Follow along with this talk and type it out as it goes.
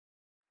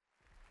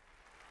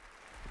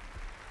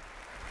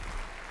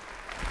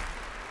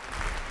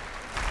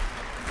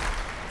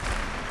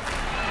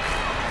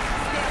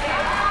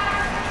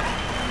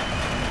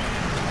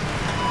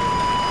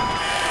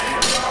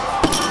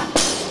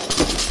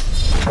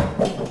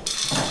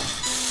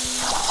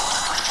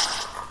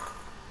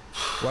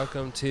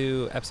Welcome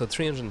to episode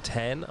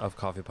 310 of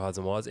Coffee Pods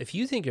and Wads. If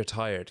you think you're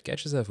tired,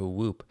 get yourself a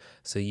Whoop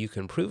so you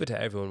can prove it to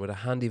everyone with a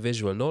handy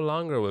visual. No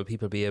longer will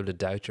people be able to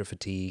doubt your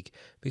fatigue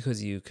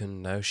because you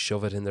can now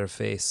shove it in their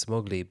face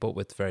smugly, but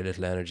with very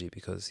little energy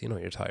because you know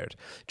you're tired.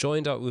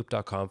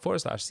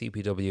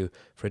 Join.whoop.com/CPW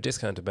for a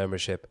discounted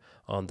membership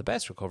on the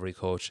best recovery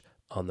coach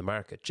on the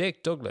market.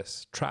 Jake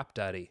Douglas, Trap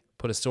Daddy,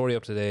 put a story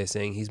up today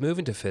saying he's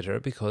moving to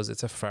Fitr because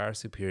it's a far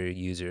superior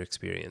user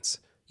experience.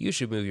 You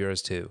should move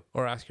yours too,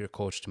 or ask your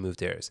coach to move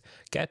theirs.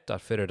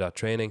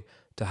 Get.fitr.training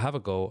to have a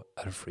go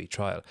at a free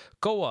trial.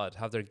 GOWOD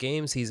have their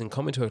game season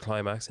coming to a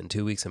climax in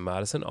 2 weeks in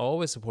Madison,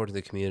 always supporting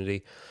the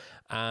community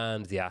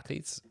and the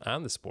athletes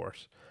and the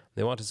sport.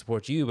 They want to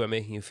support you by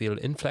making you feel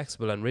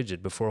inflexible and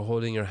rigid before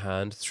holding your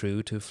hand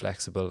through to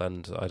flexible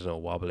and,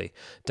 wobbly.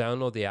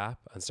 Download the app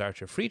and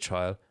start your free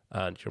trial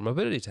and your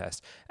mobility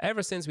test.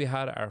 Ever since we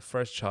had our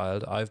first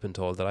child, I've been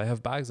told that I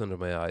have bags under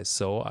my eyes,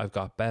 so I've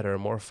got better,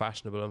 more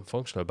fashionable and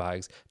functional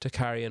bags to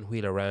carry and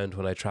wheel around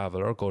when I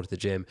travel or go to the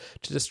gym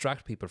to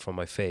distract people from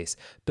my face.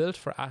 Built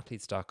for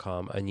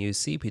Atheltes.com and use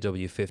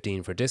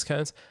CPW15 for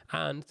discounts,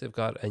 and they've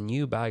got a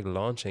new bag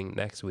launching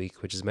next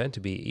week, which is meant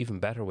to be an even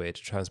better way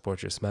to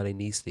transport your smelly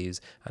knee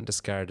sleeves and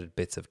discarded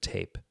bits of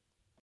tape.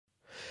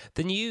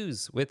 The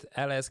news with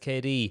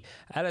LSKD.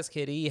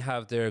 LSKD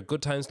have their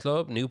Good Times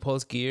Club, new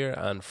Pulse gear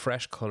and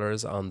fresh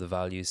colours on the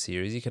Value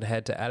series. You can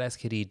head to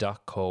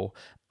lskd.co,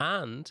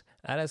 and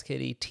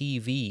LSKD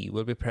TV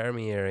will be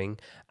premiering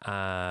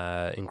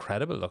an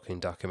incredible looking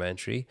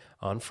documentary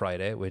on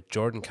Friday with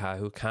Jordan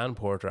Cahu, Can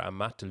Porter and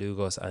Matt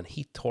DeLugos and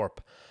Heath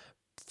Thorpe,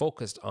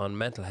 focused on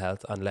mental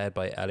health and led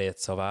by Elliot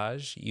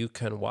Sauvage. You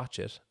can watch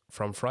it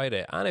from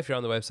Friday, and if you're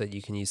on the website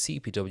you can use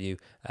CPW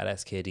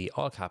LSKD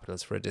all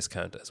capitals for a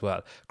discount as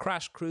well.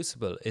 Crash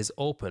Crucible is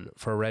open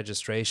for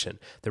registration.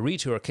 The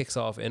retour kicks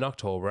off in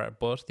October,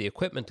 but the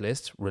equipment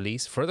list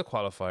release for the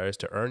qualifiers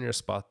to earn your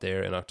spot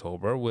there in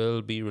October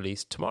will be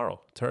released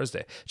tomorrow,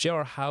 Thursday.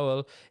 J.R.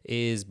 Howell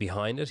is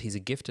behind it. He's a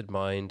gifted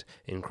mind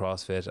in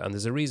CrossFit, and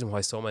there's a reason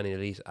why so many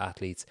elite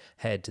athletes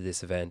head to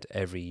this event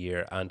every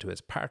year and to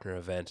its partner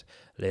event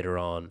later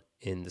on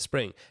in the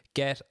spring.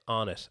 Get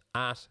on it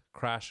at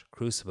Crash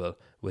Crucible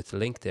with the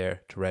link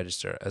there to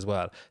register as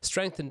well.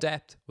 Strength and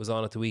Depth was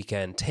on at the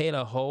weekend.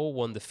 Taylor Ho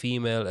won the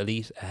female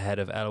elite ahead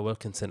of Ella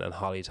Wilkinson and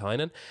Holly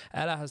Tynan.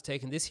 Ella has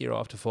taken this year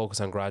off to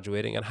focus on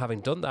graduating, and having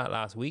done that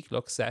last week,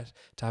 looks set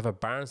to have a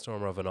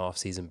barnstormer of an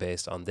off-season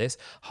based on this.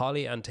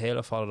 Holly and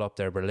Taylor followed up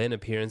their Berlin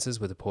appearances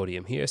with a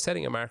podium here,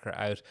 setting a marker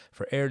out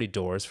for early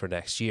doors for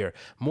next year.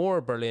 More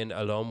Berlin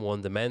alum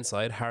won the men's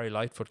side. Harry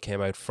Lightfoot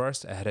came out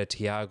first ahead of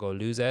Thiago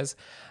Luzes,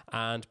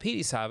 and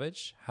Petey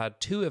Savage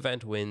had 2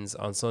 event wins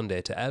on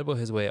Sunday to elbow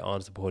his way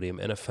onto the podium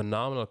in a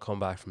phenomenal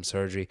comeback from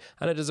surgery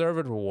and a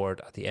deserved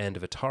reward at the end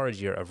of a torrid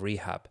year of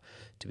rehab,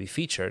 to be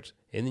featured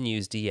in the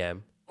news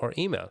DM or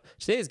email.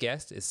 Today's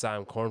guest is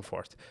Sam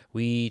Cornforth.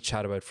 We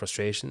chat about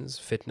frustrations,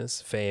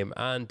 fitness, fame,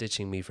 and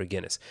ditching me for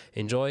Guinness.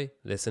 Enjoy,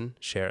 listen,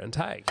 share, and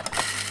tag.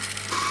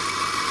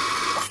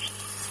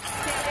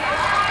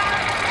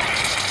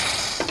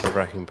 The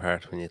wrecking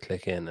part when you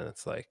click in and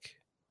it's like...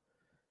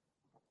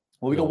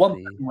 Well, we got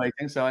one person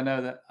waiting, so I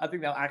know that. I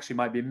think that actually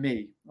might be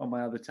me on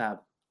my other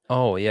tab.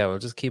 Oh, yeah, well,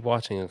 just keep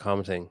watching and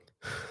commenting.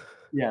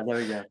 Yeah, there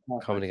we go.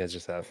 Commenting as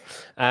yourself.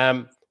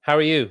 How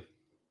are you?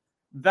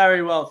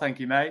 Very well, thank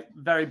you, mate.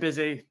 Very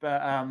busy,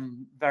 but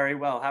very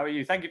well. How are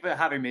you? Thank you for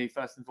having me,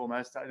 first and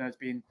foremost. I know it's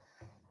been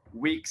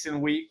weeks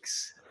and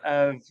weeks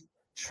of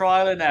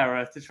trial and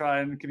error to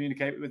try and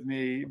communicate with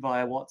me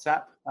via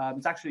WhatsApp.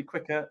 It's actually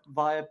quicker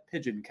via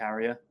pigeon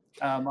carrier.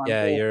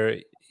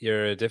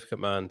 You're a difficult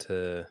man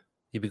to...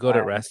 You'd be good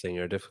at wrestling.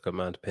 You're a difficult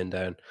man to pin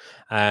down.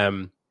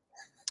 I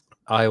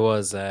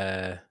was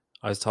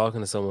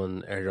talking to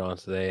someone earlier on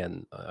today,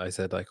 and I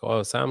said like,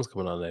 "Oh, Sam's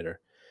coming on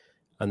later,"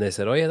 and they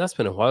said, "Oh yeah, that's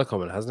been a while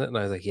coming, hasn't it?" And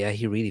I was like, "Yeah,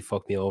 he really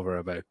fucked me over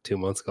about 2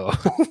 months ago."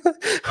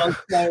 I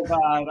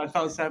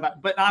felt so bad.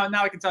 But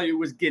now I can tell you it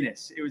was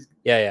Guinness. It was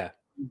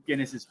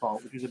Guinness's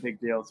fault, which was a big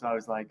deal. So I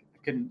was like, I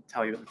couldn't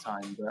tell you at the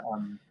time, but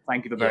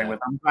thank you for bearing with.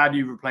 I'm glad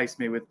you replaced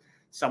me with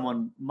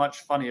someone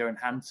much funnier and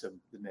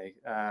handsome than me.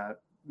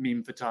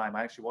 Meme for Time.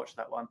 I actually watched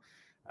that one.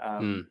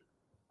 And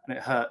it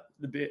hurt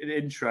the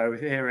intro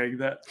hearing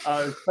that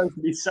I was supposed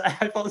to be.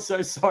 I felt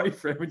so sorry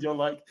for him. And you're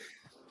like,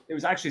 it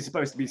was actually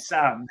supposed to be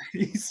Sam.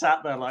 He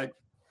sat there like,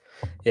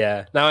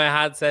 yeah. Now I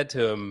had said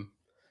to him,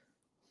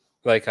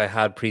 like I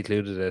had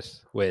precluded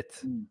it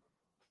with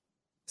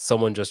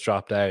someone just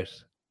dropped out.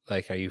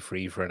 Like, are you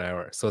free for an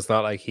hour? So it's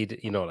not like he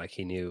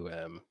knew.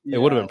 It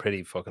would have been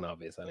pretty fucking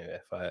obvious anyway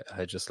if I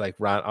had just like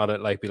ran on it,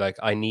 like be like,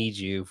 I need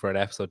you for an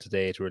episode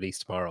today to release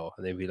tomorrow,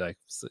 and they'd be like,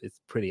 it's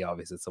pretty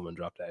obvious that someone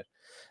dropped out.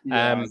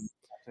 Yeah,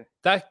 exactly.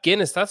 That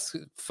Guinness, that's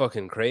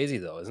fucking crazy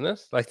though, isn't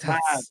it? Like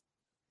that's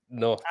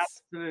nuts,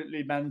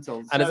 absolutely mental.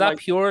 And so, was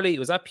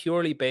that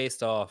purely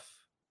based off?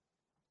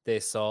 They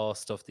saw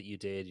stuff that you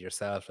did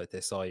yourself, like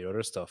they saw your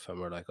other stuff, and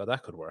were like, oh,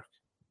 that could work.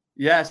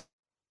 Yes,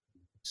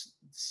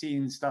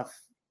 seen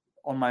stuff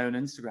on my own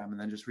Instagram and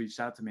then just reached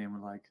out to me and were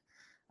like,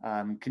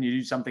 Can you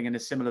do something in a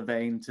similar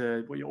vein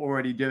to what you're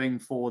already doing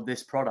for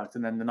this product?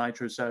 And then the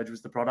Nitro Surge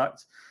was the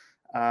product.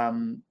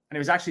 And it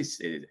was actually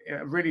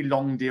a really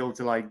long deal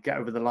to like get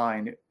over the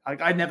line.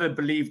 I never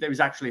believed it was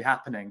actually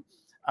happening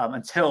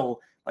until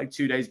like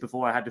 2 days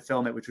before I had to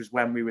film it, which was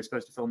when we were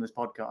supposed to film this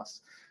podcast.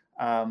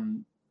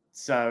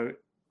 So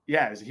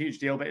yeah, it was a huge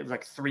deal, but it was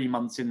like 3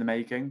 months in the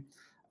making.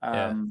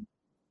 And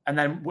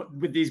then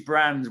with these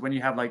brands, when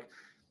you have like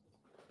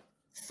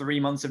 3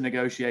 months of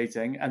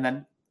negotiating, and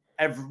then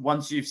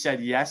once you've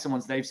said yes, and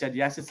once they've said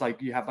yes, it's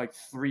like you have like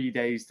 3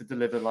 days to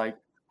deliver like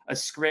a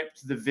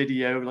script, the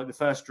video, like the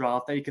first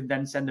draft. They can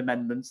then send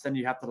amendments. Then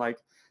you have to like,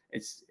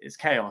 it's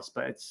chaos,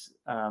 but it's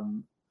a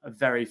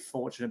very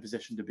fortunate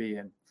position to be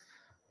in.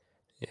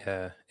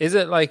 Yeah. Is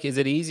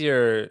it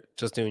easier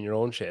just doing your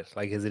own shit?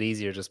 Like, is it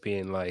easier just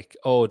being like,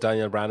 oh,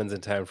 Danielle Brandon's in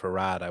town for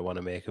Rad, I want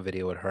to make a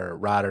video with her,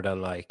 rather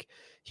than like,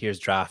 here's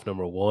draft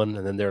number 1,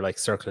 and then they're like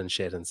circling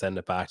shit and sending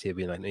it back to you,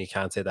 being like, no, you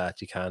can't say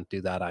that, you can't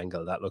do that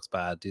angle, that looks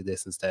bad, do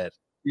this instead.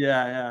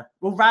 Yeah.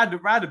 Well, Rad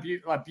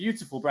a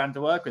beautiful brand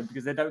to work with,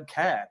 because they don't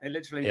care. They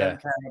literally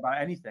don't care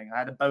about anything. I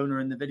had a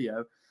boner in the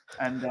video,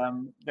 and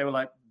they were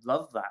like,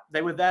 love that.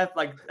 They were there,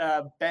 like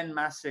Ben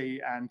Massey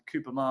and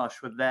Cooper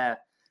Marsh were there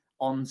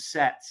on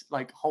set,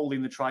 like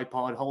holding the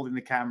tripod, holding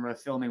the camera,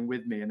 filming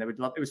with me, and they would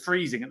love. It was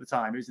freezing at the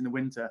time. It was in the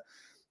winter,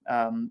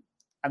 and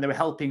they were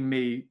helping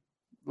me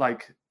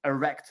like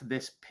erect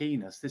this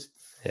penis, this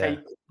fake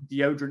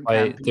deodorant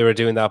can. They were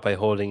doing that by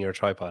holding your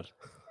tripod.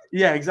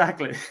 Yeah,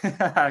 exactly.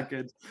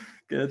 Good.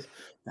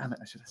 Damn it,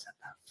 I should have said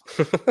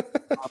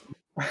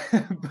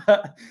that.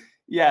 But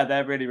yeah,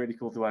 they're really, really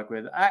cool to work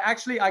with. I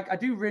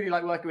do really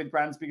like working with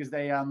brands, because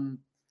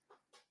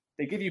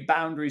they give you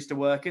boundaries to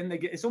work in.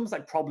 It's almost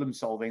like problem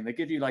solving. They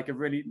give you like a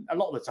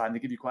lot of the time, they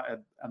give you quite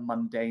a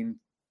mundane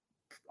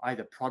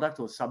either product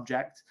or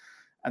subject,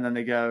 and then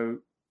they go,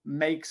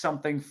 make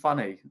something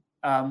funny.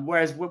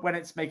 Whereas when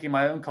it's making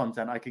my own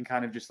content, I can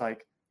kind of just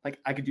like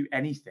I could do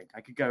anything. I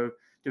could go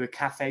do a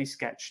cafe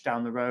sketch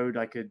down the road.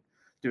 I could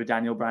do a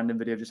Danielle Brandon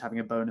video, just having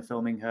a boner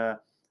filming her.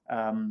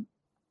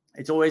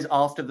 It's always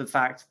after the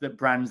fact that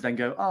brands then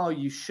go, oh,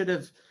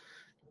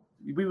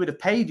 we would have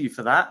paid you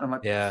for that. And I'm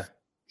like, yeah.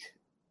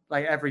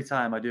 Like every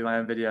time I do my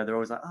own video, they're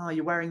always like, oh,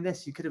 you're wearing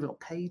this, you could have got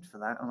paid for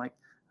that. I'm like,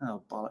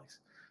 oh, bollocks.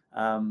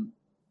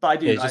 But I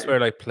do. Yeah, just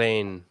wear like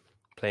plain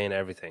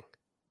everything.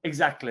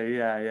 Exactly.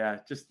 Yeah.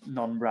 Just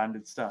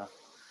non-branded stuff.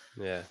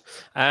 Yeah.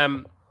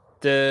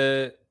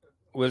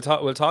 We'll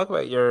talk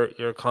about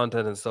your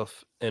content and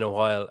stuff in a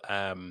while.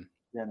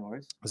 Yeah, no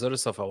worries. There's other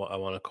stuff I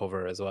want to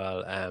cover as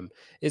well.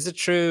 Is it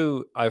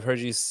true? I've heard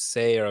you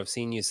say, or I've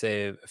seen you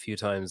say a few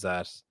times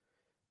that.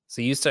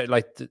 So you start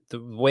like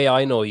the way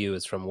I know you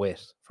is from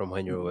Wit, from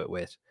when you were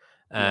with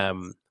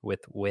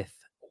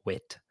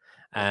Wit.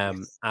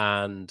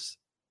 And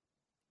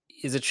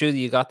is it true that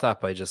you got that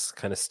by just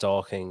kind of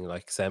stalking,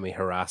 like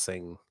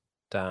semi-harassing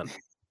Dan?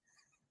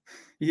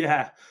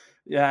 Yeah,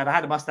 and I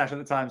had a mustache at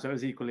the time, so it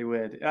was equally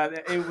weird.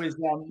 It was.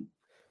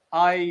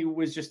 I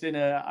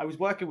was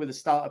working with a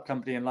startup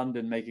company in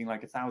London, making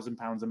like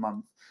 £1,000 a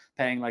month,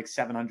 paying like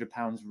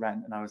 £700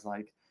 rent, and I was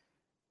like,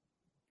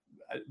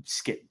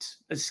 skint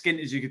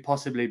as you could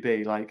possibly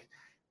be, like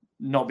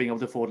not being able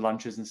to afford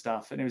lunches and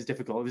stuff, and it was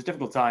difficult. It was a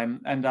difficult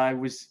time, and I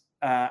was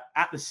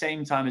at the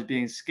same time as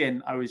being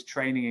skint, I was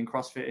training in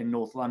CrossFit in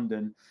North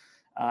London.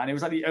 And it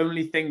was like the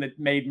only thing that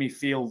made me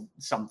feel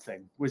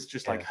something was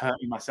just like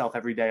hurting myself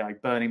every day,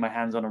 like burning my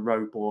hands on a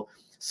rope or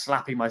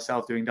slapping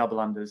myself doing double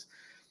unders.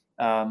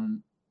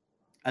 And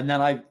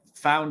then I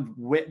found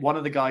one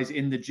of the guys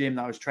in the gym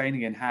that I was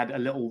training in had a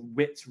little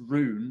Wit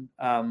rune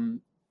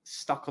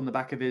stuck on the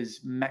back of his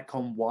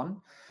Metcon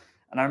 1.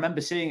 And I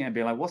remember seeing it and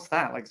being like, what's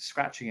that? Like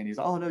scratching it. And he's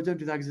like, oh, no, don't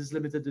do that because it's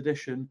limited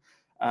edition.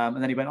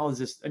 And then he went, oh,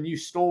 there's a new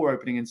store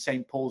opening in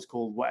St. Paul's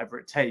called Whatever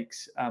It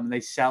Takes.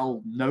 They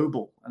sell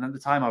Noble. And at the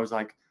time I was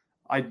like,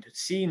 I'd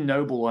seen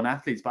Noble on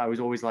Atheltes, but I was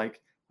always like,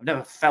 I've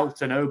never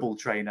felt a Noble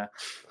trainer.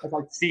 I was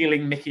like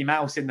feeling Mickey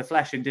Mouse in the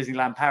flesh in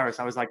Disneyland Paris.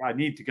 I was like, I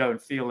need to go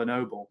and feel a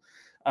Noble.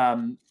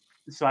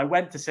 So I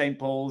went to St.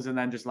 Paul's and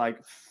then just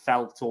like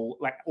felt all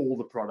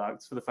the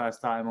products for the first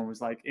time and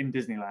was like in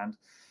Disneyland.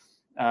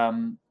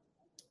 And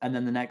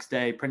then the next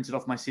day printed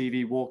off my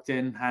CV, walked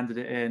in, handed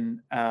it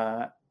in,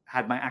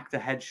 had my actor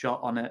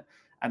headshot on it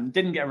and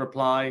didn't get a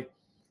reply.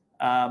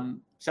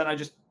 So I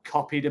just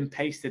copied and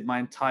pasted my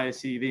entire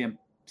CV and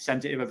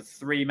sent it over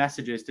 3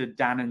 messages to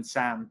Dan and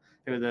Sam,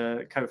 who are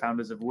the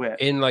co-founders of Wit.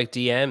 In like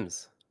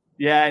DMs?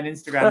 Yeah, in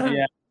Instagram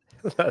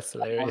DM. That's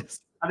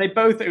hilarious. And it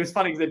was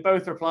funny because they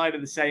both replied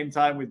at the same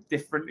time with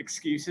different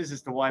excuses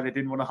as to why they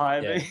didn't want to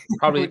hire me.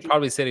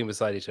 Probably sitting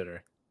beside each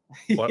other.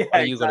 What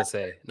are you going to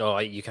say? No,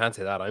 you can't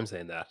say that. I'm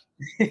saying that.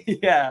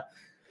 Yeah.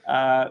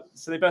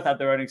 So they both had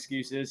their own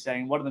excuses,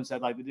 saying one of them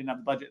said like they didn't have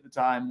the budget at the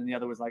time, and the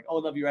other was like, "Oh,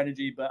 love your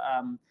energy, but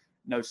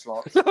no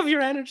slots." Love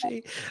your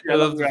energy. I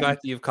love the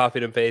fact that you've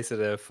copied and pasted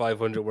a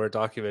 500-word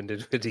document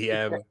into a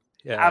DM.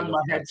 Yeah, and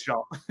my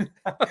headshot.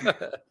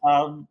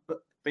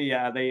 But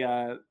yeah,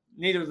 they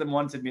neither of them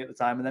wanted me at the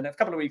time, and then a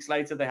couple of weeks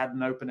later they had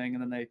an opening,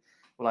 and then they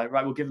We're like,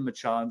 right, we'll give him a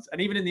chance. And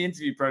even in the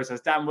interview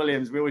process, Dan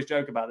Williams, we always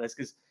joke about this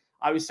because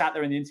I was sat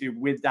there in the interview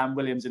with Dan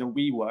Williams in a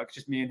WeWork,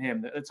 just me and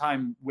him. At the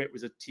time, WIT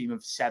was a team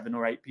of 7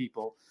 or 8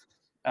 people.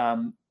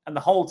 And the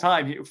whole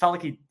time, it felt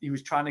like he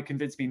was trying to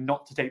convince me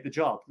not to take the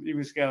job. He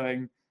was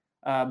going,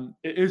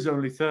 it is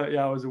only 30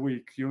 hours a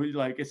week. You're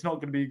like, it's not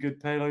going to be good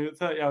pay, like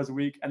 30 hours a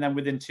week. And then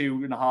within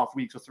 2.5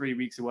 weeks or 3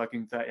 weeks of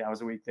working 30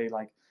 hours a week, they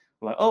were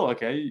like, oh,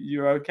 okay,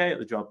 you're okay at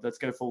the job. Let's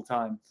go full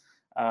time.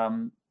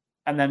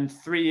 And then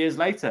 3 years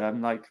later,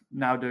 I'm like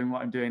now doing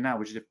what I'm doing now,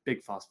 which is a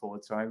big fast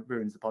forward. So I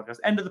ruins the podcast.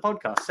 End of the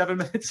podcast, 7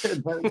 minutes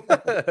in.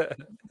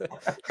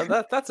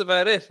 And that's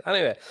about it.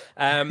 Anyway,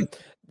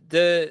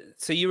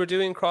 so you were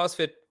doing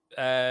CrossFit.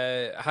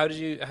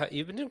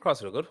 You've been doing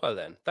CrossFit a good while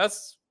then?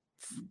 That's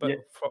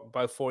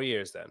about 4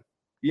 years then.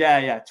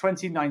 Yeah.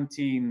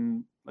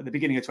 2019, at the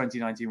beginning of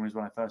 2019 was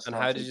when I first started.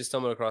 And how did you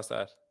stumble across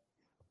that?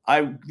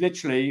 I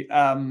literally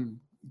got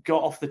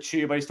off the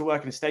tube. I used to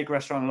work in a steak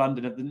restaurant in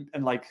London,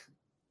 and like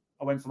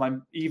I went for my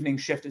evening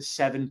shift at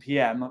 7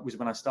 p.m. was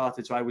when I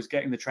started. So I was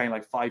getting the train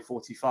like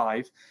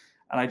 5:45,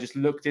 and I just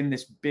looked in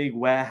this big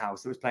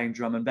warehouse that was playing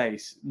drum and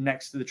bass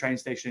next to the train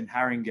station in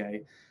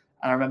Haringey.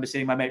 And I remember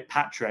seeing my mate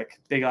Patrick,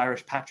 big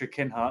Irish Patrick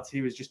Kinhart.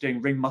 He was just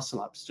doing ring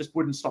muscle ups, just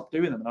wouldn't stop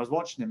doing them. And I was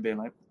watching him being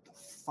like, what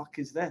the fuck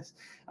is this?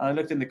 And I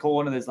looked in the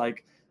corner, there's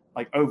like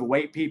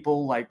overweight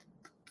people, like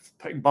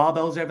putting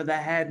barbells over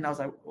their head. And I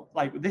was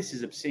like, this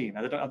is obscene.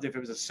 I don't know if it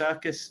was a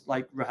circus,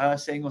 like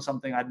rehearsing or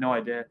something. I had no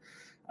idea.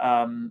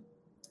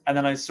 And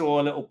then I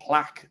saw a little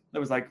plaque that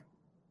was like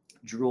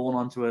drawn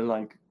onto a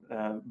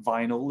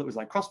vinyl that was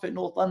like CrossFit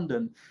North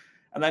London.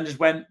 And then just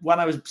when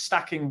I was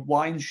stacking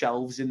wine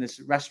shelves in this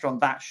restaurant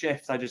that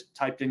shift, I just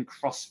typed in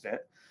CrossFit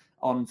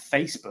on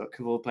Facebook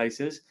of all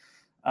places.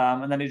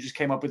 And then it just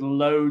came up with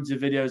loads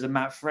of videos of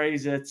Matt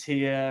Fraser,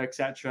 Tia,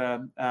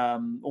 etc.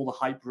 All the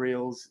hype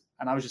reels.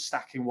 And I was just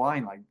stacking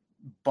wine, like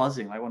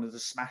buzzing, like wanted to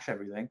smash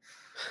everything.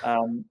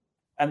 And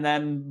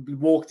then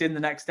walked in the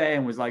next day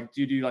and was like,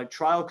 do you do like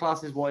trial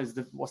classes? What's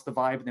the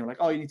vibe? And they were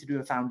like, oh, you need to do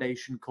a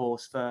foundation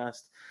course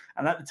first.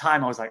 And at the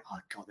time I was like, oh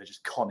God, they're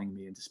just conning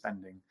me into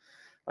spending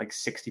like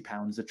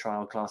 £60 a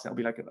trial class. It'll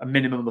be like a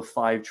minimum of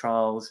 5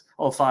 trials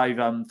or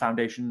 5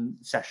 foundation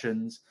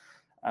sessions.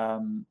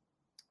 And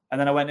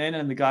then I went in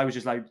and the guy was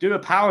just like, do a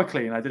power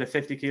clean. I did a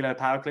 50 kilo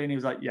power clean. He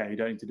was like, yeah, you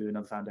don't need to do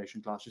another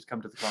foundation class. Just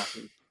come to the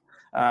classes.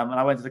 And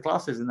I went to the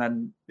classes and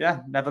then,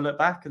 never looked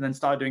back, and then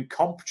started doing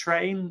comp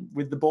train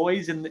with the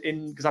boys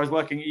because I was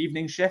working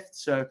evening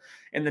shifts. So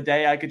in the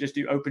day I could just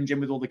do open gym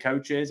with all the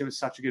coaches. It was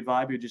such a good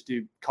vibe. We would just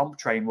do comp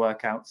train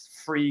workouts,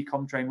 free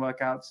comp train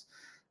workouts.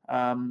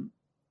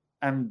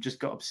 And just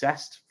got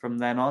obsessed from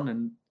then on.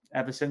 And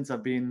ever since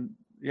I've been,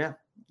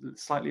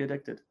 slightly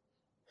addicted.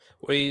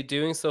 Were you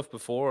doing stuff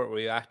before? Were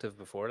you active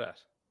before that?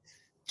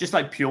 Just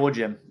like pure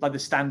gym, like the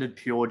standard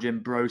pure gym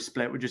bro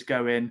split would just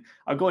go in.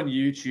 I'd go on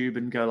YouTube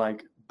and go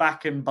like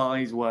back and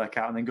buys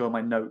workout and then go on my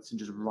notes and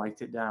just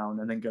write it down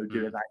and then go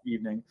do it that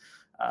evening.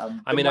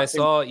 I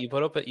saw you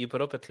put up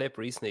a clip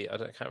recently. I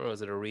can't remember,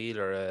 was it a reel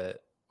or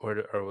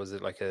was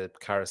it like a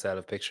carousel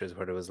of pictures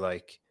where there was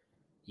like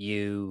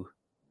you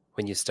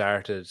when you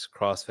started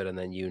CrossFit and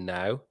then you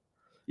now.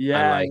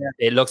 Yeah,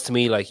 It looks to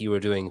me like you were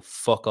doing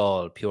fuck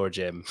all pure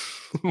gym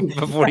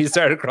before you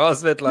started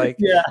CrossFit. Like,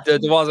 there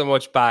wasn't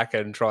much back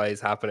and tries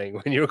happening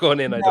when you were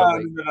going in. No.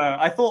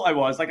 I thought I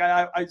was like,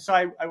 I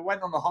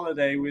went on the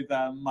holiday with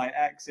my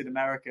ex in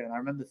America, and I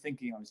remember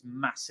thinking I was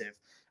massive.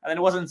 And then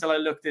it wasn't until I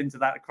looked into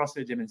that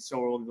CrossFit gym and saw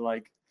all the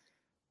like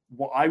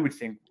what I would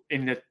think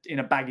in a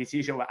baggy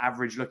t-shirt were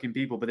average looking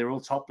people, but they were all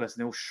topless and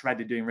they were all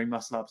shredded doing ring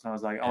muscle ups. And I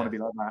was like, I want to be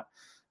like that.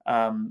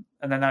 And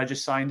then I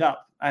just signed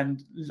up,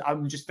 and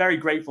I'm just very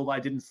grateful that I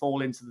didn't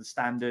fall into the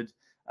standard.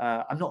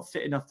 I'm not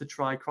fit enough to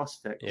try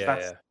CrossFit.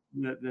 That's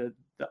the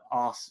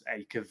arse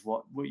ache of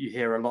what you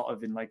hear a lot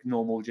of in like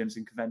normal gyms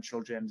and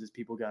conventional gyms is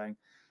people going,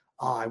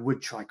 oh, I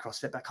would try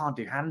CrossFit, but I can't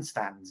do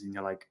handstands. And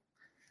you're like,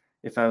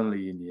 if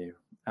only you knew.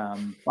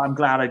 But I'm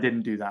glad I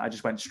didn't do that. I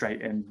just went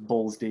straight in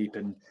balls deep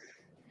and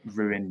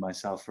ruined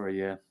myself for a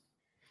year.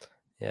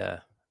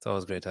 Yeah. It's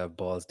always great to have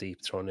balls deep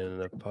thrown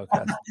in a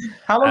podcast.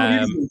 How long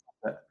have you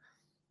been?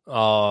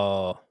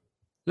 Oh, a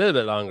little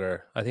bit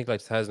longer. I think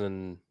like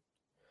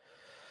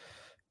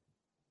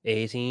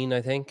 2018,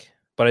 I think.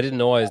 But I didn't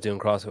know I was doing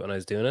CrossFit when I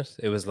was doing it.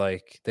 It was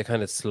like they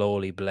kind of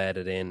slowly bled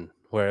it in,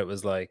 where it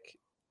was like,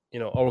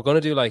 we're going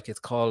to do like, it's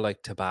called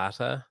like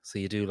Tabata. So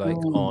you do like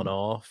on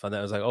off. And then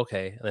I was like,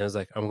 okay. And then I was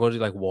like, I'm going to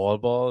do like wall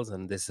balls,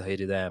 and this is how you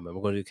do them. And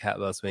we're going to do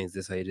kettlebell swings.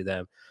 This is how you do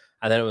them.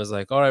 And then it was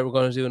like, all right, we're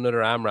going to do another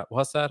AMRAP.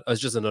 What's that? Oh, it's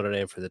just another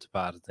name for the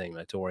Tabata thing.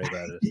 Like, don't worry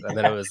about it. And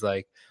then it was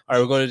like, all right,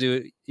 you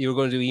were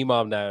going to do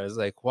EMOM now. It's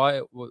like, why,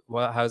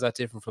 how is that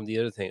different from the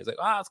other thing? It's like,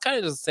 it's kind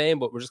of just the same,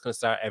 but we're just going to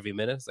start every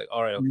minute. It's like,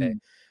 all right, okay.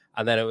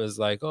 And then it was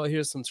like, oh,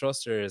 here's some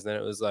thrusters. And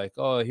then it was like,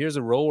 oh, here's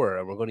a rower,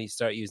 and we're going to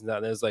start using that.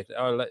 And it was like,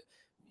 oh,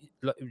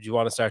 do you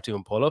want to start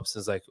doing pull-ups?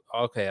 And it's like,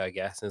 okay, I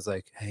guess. And it's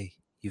like, hey,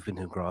 you've been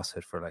doing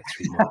CrossFit for like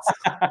 3 months.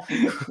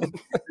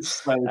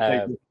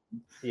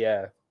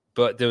 Yeah.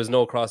 But there was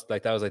no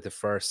that was like the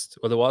first.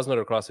 Well, there was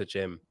another CrossFit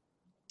gym,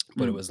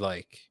 but it was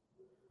like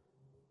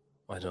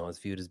I don't know, it's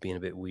viewed as being a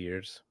bit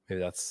weird.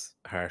 Maybe that's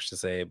harsh to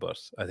say, but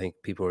I think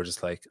people were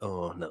just like,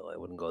 oh no, I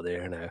wouldn't go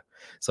there now.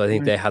 So I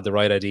think they had the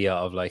right idea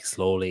of like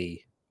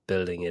slowly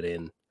building it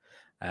in,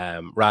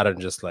 rather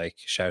than just like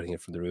shouting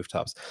it from the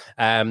rooftops.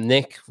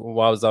 Nick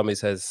Wow Zombie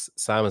says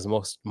Sam is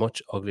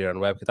much uglier on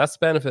webcam. That's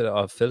the benefit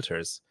of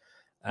filters.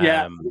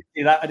 Yeah,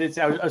 I did.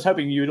 I was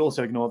hoping you would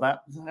also ignore that.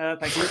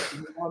 Thank you.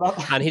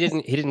 And he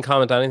didn't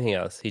comment on anything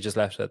else. He just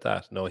left it at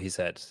that. No, he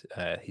said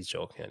he's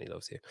joking and he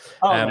loves you.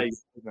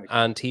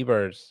 And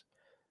T-Bird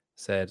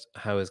said,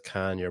 "How is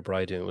Can your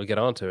bride doing?" We'll get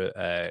on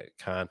to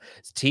Can.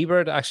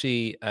 T-Bird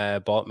actually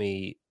bought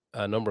me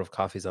a number of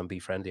coffees on Be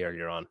Friendly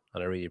earlier on,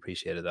 and I really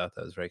appreciated that.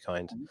 That was very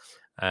kind.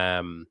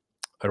 I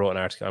wrote an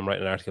article. I'm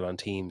writing an article on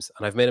Teams,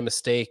 and I've made a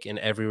mistake in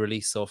every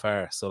release so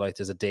far. So like,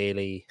 there's a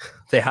daily.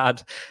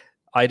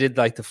 I did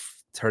like the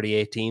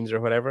 38 teams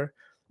or whatever,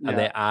 and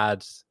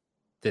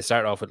they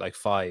start off with like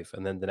 5,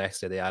 and then the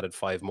next day they added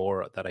 5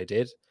 more that I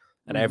did,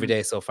 and every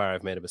day so far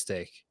I've made a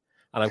mistake,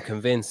 and I'm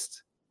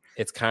convinced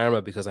it's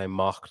karma because I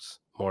mocked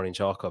Morning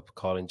Chalk Up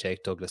calling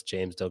Jake Douglas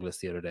James Douglas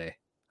the other day,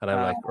 and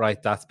I'm like,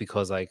 right, that's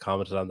because I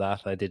commented on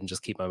that and I didn't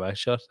just keep my mouth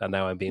shut, and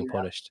now I'm being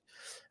punished.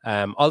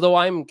 Although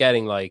I'm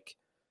getting like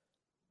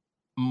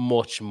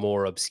much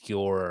more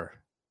obscure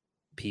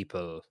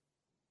people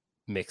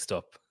mixed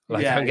up.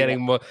 Like I'm getting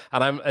more,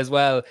 and I'm as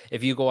well.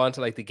 If you go onto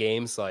like the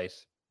game site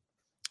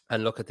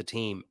and look at the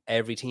team,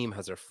 every team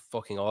has their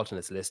fucking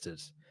alternates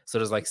listed. So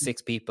there's like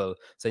 6 people.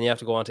 So then you have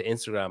to go onto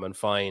Instagram and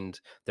find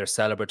their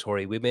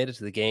celebratory. We made it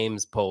to the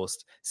games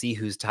post, see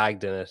who's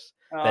tagged in it,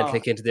 then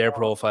click into their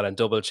profile and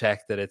double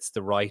check that it's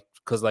the right.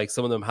 Because like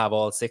some of them have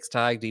all 6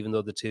 tagged, even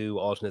though the 2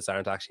 alternates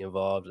aren't actually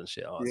involved and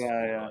shit. But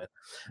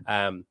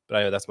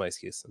anyway, that's my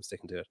excuse. I'm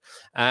sticking to it.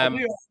 I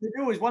do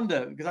always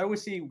wonder, because I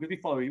always see, because we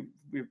follow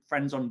we're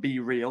friends on Be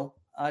Real.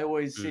 I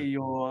always see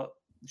your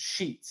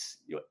sheets,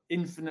 your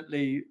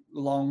infinitely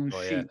long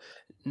sheet.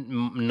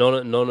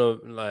 None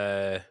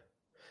of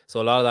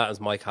so a lot of that is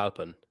Mike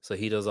Halpin. So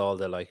he does all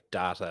the like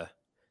data.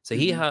 So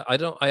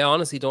I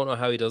honestly don't know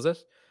how he does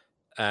it.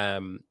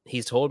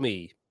 He's told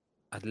me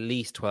at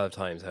least 12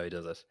 times how he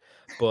does it,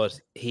 but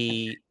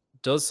he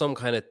does some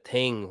kind of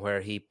thing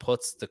where he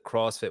puts the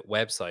CrossFit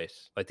website,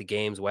 like the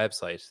game's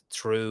website,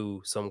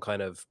 through some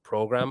kind of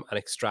program and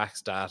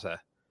extracts data.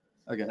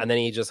 Okay. And then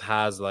he just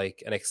has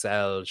like an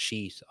Excel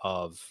sheet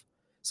of.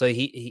 So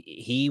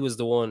he was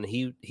the one.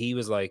 He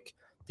was like,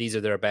 these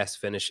are their best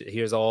finishes.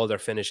 Here's all their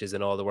finishes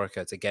in all the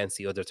workouts against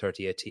the other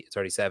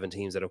 37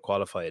 teams that have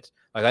qualified.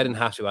 Like I didn't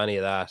have to do any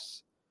of that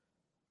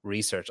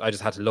research. I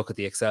just had to look at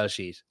the Excel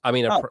sheet. I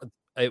mean,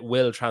 it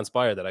will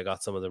transpire that I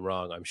got some of them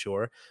wrong, I'm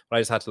sure, but I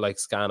just had to like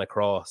scan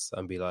across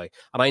and be like,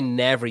 and I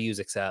never use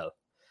Excel.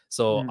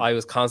 So I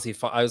was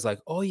constantly, I was like,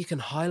 oh, you can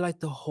highlight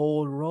the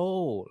whole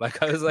row.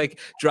 Like I was like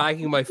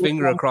dragging my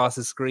finger across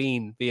the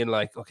screen being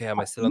like, okay, am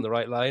I still on the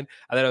right line?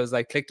 And then I was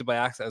like, clicked it by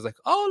accident. I was like,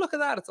 oh, look at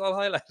that. It's all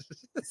highlighted.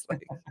 It's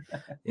like,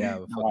 yeah.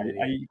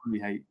 I equally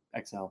hate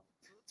Excel.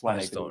 I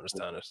just don't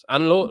understand it.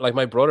 And like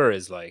my brother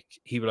is like,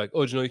 he'd be like,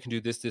 oh, do you know you can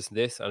do this, this, and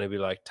this? And he'd be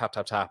like, tap,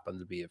 tap, tap, and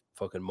there'd be a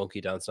fucking monkey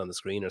dancing on the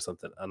screen or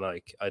something. And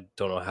like, I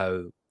don't know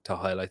how to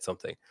highlight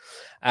something.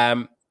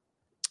 So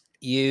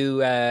you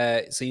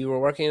were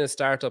working in a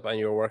startup and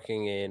you were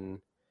working in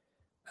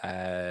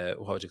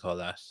what would you call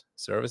that?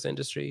 Service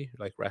industry,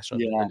 like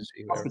restaurant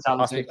industry,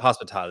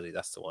 hospitality.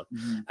 That's the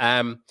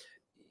one.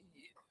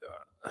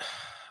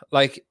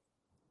 Like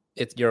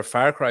you're a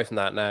far cry from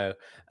that now.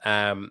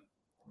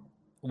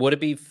 Would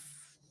it be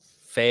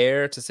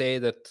fair to say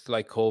that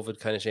like COVID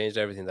kind of changed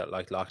everything, that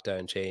like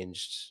lockdown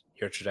changed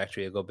your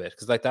trajectory a good bit?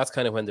 Because like that's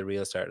kind of when the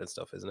real started and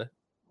stuff, isn't it?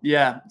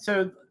 Yeah.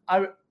 So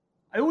I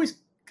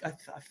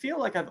feel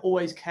like I've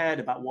always cared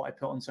about what I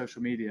put on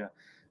social media.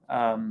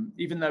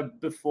 Even though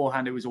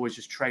beforehand it was always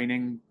just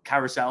training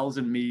carousels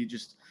and me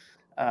just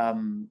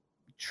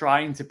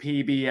trying to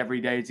PB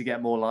every day to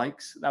get more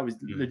likes. That was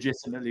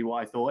legitimately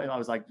what I thought. I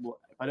was like, well,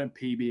 if I don't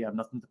PB, I have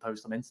nothing to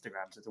post on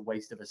Instagram, so it's a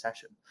waste of a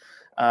session.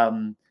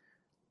 And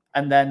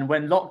then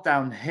when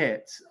lockdown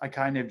hit, I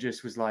kind of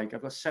just was like,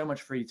 I've got so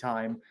much free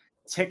time.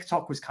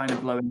 TikTok was kind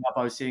of blowing up.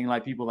 I was seeing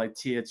like people like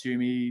Tia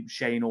Toomey,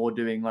 Shane Orr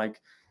doing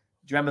like,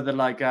 do you remember the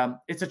like,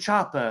 it's a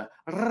chopper?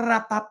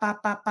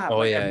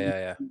 Oh,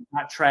 yeah.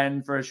 That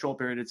trend for a short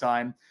period of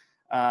time.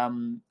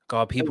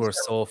 God, people were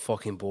so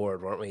fucking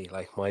bored, weren't we?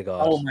 Like, my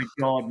God. Oh, my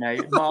God,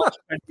 mate. March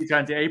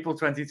 2020, April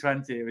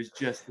 2020, it was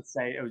just the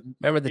same. It was.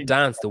 Remember the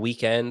dance, The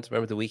Weekend?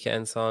 Remember the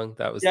Weekend song?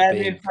 That was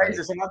me and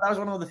Fraser. So that was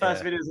one of the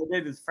first videos I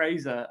did with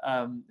Fraser,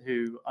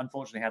 who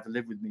unfortunately had to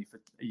live with me for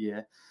a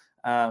year.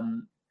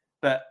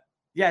 But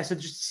yeah, so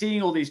just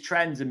seeing all these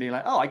trends and being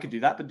like, oh, I could do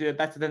that, but do it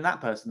better than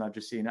that person I've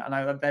just seen it. And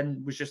I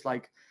then was just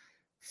like,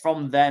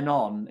 from then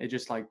on, it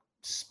just like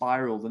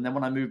spiraled. And then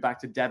when I moved back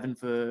to Devon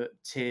for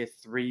tier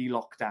 3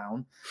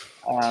 lockdown,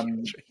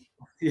 when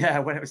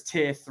it was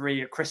tier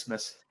 3 at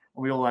Christmas,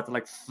 and we all had to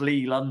like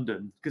flee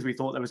London because we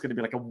thought there was going to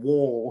be like a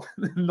wall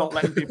not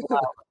letting people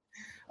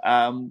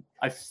out.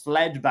 I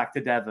fled back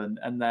to Devon,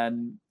 and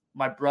then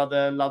my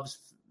brother loves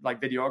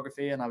like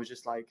videography, and I was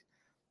just like,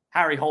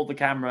 Harry, hold the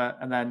camera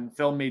and then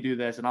film me do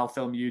this and I'll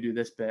film you do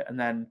this bit. And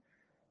then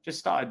just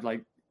started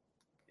like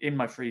in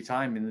my free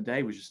time in the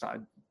day, we just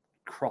started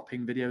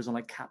cropping videos on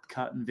like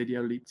CapCut and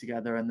Video Leap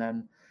together, and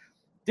then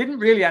didn't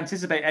really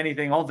anticipate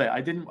anything of it.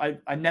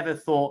 I never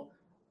thought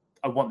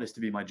I want this to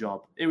be my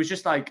job. It was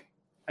just like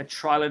a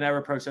trial and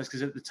error process,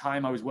 because at the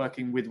time I was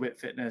working with Wit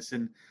Fitness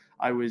and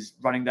I was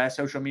running their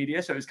social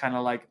media. So it was kind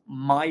of like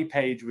my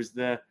page was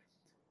the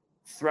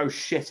throw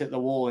shit at the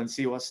wall and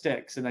see what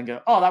sticks, and then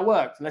go, oh, that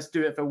worked. Let's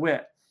do it for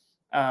Wit.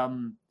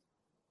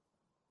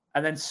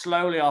 And then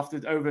slowly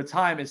over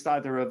time, it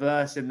started to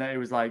reverse in that it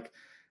was like,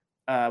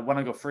 when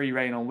I got free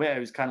reign on Wit, it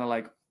was kind of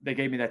like they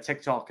gave me their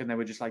TikTok and they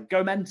were just like,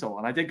 go mental.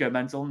 And I did go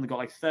mental, and they got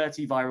like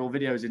 30 viral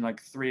videos in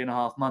like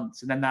 3.5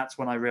 months. And then that's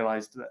when I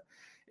realized that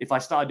if I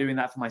started doing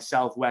that for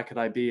myself, where could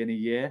I be in a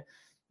year?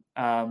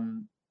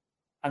 And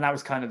that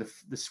was kind of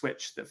the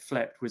switch that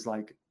flipped, was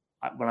like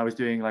when I was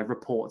doing like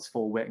reports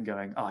for Wit and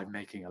going, oh, I'm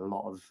making a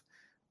lot of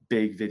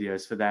big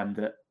videos for them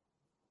that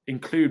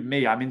include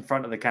me. I'm in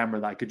front of the camera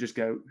that I could just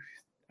go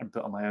and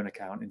put on my own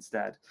account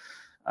instead.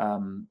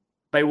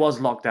 But it was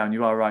lockdown.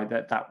 You are right.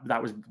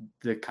 That was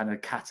the kind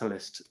of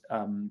catalyst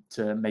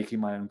to making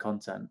my own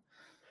content.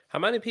 How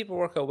many people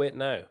work at Wit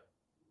now?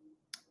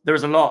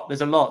 There's a lot.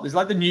 There's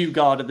like the new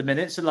guard at the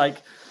minute. So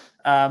like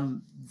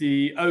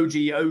the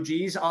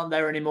OGs aren't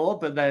there anymore,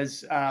 but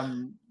there's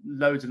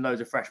loads and loads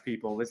of fresh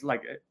people. There's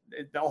like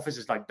the office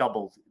is like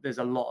doubled. There's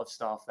a lot of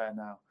staff there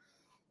now.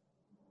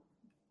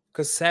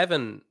 Because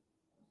 7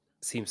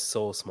 seems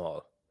so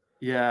small.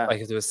 Yeah.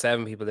 Like if there was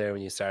 7 people there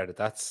when you started,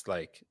 that's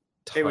like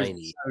tiny. It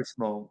was so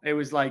small. It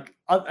was like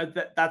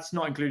that's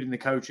not including the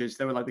coaches.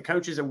 There were like the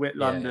coaches at Wit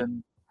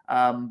London,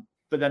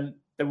 but then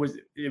it was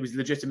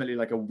legitimately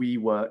like a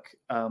WeWork,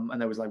 and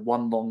there was like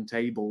one long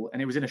table,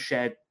 and it was in a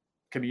shared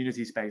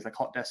community space, like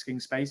hot desking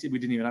space. We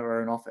didn't even have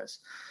our own office.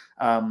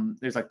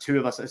 There's like 2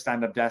 of us at a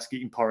stand-up desk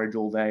eating porridge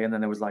all day, and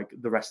then there was like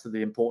the rest of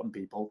the important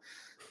people.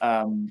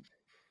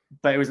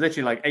 But it was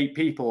literally like 8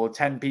 people,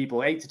 10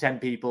 people, 8 to 10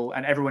 people,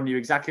 and everyone knew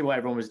exactly what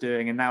everyone was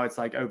doing. And now it's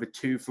like over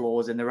 2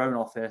 floors in their own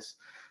office.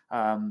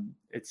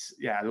 It's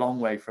a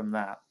long way from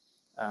that.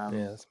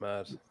 That's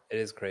mad. It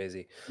is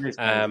crazy.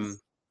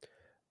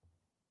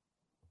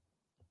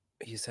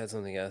 You said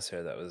something else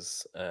here that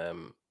was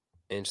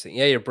interesting.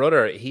 Yeah, your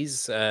brother,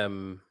 he's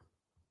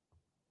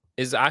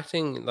is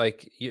acting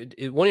like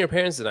one of your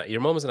parents is your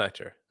mom is an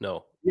actor.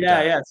 No.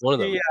 One of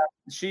them.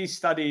 She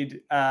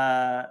studied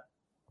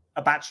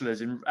a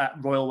bachelor's at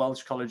Royal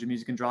Welsh College of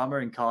Music and Drama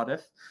in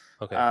Cardiff.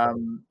 Okay.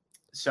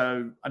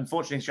 So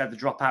unfortunately, she had to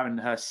drop out in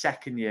her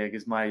second year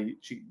because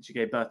she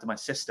gave birth to my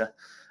sister,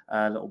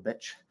 little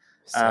bitch.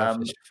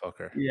 Selfish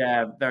fucker.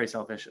 Yeah, very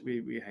selfish.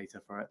 We hate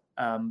her for it.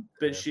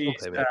 But she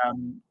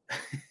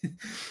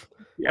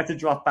had to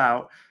drop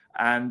out,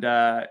 and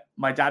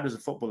my dad was a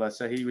footballer,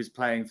 so he was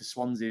playing for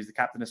Swansea. He was the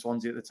captain of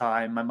Swansea at the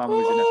time. My mum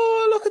was in it.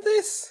 Oh, look at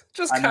this!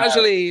 Just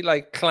casually,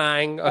 like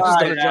clang. I'm just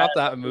going to drop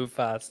that and move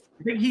fast.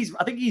 I think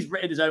he's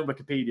written his own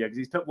Wikipedia because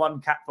he's put 1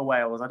 cap for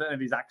Wales. I don't know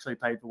if he's actually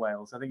played for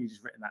Wales. I think he's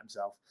just written that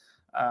himself.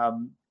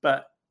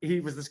 But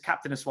he was this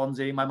captain of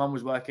Swansea. My mum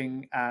was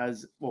working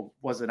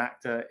was an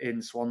actor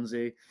in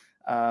Swansea.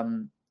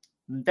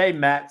 They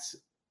met,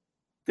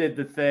 did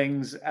the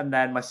things, and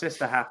then my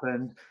sister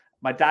happened.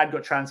 My dad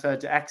got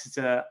transferred to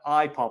Exeter.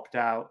 I popped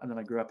out, and then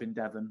I grew up in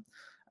Devon.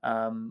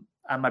 And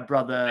my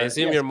brother. I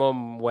assume your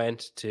mum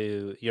went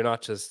to. You're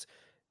not just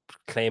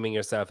claiming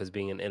yourself as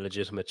being an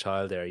illegitimate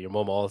child there. Your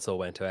mum also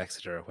went to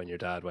Exeter when your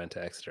dad went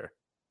to Exeter.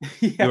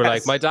 Yes. You were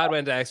like, my dad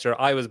went to Exeter,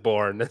 I was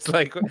born. It's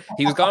like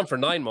he was gone for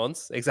 9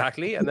 months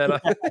exactly, and then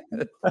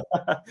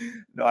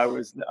No, I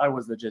was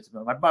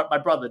legitimate. My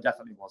brother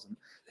definitely wasn't.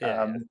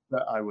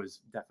 But I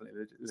was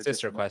definitely legitimate.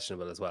 Sister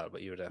questionable as well,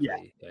 but you were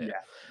definitely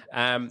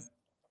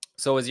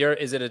So is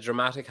it a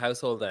dramatic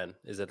household then?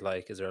 Is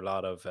there a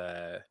lot of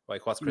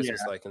like what's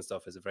Christmas like and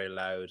stuff? Is it very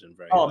loud and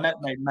very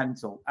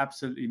mental,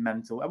 absolutely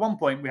mental. At one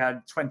point we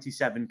had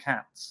 27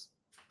 cats.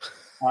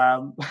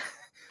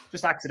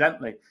 Just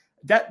accidentally.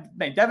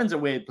 Devon's a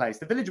weird place.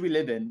 The village we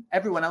live in,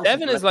 everyone else.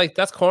 Devon is like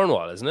that's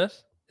Cornwall, isn't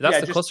it?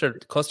 That's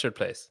the custard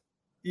place.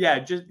 Yeah,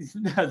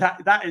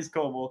 that is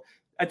Cornwall.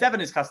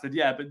 Devon is custard,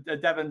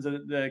 but Devon's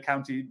the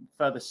county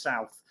further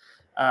south.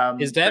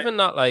 Is Devon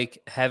not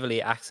like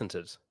heavily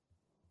accented?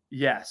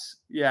 Yes,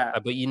 yeah.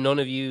 But none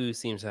of you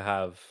seem to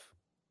have.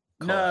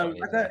 No,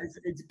 it's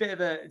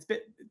a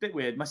bit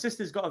weird. My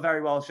sister's got a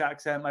very Welsh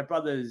accent. My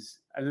brother's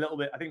a little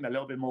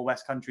bit more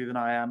West Country than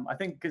I am. I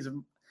think because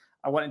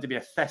I wanted to be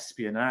a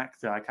thespian, an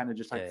actor. I kind of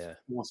just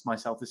forced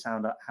myself to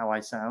sound how I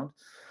sound.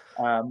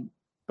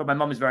 But my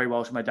mum is very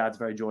Welsh. My dad's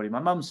very Geordie. My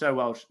mum's so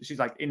Welsh. She's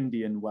like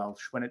Indian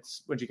Welsh when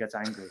she gets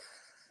angry.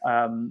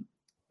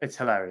 It's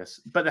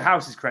hilarious. But the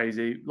house is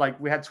crazy. Like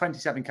we had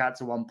 27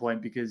 cats at one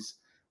point because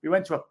we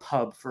went to a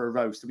pub for a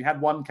roast. And we had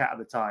 1 cat at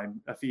the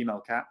time, a female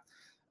cat.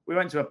 We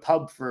went to a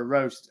pub for a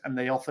roast and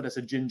they offered us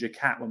a ginger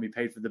cat when we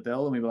paid for the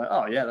bill. And we were like,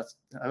 oh, yeah, that's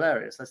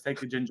hilarious. Let's take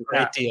the ginger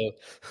cat. Great deal.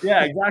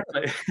 Yeah,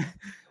 exactly.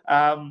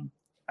 And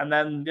And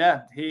then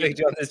Hey, do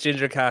you want this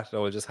ginger cat?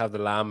 No, we'll just have the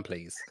lamb,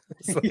 please.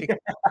 Like...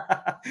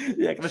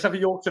 yeah, can I just have a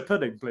Yorkshire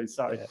pudding, please?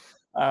 Sorry.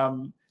 Yeah.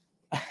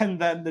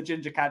 And then the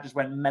ginger cat just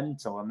went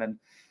mental, and then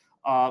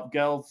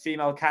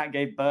female cat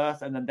gave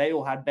birth, and then they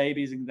all had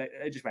babies, and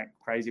they just went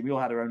crazy. We all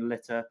had our own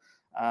litter,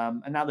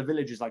 and now the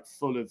village is like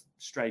full of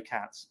stray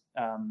cats,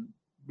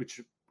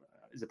 which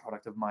is a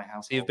product of my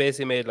house. So you've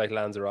basically made like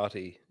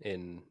Lanzarote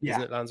isn't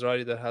it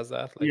Lanzarote that has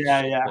that? Like,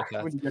 yeah.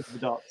 When you go to the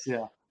docks,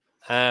 yeah.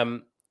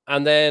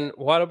 And then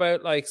what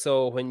about like,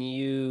 so when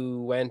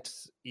you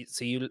went,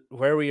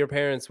 where were your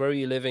parents? Where were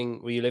you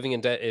living? Were you living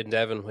in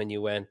Devon when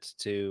you went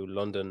to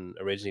London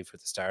originally for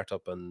the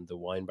startup and the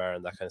wine bar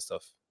and that kind of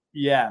stuff?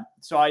 Yeah.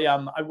 So I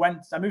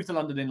moved to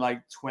London in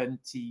like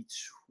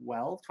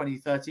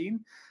 2013,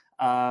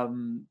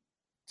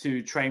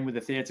 to train with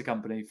a theatre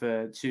company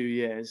for 2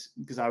 years,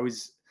 because I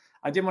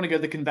didn't want to go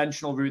the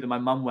conventional route that my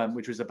mum went,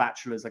 which was a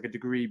bachelor's, like a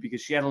degree,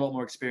 because she had a lot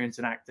more experience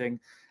in acting.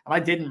 And I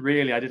didn't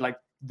really. I did like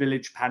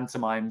village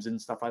pantomimes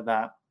and stuff like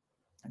that.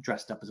 I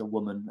dressed up as a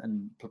woman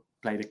and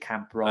played a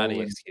camp role. Any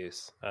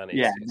excuse.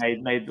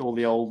 Made all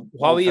the old...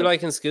 What were you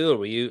like in school?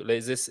 Were you,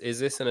 is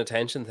this an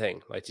attention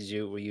thing? Like, do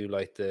you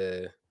like,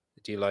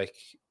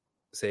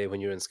 say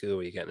when you were in school,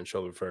 were you getting in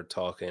trouble for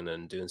talking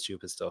and doing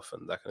stupid stuff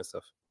and that kind of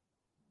stuff?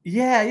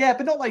 Yeah,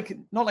 but not like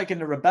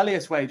in a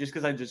rebellious way, just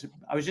because I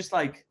was just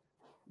like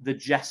the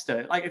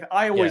jester. Like, if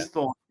I always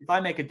thought, if I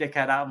make a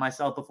dickhead out of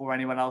myself before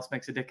anyone else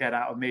makes a dickhead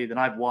out of me, then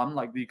I've won.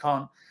 Like, you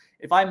can't,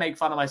 if I make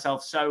fun of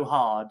myself so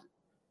hard,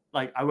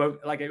 like I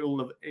won't, like it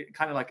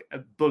kind of like a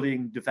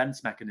bullying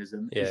defense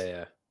mechanism.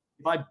 Yeah.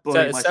 If I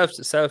bully myself,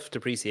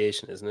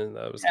 self-depreciation, isn't it?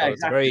 That was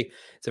exactly.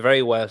 It's a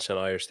very Welsh and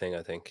Irish thing,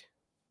 I think.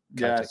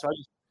 Yeah, so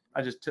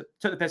I just took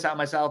the piss out of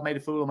myself, made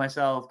a fool of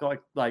myself, got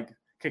like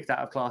kicked out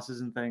of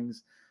classes and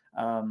things,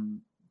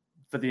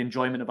 for the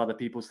enjoyment of other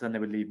people, so then they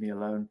would leave me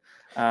alone.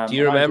 Do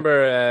you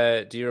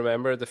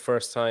remember the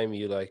first time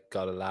you like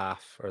got a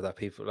laugh, or that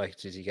people like,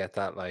 did you get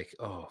that like,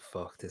 oh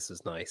fuck, this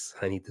is nice,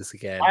 I need this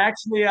again? I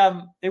actually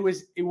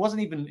it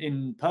wasn't even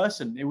in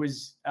person. It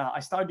was I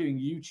started doing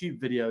YouTube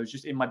videos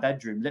just in my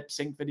bedroom, lip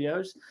sync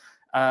videos,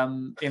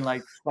 in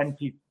like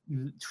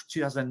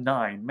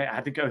 2009. Mate, I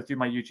had to go through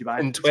my YouTube.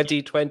 In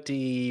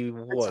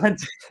 2021.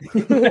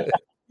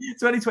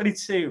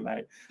 2022,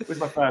 mate, was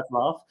my first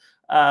laugh.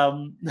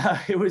 No,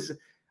 it was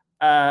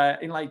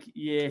in like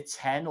year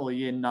 10 or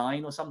year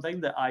 9 or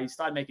something that I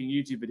started making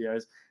YouTube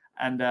videos.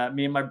 And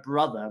me and my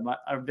brother,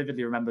 I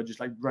vividly remember just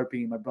like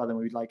roping my brother.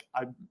 And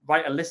I'd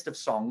write a list of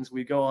songs.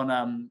 We go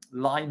on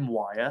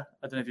LimeWire. I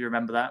don't know if you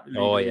remember that.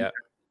 Oh, yeah.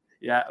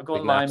 Yeah, I go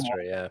on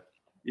LimeWire.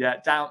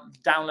 Yeah,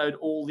 download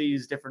all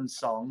these different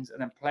songs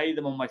and then play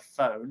them on my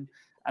phone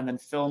and then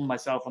film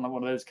myself on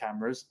one of those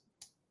cameras.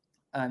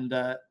 And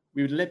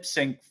we would lip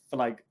sync for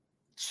like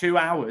 2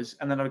 hours,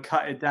 and then I would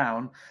cut it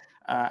down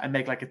and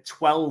make like a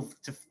 12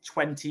 to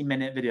 20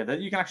 minute video.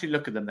 You can actually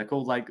look at them. They're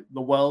called like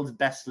the world's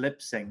best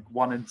lip sync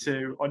 1 and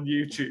 2 on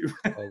YouTube.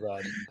 Oh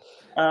god.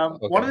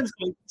 Okay. One of them's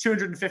like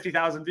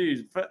 250,000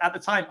 views. At the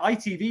time,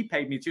 ITV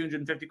paid me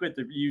 250 quid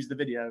to use the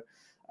video.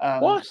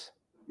 What?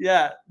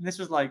 Yeah, this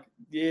was like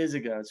years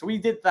ago. So we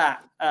did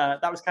that.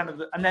 That was kind of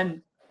and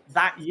then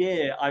that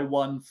year I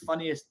won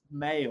funniest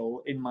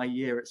male in my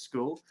year at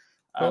school.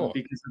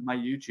 Because of my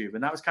YouTube.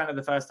 And that was kind of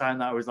the first time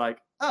that I was like,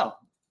 oh,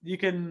 you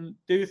can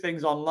do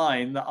things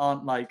online that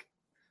aren't like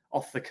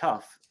off the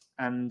cuff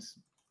and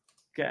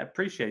get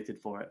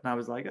appreciated for it. And I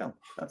was like, oh,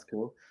 that's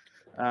cool.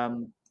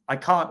 I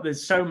can't,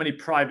 there's so many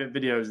private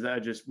videos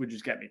that would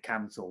just get me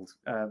cancelled.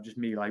 Just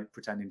me like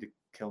pretending to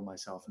kill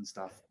myself and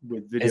stuff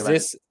with video. Is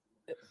this,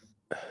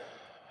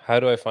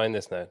 how do I find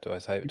this now? Do I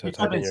type in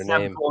your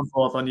name?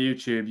 Cornforth on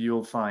YouTube,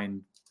 you'll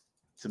find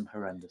some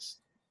horrendous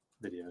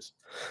videos.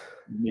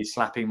 Me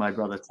slapping my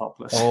brother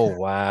topless. Oh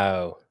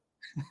wow.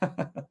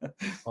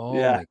 Oh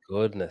yeah. My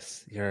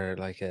goodness, you're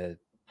like a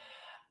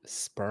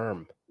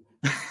sperm.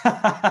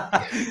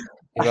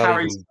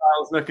 Harry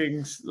Styles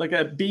looking like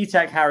a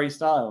B-Tech Harry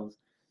Styles.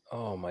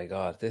 Oh my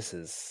god, this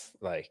is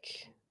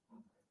like,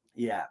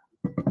 yeah,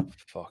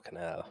 fucking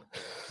hell.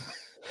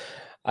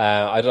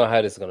 I don't know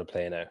how this is going to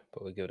play now,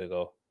 but we'll give it a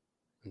go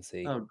and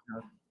see. Oh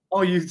god.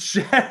 Oh, you're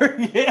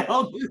sharing it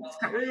on the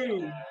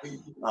screen.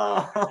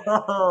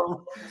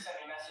 Oh.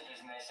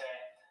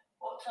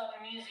 What type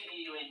of music are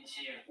you into?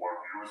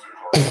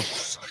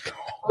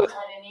 What type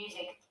of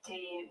music do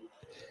you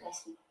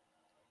listen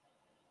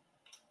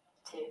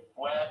to?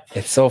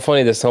 It's so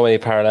funny. There's so many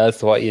parallels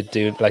to what you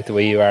do, like the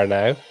way you are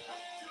now.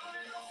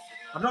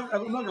 I'm not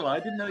gonna lie. I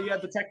didn't know you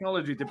had the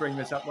technology to bring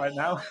this up right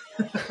now.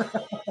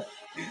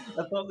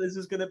 I thought this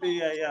was going to be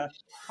a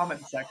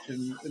comment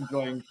section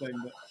enjoying thing,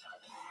 but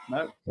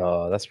no.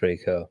 Oh, that's pretty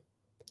cool.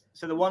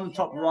 So the one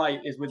top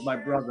right is with my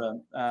brother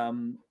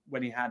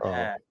when he had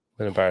hair. I'm going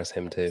to embarrass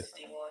him too.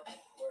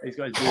 He's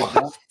got his beard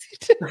now.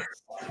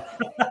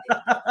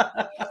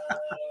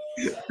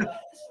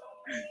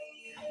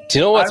 Do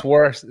you know what's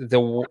worse?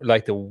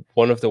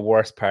 One of the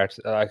worst parts,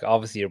 like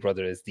obviously your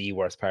brother is the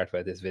worst part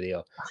about this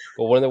video,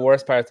 but one of the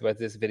worst parts about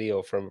this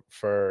video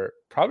for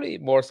probably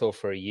more so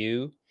for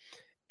you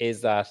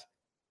is that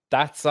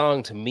that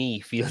song to me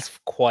feels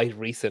quite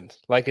recent.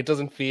 Like it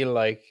doesn't feel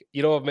like,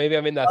 you know, maybe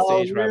I'm in that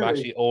stage where I'm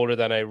actually older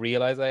than I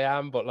realize I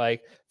am. But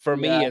like for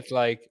me, it's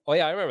like, oh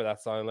yeah, I remember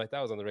that song. Like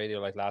that was on the radio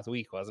like last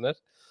week, wasn't it?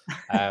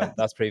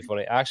 That's pretty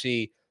funny.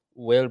 Actually,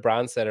 Will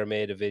Brandsetter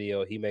made a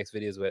video. He makes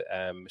videos with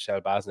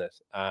Michelle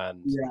Basnett,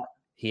 and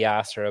he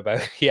asked her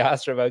about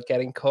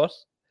getting cut,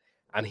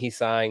 and he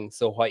sang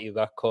 "So What You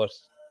Got Cut"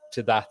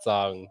 to that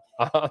song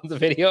on the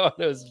video, and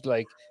it was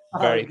like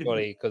very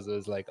funny because it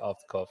was like off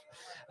the cuff.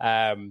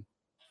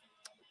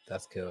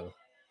 That's cool.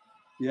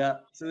 Yeah.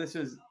 So this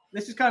is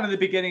kind of the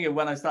beginning of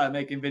when I started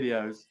making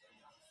videos.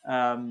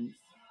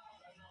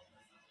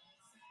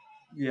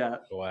 Yeah.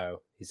 Wow,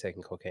 he's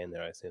taking cocaine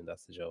there. I assume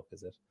that's the joke,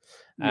 is it?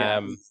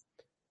 Yeah.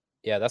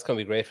 Yeah, that's going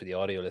to be great for the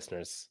audio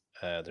listeners.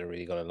 They're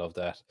really going to love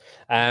that.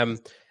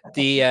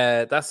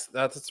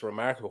 That's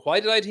remarkable. Why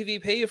did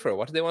ITV pay you for it?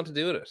 What did they want to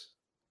do with it?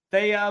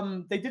 They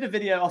did a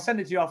video. I'll send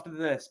it to you after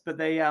this. But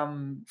they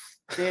I'm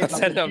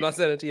not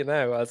sending it to you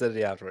now. I'll send it to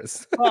you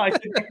afterwards. Oh, I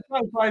can try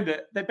and find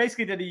it. They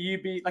basically did a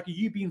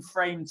U-beam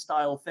frame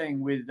style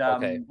thing with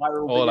viral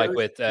videos. Like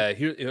with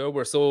here,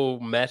 we're so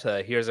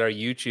meta. Here's our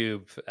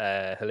YouTube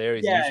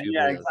hilarious YouTube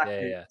videos.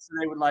 Exactly. Yeah. So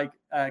they would like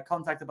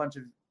contact a bunch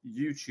of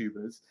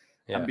YouTubers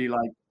and be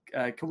like,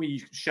 can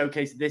we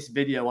showcase this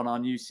video on our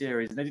new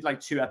series? And they did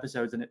like 2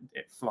 episodes and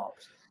it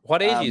flopped.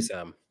 What age are you,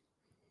 Sam?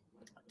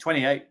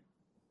 28.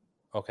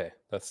 Okay,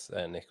 that's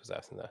Nick was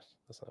asking that.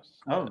 That's not.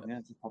 Oh yeah,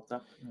 it just popped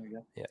up. There we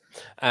go.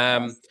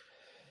 Yeah.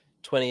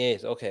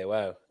 28. Okay,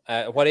 wow.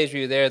 What age were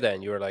you there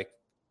then? You were like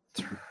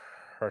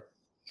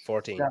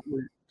 14.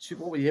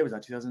 What year was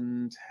that?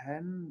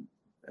 2010.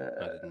 I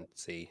didn't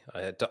see.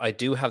 I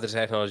do have the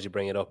technology to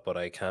bring it up, but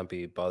I can't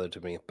be bothered to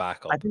bring it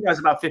back up. I think I was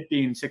about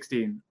 15,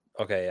 16.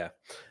 Okay, yeah.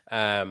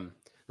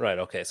 Right.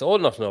 Okay. So old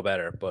enough to know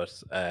better, but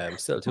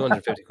still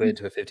 250 quid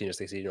to a 15 or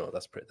 16-year-old.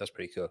 That's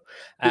pretty cool.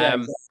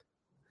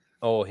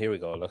 Oh, here we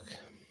go. Look,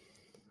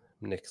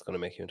 Nick's going to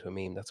make you into a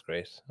meme. That's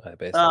great.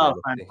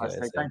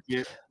 Fantastic! Thank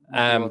you.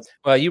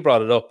 Well, you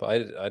brought it up. I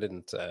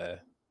didn't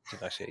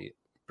actually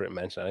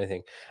mention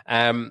anything.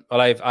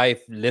 Well,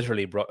 I've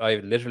literally brought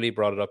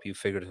it up. You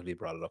figuratively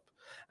brought it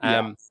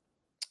up.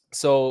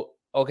 So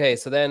okay.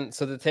 So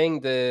the thing,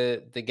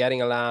 the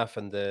getting a laugh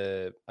and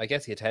the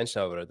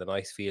attention of it, or the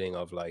nice feeling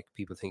of like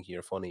people thinking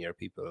you're funny, or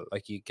people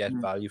like you get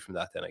value from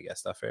that. Then I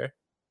guess that's fair.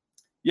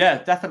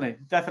 Yeah,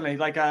 definitely.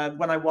 Like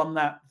when I won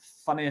that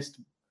funniest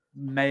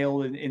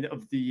male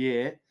of the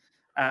year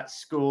at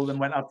school and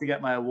went up to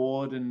get my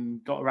award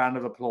and got a round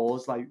of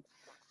applause, like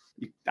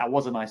that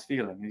was a nice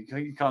feeling.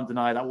 You can't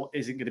deny that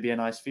isn't going to be a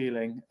nice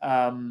feeling.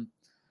 And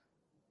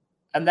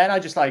then I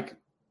just like,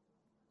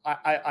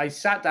 I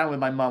sat down with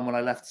my mum when I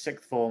left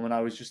 6th form, and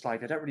I was just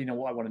like, I don't really know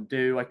what I want to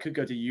do. I could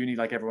go to uni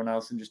like everyone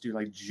else and just do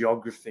like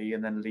geography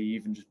and then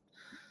leave and just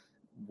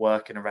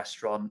work in a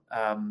restaurant.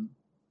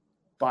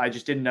 But I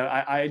just didn't know.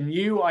 I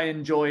knew I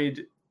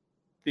enjoyed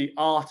the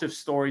art of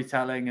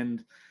storytelling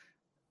and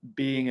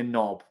being a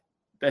knob,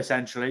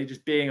 essentially,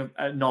 just being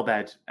a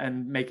knobhead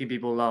and making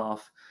people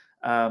laugh.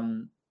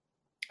 And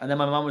then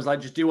my mum was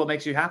like, just do what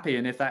makes you happy.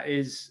 And if that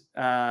is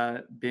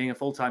being a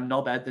full-time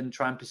knobhead, then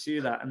try and pursue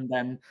that. And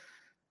then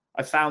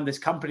I found this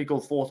company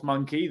called Fourth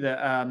Monkey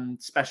that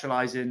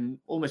specialize in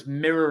almost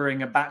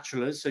mirroring a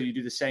bachelor's. So you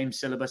do the same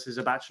syllabus as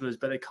a bachelor's,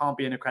 but it can't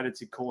be an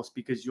accredited course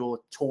because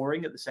you're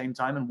touring at the same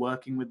time and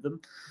working with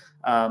them.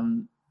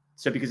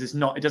 So because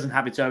it doesn't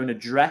have its own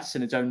address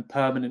and its own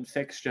permanent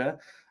fixture,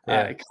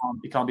 it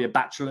can't be a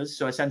bachelor's.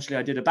 So essentially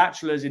I did a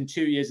bachelor's in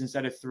 2 years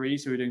instead of 3.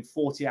 So we were doing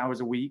 40 hours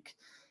a week,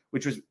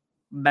 which was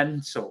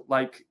mental,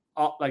 like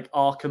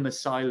Arkham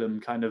Asylum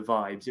kind of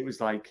vibes. It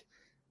was like,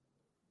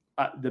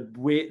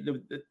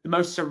 the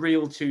most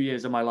surreal 2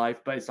 years of my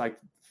life, but it's like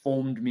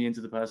formed me into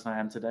the person I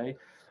am today.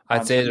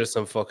 I'd say there's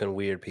some fucking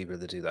weird people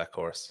that do that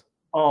course.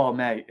 Oh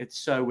mate, it's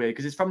so weird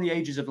because it's from the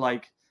ages of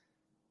like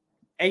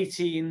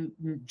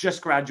 18,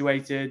 just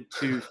graduated,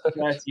 to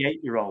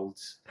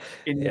 38-year-olds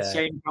in the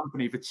same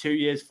company for 2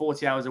 years,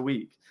 40 hours a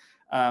week.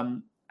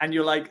 And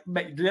you're like,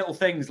 little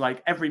things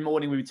like every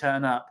morning we would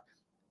turn up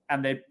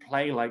and they'd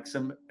play like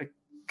some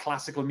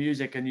classical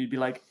music, and you'd be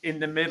like in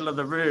the middle of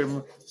the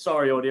room.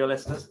 Sorry, audio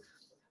listeners.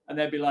 And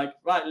they'd be like,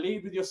 right,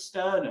 lead with your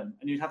sternum.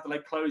 And you'd have to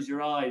like close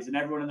your eyes, and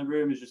everyone in the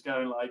room is just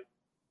going like,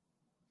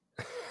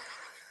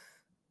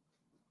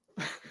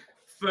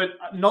 for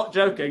not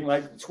joking,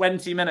 like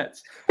 20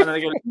 minutes. And then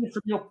they go, lead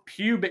from your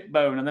pubic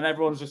bone. And then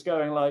everyone's just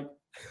going like,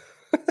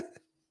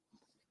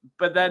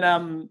 but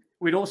then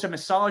we'd also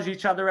massage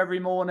each other every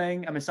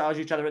morning and massage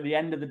each other at the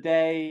end of the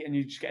day, and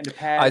you just get into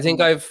pairs. I think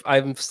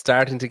I'm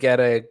starting to get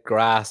a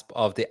grasp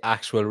of the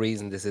actual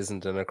reason this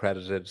isn't an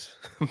accredited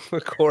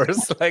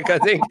course. Like I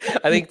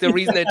think the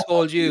reason they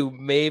told you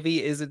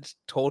maybe isn't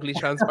totally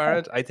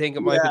transparent. I think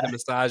it might be the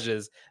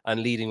massages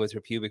and leading with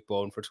your pubic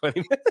bone for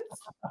 20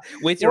 minutes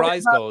with your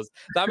eyes closed.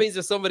 That means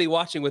there's somebody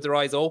watching with their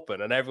eyes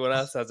open and everyone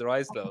else has their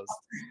eyes closed.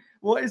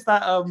 What is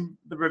that?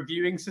 The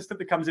reviewing system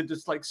that comes into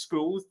like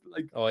schools?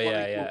 Like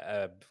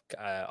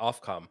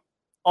Ofcom.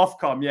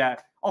 Ofcom, yeah.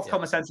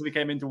 Ofcom essentially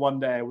came into one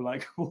day. We're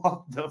like,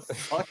 what the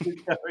fuck is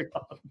going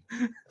on?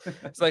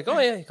 It's like, oh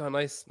yeah, you got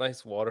nice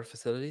water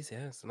facilities.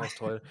 Yeah, it's a nice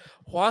toilet.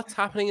 What's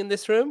happening in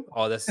this room?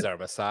 Oh, this is our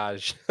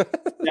massage. So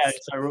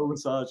we're all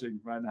massaging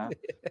right now.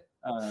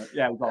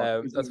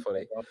 That's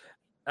funny.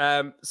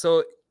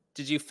 So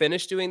did you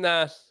finish doing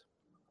that?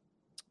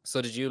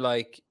 So did you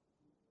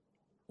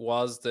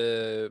was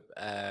the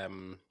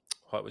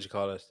what would you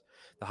call it?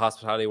 The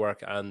hospitality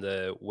work and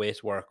the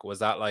wait work, was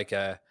that like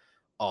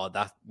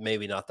that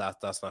maybe not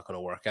that's not going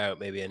to work out.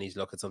 Maybe I need to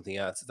look at something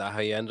else. Is that how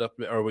you end up,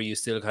 or were you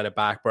still kind of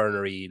back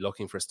burnery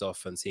looking for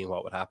stuff and seeing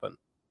what would happen?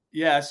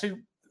 Yeah, so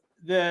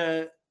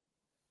the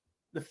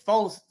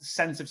false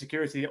sense of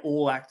security that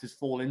all actors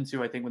fall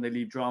into, I think, when they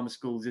leave drama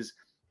schools is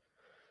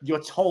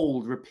you're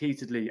told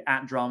repeatedly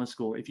at drama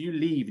school, if you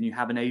leave and you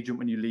have an agent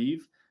when you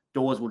leave,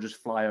 doors will just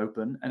fly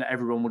open and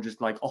everyone will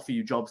just offer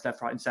you jobs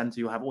left, right, and center.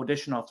 You'll have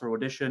audition after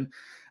audition.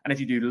 And if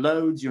you do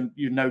loads, you're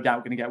no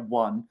doubt going to get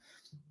one.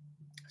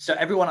 So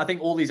everyone, I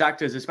think all these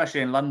actors, especially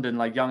in London,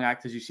 young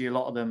actors, you see a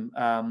lot of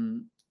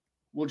them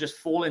will just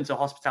fall into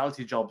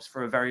hospitality jobs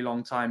for a very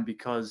long time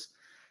because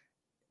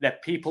they're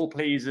people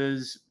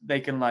pleasers.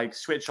 They can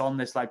switch on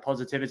this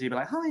positivity, be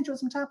like, hi, enjoy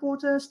some tap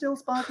water, still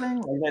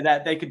sparkling.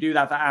 They could do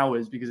that for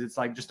hours because it's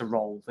just a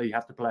role that you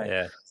have to play.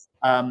 Yeah.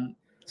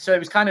 So it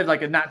was kind of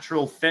a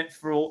natural fit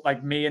for all,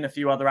 me and a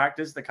few other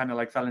actors that kind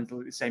of fell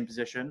into the same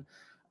position.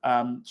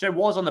 So it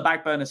was on the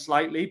back burner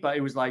slightly, but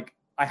it was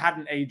I had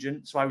an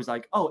agent. So I was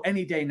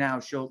any day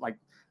now,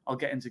 I'll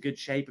get into good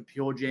shape at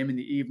Pure Gym in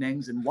the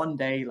evenings. And one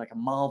day, a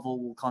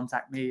Marvel will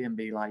contact me and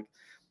be like,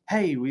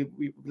 hey, we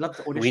love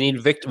to audition.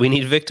 We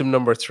need victim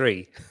number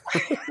 3.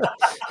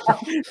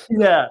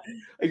 Yeah,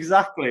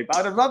 exactly. But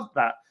I'd have loved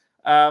that.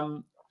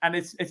 And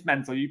it's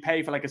mental. You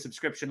pay for a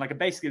subscription.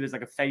 Basically, there's a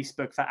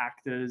Facebook for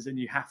actors, and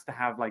you have to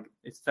have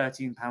it's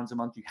 £13 a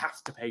month. You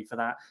have to pay for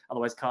that,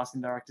 otherwise casting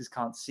directors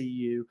can't see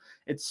you.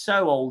 It's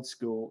so old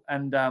school.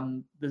 And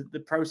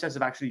the process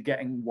of actually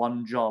getting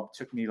one job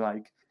took me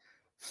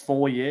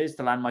 4 years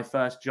to land my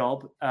first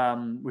job,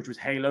 which was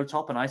Halo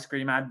Top, an ice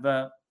cream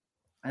advert.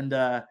 And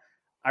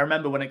I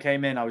remember when it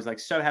came in, I was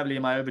so heavily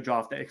in my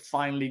overdraft that it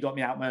finally got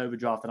me out my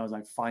overdraft. And I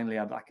was finally,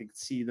 I could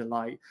see the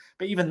light.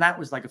 But even that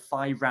was a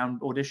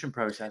 5-round audition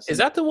process. Is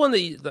that the one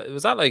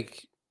was that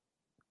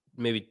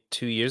maybe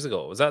 2 years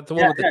ago? Was that the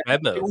one with the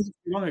treadmill? It was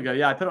long ago,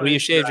 yeah. I put it on you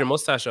shaved your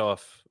mustache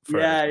off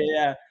for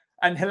Yeah.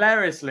 And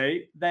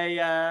hilariously, they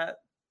I'll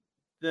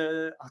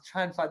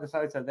try and find the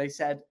photo. They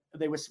said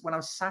when I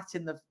was sat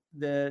in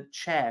the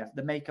chair,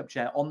 the makeup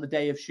chair on the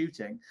day of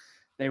shooting,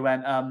 they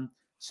went,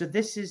 so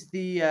this is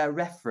the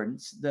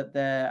reference that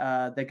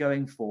they're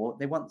going for.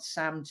 They want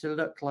Sam to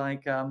look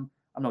like I'm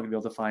not going to be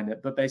able to find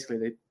it, but basically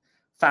they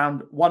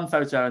found one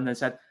photo and they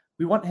said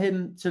we want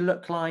him to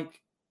look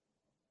like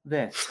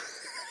this.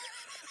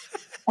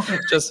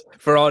 Just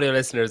for audio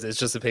listeners, it's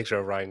just a picture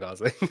of Ryan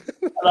Gosling.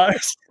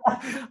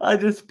 I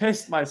just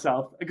pissed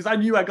myself because I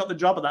knew I got the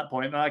job at that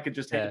point and I could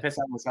just take a piss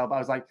out of myself. I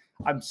was like,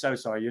 I'm so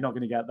sorry, you're not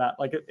going to get that.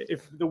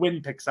 If the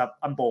wind picks up,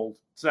 I'm bald.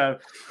 So.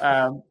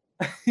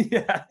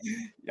 Yeah,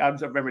 I'm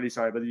really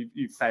sorry, but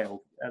you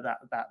failed at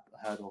that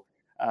hurdle.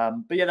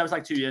 But yeah, that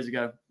was 2 years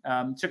ago.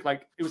 Took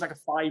it was a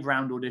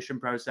 5-round audition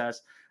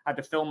process. I had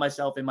to film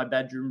myself in my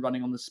bedroom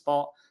running on the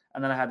spot,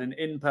 and then I had an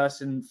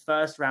in-person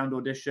first round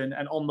audition.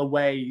 And on the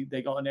way,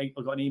 I got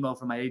an email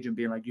from my agent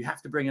being like, "You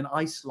have to bring an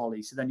ice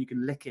lolly so then you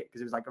can lick it,"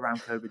 because it was around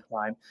COVID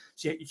time.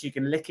 So you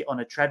can lick it on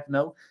a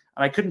treadmill.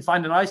 And I couldn't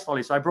find an ice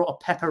lolly, so I brought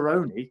a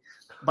pepperoni.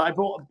 But I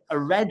brought a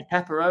red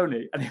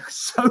pepperoni, and it was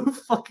so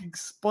fucking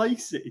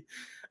spicy.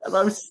 And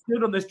I was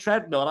stood on this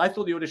treadmill, and I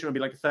thought the audition would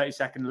be a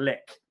 30-second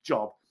lick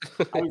job.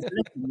 I was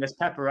licking this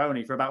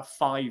pepperoni for about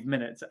 5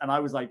 minutes, and I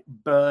was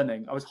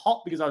burning. I was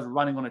hot because I was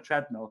running on a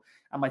treadmill,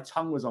 and my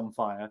tongue was on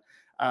fire.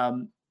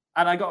 And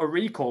I got a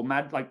recall,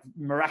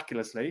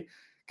 miraculously.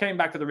 Came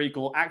back for the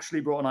recall, actually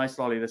brought an ice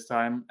lolly this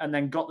time, and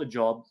then got the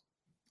job.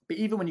 But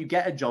even when you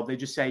get a job, they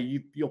just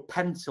say you're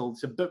penciled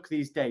to book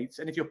these dates.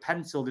 And if you're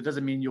penciled, it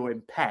doesn't mean you're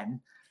in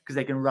pen because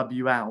they can rub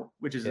you out,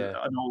 which is an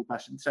old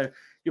fashioned. So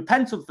you're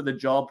penciled for the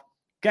job,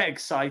 get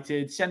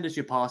excited, send us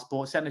your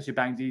passport, send us your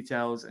bank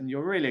details, and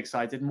you're really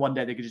excited. And one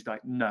day they could just be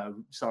like, no,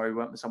 sorry, we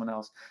went with someone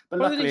else. But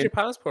what do they need your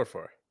passport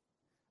for?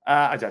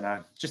 I don't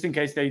know. Just in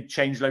case they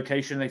change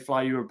location, they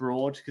fly you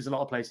abroad. Because a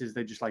lot of places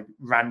they just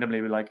randomly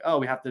were like, oh,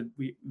 we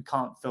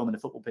can't film in a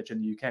football pitch in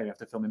the UK. We have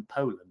to film in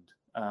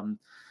Poland.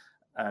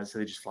 So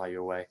they just fly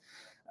you away.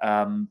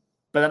 But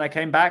then I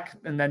came back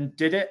and then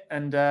did it.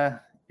 And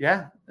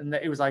and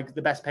it was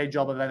the best paid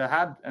job I've ever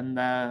had. And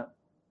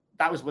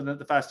that was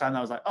the first time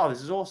I was like, oh,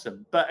 this is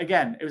awesome. But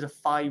again, it was a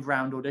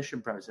 5-round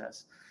audition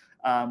process.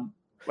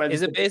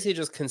 Is it basically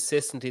just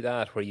consistently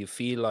that where you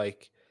feel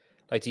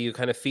do you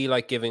kind of feel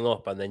like giving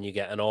up and then you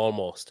get an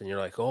almost and you're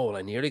like, oh, well,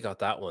 I nearly got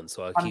that one.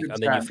 So I'll keep, 100%.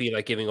 And then you feel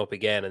like giving up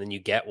again and then you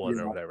get one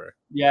or whatever.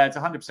 Yeah, it's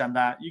 100%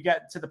 that. You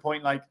get to the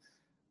point I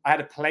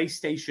had a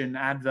PlayStation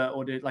advert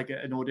or did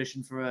an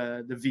audition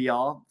for the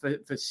VR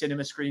for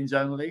cinema screens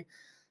only.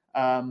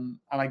 And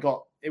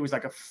it was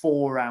like a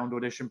 4-round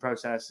audition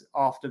process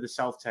after the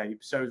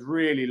self-tape. So it was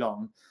really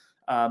long.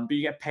 But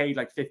you get paid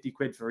like 50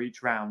 quid for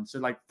each round. So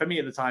like for me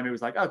at the time, it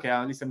was like, okay,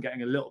 at least I'm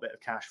getting a little bit of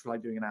cash for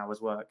like doing an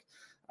hour's work.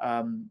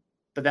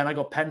 But then I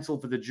got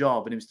penciled for the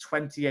job, and it was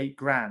 28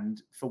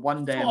 grand for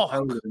one day in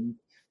Poland.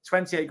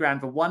 28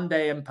 grand for one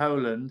day in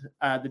Poland,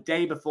 the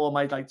day before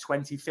my like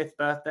 25th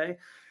birthday.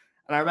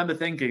 And I remember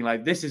thinking,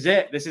 like, this is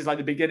it. This is like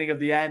the beginning of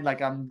the end.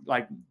 Like, I'm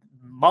like,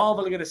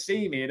 Marvel are going to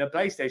see me in a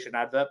PlayStation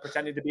advert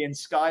pretending to be in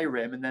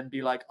Skyrim, and then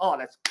be like, oh,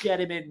 let's get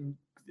him in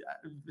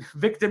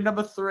victim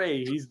number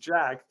 3. He's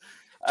Jack.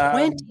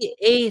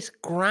 28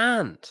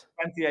 grand.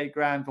 28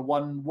 grand for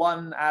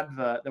one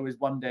advert. There was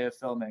one day of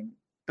filming.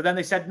 But then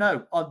they said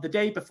no. On the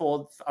day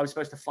before I was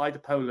supposed to fly to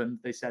Poland,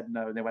 they said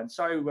no. And they went,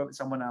 sorry, we went with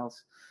someone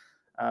else.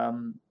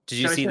 Did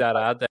you see that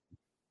ad then?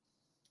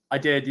 I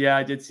did. Yeah,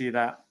 I did see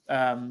that.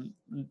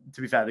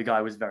 To be fair, the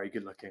guy was very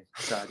good looking,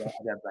 so I don't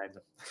blame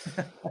them.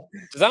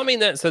 Does that mean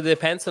that, so they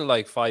pencil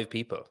like 5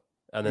 people?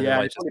 And then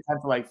they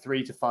pencil like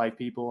 3 to 5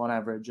 people on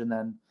average, and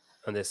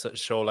they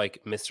show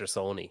like Mr.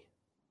 Sony.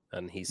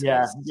 And he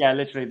says,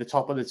 literally the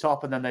top of the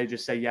top, and then they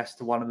just say yes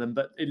to one of them.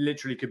 But it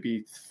literally could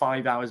be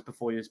 5 hours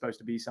before you're supposed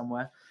to be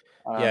somewhere.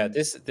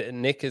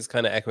 Nick is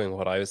kind of echoing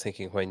what I was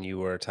thinking when you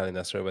were telling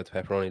that story about the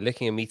pepperoni.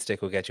 Licking a meat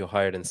stick will get you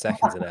hired in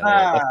seconds in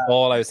LA. That's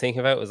all I was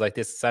thinking about. Was like,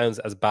 this sounds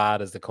as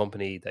bad as the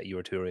company that you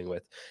were touring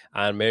with.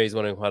 And Mary's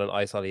wondering what an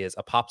ice ollie is.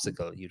 A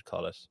popsicle, you'd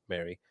call it,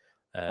 Mary.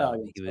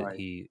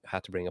 He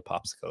had to bring a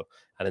popsicle,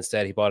 and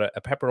instead he bought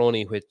a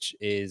pepperoni, which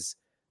is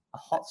a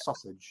hot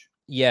sausage.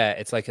 Yeah,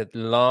 it's like a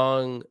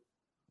long.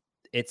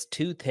 It's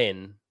too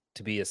thin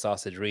to be a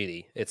sausage,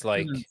 really. It's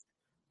like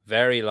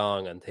very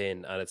long and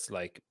thin, and it's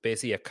like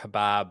basically a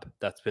kebab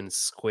that's been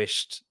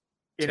squished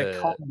in a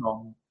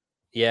condom.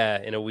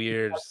 Yeah, in a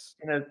weird,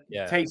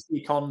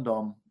 tasty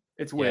condom.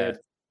 It's weird.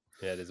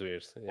 Yeah, it is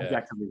weird. Yeah,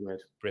 objectively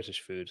weird.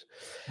 British food.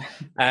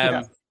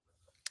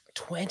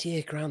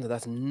 28 grand,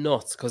 that's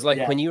nuts. Because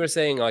like when you were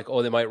saying like,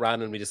 oh, they might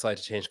randomly decide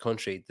to change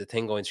country, the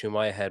thing going through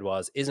my head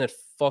was, isn't it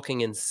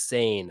fucking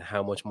insane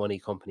how much money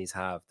companies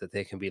have that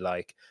they can be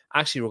like,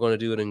 actually, we're going to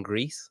do it in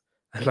Greece,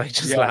 and like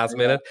just last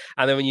minute.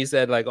 And then when you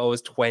said like, oh,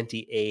 it's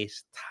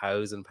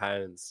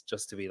 £28,000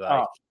 just to be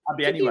like, I'd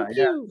be anywhere.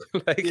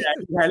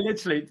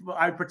 Literally,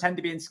 I'd pretend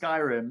to be in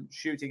Skyrim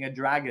shooting a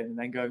dragon and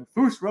then going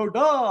Fus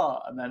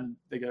Roda, and then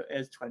they go,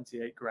 here's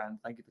 28 grand,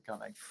 thank you for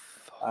coming.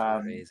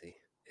 Crazy.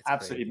 It's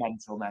absolutely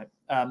mental, mate.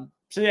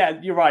 So yeah,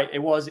 you're right. It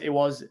was.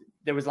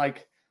 There was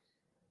like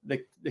the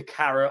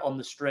carrot on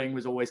the string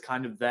was always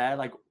kind of there,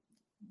 like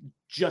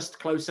just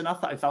close enough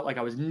that I felt like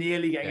I was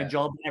nearly getting a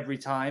job every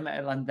time,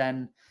 and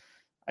then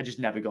I just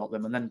never got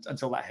them. And then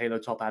until that Halo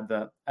Top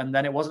advert, and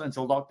then it wasn't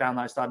until lockdown that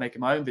I started making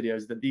my own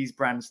videos that these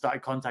brands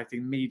started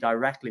contacting me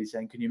directly,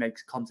 saying, "Can you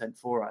make content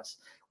for us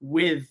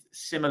with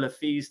similar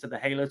fees to the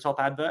Halo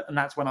Top advert?" And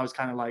that's when I was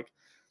kind of like,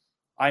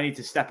 I need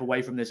to step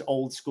away from this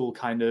old school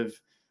kind of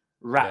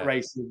rat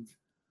race of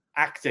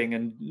acting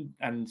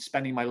and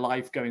spending my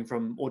life going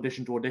from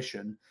audition to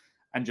audition,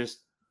 and just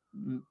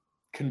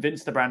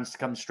convince the brands to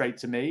come straight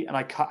to me. And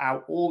I cut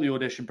out all the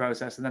audition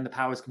process, and then the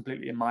power is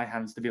completely in my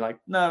hands to be like,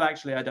 no,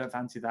 actually, I don't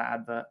fancy that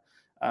advert,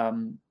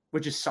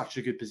 which is such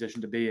a good position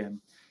to be in.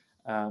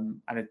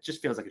 And it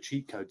just feels like a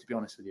cheat code, to be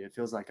honest with you. It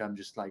feels like I'm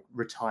just like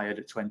retired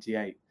at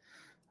 28,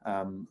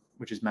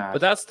 which is mad.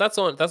 But that's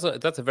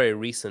a very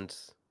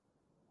recent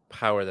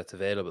power that's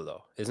available,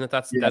 though, isn't it?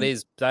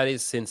 That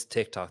is since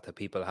TikTok that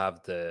people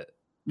have the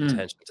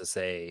potential to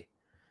say,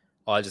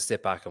 oh, I'll just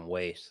sit back and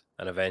wait,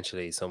 and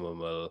eventually someone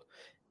will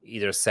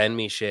either send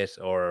me shit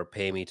or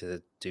pay me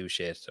to do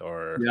shit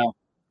or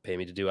pay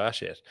me to do our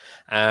shit.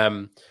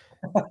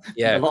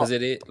 Because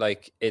it is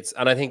like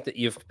and I think that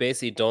you've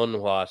basically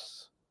done what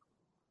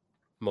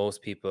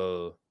most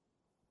people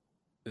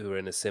who are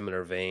in a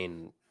similar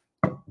vein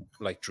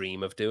like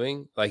dream of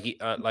doing,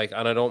 and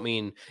I don't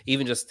mean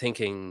even just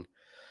thinking,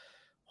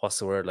 what's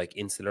the word, like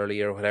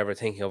insularly or whatever,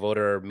 thinking of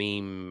other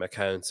meme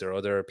accounts or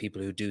other people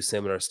who do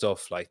similar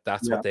stuff. Like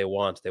that's what they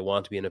want. They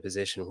want to be in a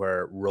position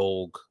where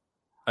Rogue,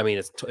 I mean,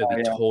 it'd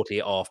be totally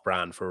off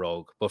brand for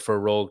Rogue, but for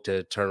Rogue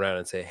to turn around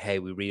and say, hey,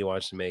 we really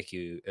want to make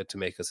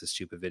us a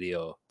stupid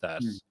video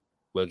that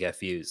will get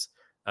views,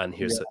 and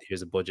here's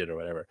a budget or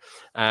whatever.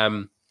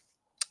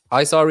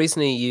 I saw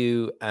recently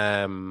you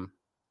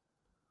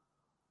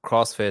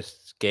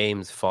CrossFit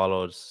Games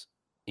followed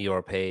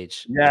your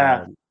page.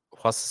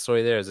 What's the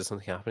story there? Is there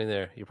something happening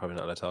there? You're probably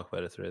not allowed to talk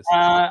about it if there is.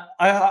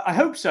 I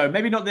hope so.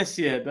 Maybe not this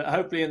year, but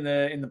hopefully in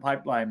the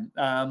pipeline.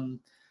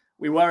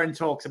 We were in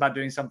talks about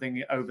doing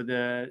something over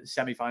the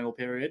semi-final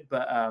period,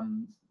 but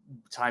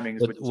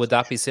timings. Would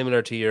that be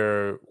similar to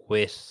your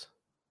WIT?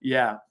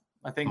 Yeah,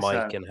 I think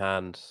mic so. in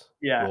hand.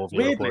 Yeah,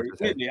 weirdly.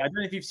 I don't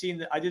know if you've seen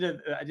that. I did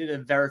a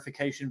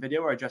verification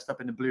video where I dressed up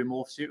in a blue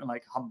morph suit and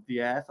like humped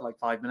the air for like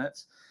 5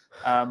 minutes.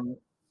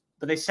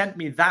 But they sent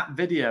me that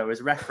video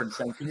as reference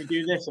saying, can you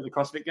do this at the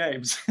CrossFit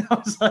Games?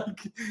 I was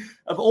like,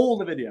 of all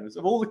the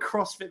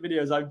CrossFit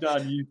videos I've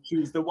done, you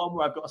choose the one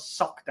where I've got a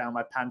sock down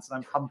my pants and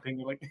I'm humping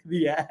like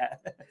the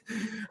air.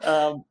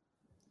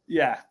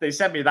 they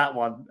sent me that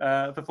one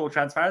for full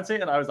transparency,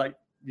 and I was like,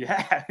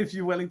 yeah, if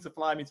you're willing to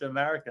fly me to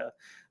America.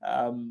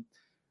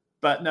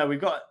 But no,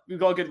 we've got a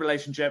good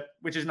relationship,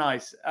 which is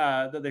nice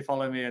that they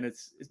follow me, and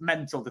it's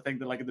mental to think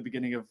that like at the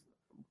beginning of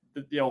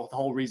the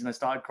whole reason I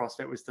started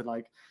CrossFit was to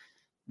like,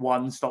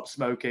 one, stop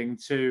smoking,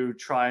 two,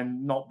 try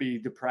and not be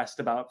depressed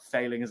about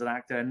failing as an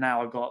actor, and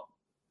now I've got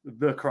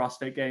the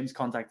CrossFit Games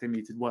contacting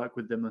me to work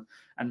with them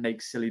and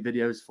make silly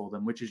videos for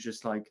them, which is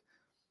just like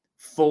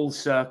full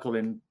circle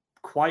in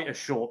quite a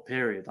short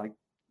period, like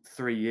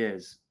 3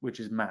 years, which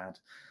is mad.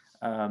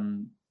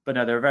 But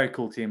no, they're a very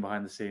cool team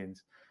behind the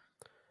scenes,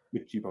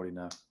 which you probably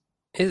know.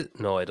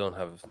 No, I don't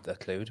have a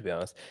clue, to be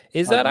honest.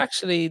 Is that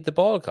actually the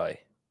ball guy?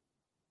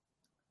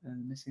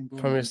 Missing ball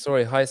From your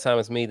story, hi Sam,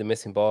 it's me, the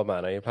missing ball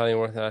man. Are you planning on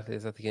working at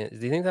Atheltes at the game? Do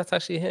you think that's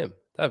actually him?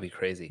 That'd be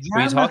crazy. Yeah,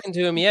 were you talking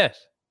to him yet?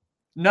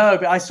 No,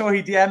 but I saw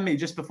he DM'd me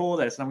just before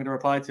this, and I'm going to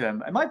reply to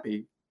him. It might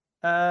be.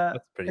 That's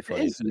pretty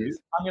funny.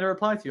 I'm going to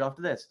reply to you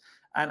after this.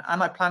 And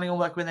am I planning on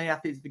working with any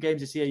athletes at the games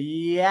this year?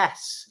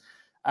 Yes.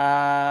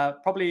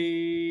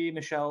 Probably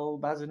Michelle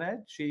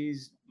Bazinet.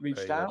 She's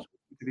reached out.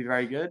 It could be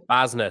very good.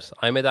 Bazinet.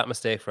 I made that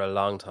mistake for a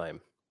long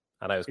time,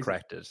 and I was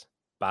corrected.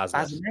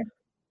 Bazinet.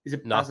 Is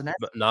it Bazinet?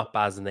 Not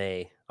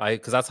Bazinet.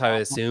 Because that's how I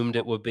assumed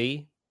it would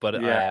be. But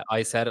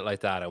I said it like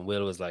that, and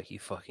Will was like, "You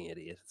fucking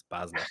idiot! It's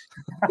Bazinet."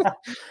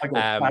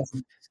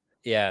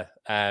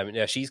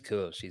 Yeah, she's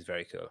cool. She's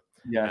very cool.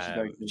 Yeah, she's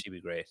very cool. She'd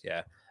be great.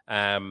 Yeah.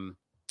 And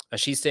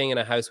she's staying in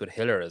a house with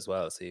Hiller as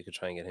well, so you could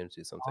try and get him to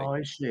do something. Oh,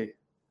 is she?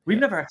 We've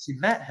never actually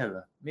met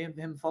Hiller. Me and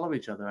him follow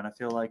each other, and I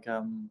feel like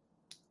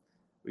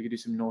we could do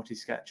some naughty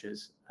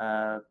sketches.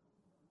 But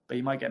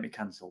he might get me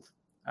cancelled,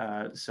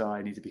 so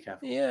I need to be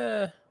careful.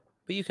 Yeah.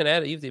 But you can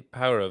edit. You have the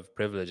power of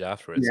privilege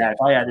afterwards. Yeah, if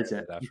I edit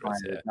it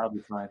afterwards, that'll be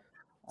fine.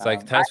 It's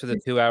like, thanks for the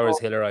 2 hours,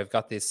 Hiller. I've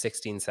got this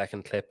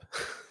 16-second clip.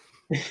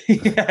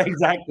 Yeah,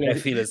 exactly. I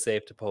feel it's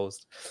safe to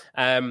post.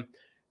 Yeah,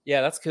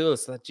 that's cool.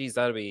 So,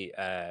 that'd be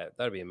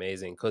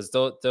amazing, because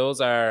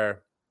those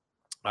are,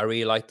 I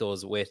really like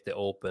those with the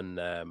open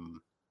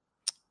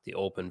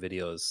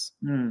videos.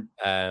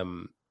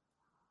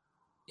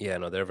 Yeah,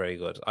 no, they're very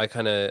good. I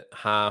kind of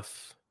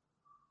half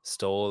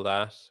stole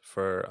that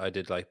I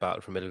did like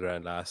Battle for Middle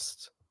Ground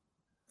last.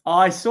 Oh,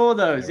 I saw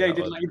those. Yeah, you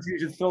did like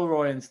interviews with Phil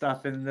Roy and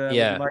stuff. And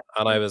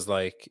I was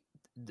like,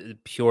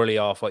 purely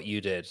off what you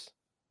did,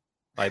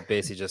 I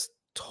basically just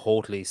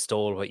totally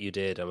stole what you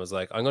did and was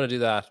like, I'm going to do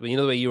that. But you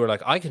know the way you were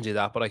like, I can do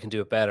that, but I can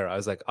do it better. I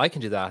was like, I can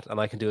do that, and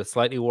I can do it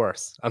slightly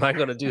worse, and I'm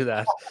going to do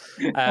that.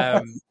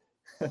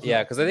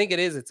 Yeah, because I think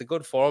it's a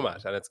good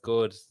format, and it's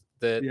good.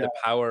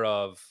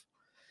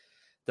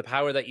 The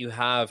power that you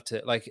have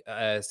to, like,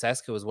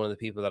 Seska was one of the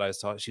people that I was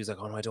talking. She was like,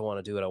 "Oh no, I don't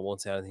want to do it. I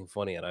won't say anything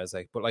funny." And I was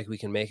like, "But like, we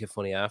can make it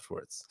funny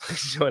afterwards."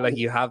 So like,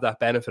 you have that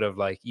benefit of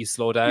like, you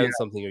slow down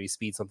something or you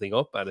speed something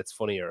up and it's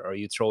funnier, or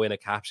you throw in a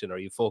caption or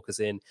you focus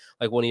in.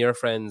 Like, one of your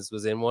friends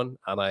was in one,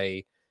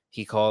 and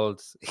he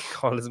called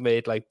his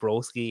mate like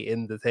broski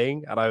in the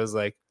thing, and I was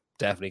like,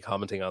 definitely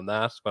commenting on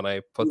that when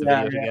I put the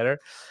video together.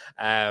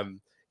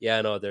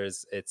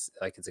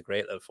 It's a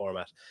great little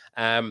format.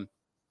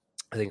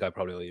 I think I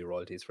probably owe you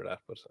royalties for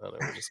that, but I don't know,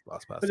 we'll just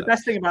gloss past that. But the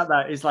best thing about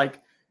that is,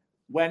 like,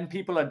 when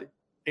people are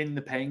in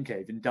the pain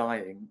cave and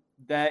dying,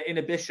 their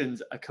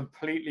inhibitions are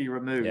completely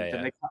removed,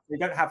 and they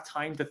don't have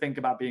time to think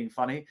about being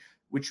funny,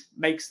 which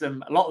makes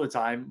them, a lot of the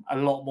time, a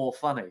lot more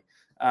funny.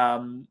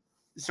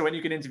 So when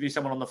you can interview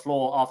someone on the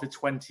floor after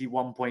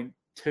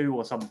 21.2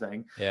 or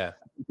something, a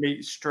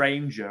complete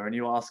stranger, and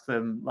you ask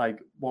them like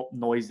what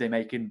noise they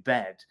make in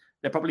bed,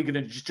 they're probably going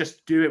to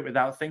just do it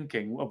without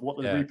thinking of what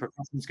the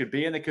repercussions could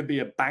be. And they could be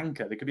a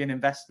banker, there could be an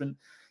investment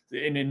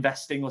in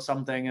investing or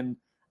something, and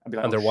be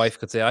like, and their wife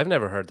could say, "I've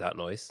never heard that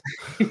noise."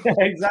 Yeah,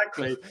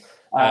 exactly.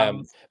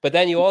 But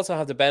then you also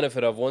have the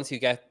benefit of once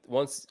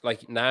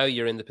like, now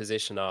you're in the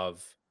position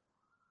of,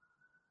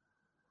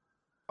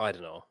 I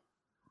don't know,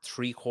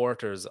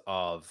 3/4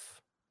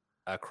 of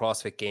a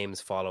CrossFit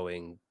Games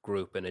following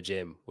group in a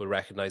gym will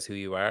recognize who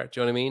you are.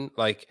 Do you know what I mean?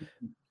 Like,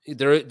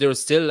 there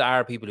still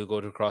are people who go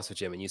to a CrossFit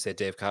gym and you say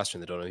Dave Castor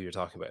and they don't know who you're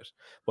talking about.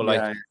 But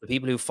like, the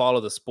people who follow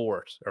the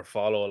sport or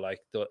follow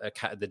like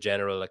the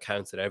general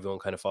accounts that everyone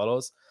kind of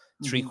follows,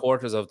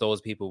 3/4 of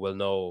those people will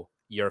know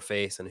your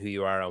face and who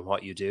you are and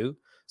what you do.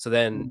 So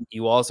then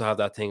you also have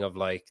that thing of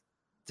like,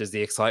 there's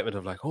the excitement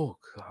of like, oh,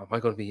 am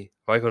I going to be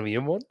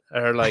in one?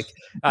 Or like,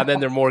 and then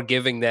they're more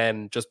giving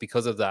then just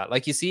because of that.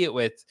 Like, you see it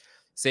with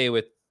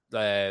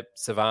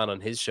Sivan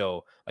on his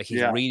show. Like,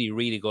 he's really,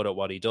 really good at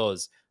what he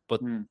does,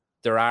 but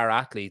there are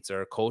athletes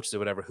or coaches or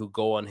whatever who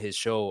go on his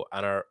show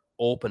and are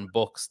open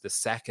books the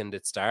second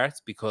it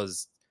starts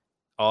because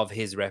of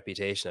his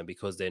reputation and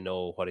because they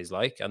know what he's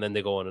like. And then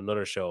they go on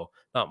another show,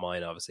 not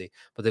mine, obviously,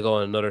 but they go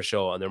on another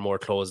show and they're more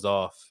closed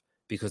off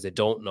because they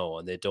don't know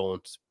and they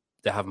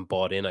haven't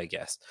bought in, I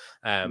guess.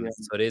 So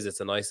it's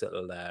a nice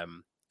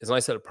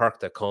little perk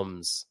that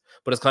comes,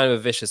 but it's kind of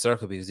a vicious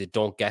circle because you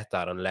don't get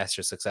that unless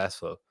you're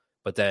successful.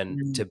 But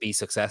then to be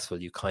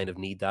successful, you kind of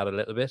need that a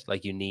little bit.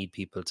 Like, you need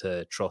people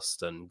to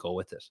trust and go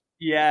with it.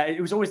 Yeah,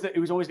 it was always going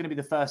to be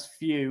the first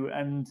few,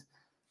 and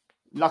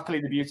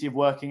luckily, the beauty of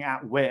working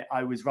at WIT,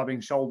 I was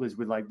rubbing shoulders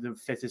with like the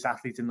fittest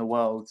athlete in the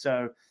world.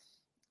 So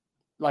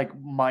like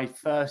my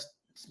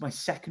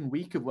second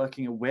week of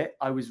working at WIT,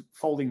 I was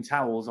folding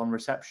towels on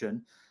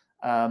reception.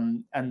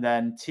 And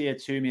then Tia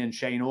Toomey and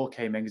Shane Orr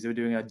came in because they were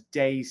doing a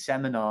day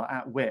seminar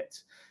at WIT.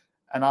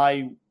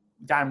 And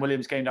Dan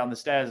Williams came down the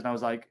stairs and I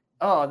was like,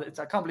 oh,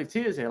 I can't believe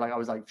Tia's here. Like I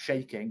was like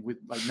shaking with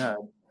like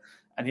nerves.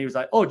 And he was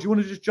like, oh, do you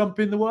want to just jump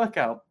in the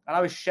workout? And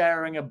I was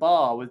sharing a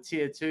bar with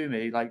Tia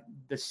Toomey, like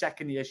the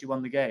second year she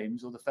won the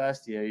games, or the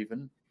first year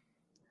even,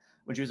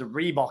 when she was a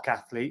Reebok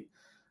athlete.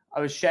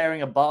 I was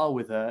sharing a bar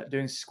with her,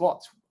 doing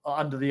squats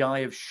under the eye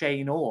of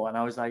Shane Orr. And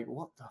I was like,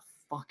 what the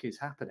fuck is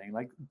happening?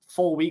 Like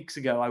 4 weeks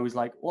ago, I was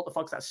like, what the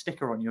fuck's that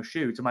sticker on your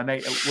shoe to my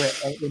mate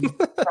in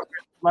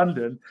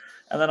London?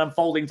 And then I'm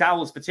folding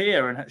towels for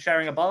Tia and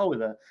sharing a bar with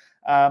her.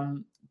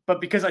 But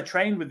because I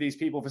trained with these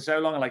people for so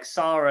long, like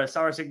Sarah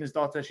Signer's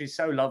daughter, she's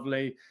so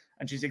lovely.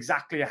 And she's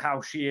exactly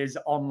how she is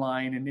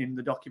online and in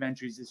the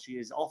documentaries as she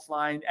is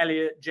offline.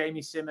 Elliot,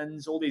 Jamie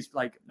Simmons, all these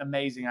like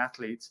amazing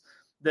athletes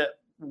that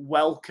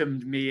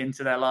welcomed me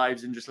into their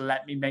lives and just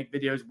let me make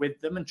videos with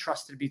them and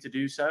trusted me to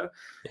do so.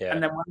 Yeah.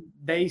 And then when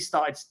they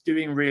started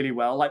doing really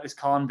well, like this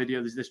Khan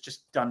video, this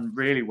just done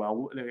really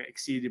well,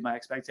 exceeded my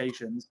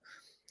expectations.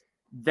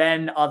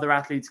 Then other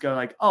athletes go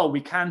like, oh,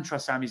 we can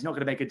trust Sam. He's not going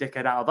to make a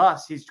dickhead out of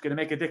us. He's going to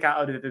make a dick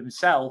out of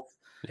himself.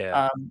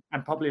 Yeah.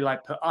 And probably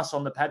like put us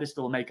on the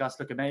pedestal, make us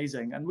look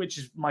amazing. And which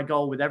is my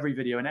goal with every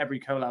video and every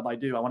collab I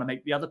do. I want to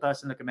make the other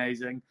person look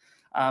amazing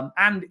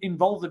and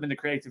involve them in the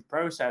creative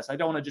process. I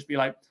don't want to just be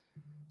like,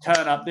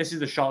 turn up, this is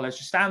the shot, let's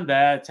just stand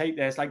there, take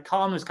this. Like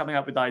Khan was coming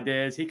up with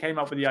ideas. He came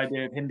up with the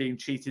idea of him being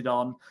cheated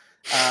on.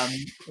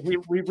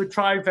 We would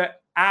try for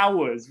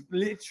hours,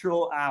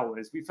 literal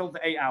hours. We filmed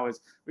for 8 hours.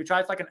 We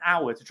tried for like an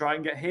hour to try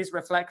and get his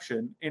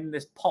reflection in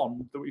this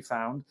pond that we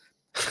found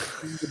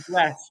in the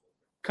dress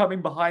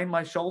coming behind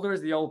my shoulder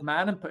as the old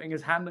man and putting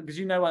his hand, because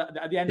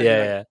at the end of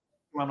it,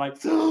 I'm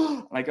like,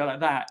 and I go like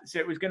that. So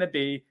it was going to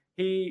be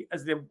he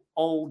as the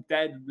old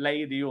dead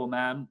lady or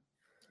man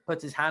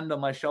puts his hand on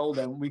my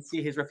shoulder and we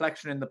see his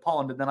reflection in the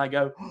pond, and then I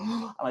go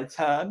and I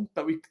turn,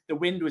 but the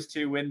wind was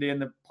too windy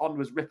and the pond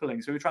was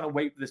rippling, so we were trying to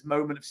wait for this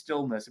moment of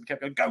stillness and we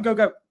kept going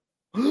go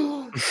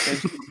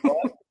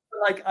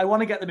like I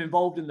want to get them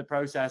involved in the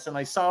process. And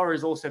like Sarah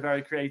is also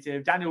very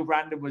creative. Daniel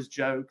Brandon was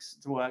jokes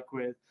to work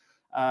with,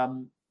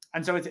 and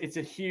so it's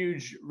a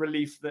huge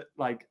relief that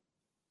like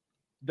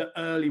the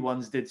early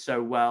ones did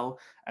so well,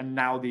 and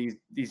now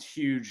these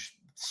huge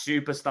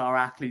superstar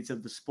athletes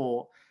of the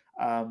sport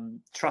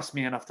trust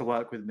me enough to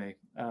work with me,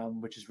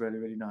 which is really,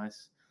 really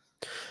nice.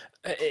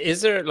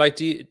 Is there like,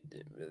 do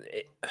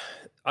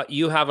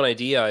you have an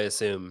idea, I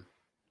assume,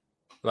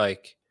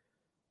 like,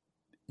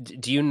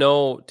 do you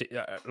know,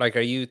 like,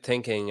 are you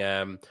thinking,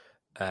 all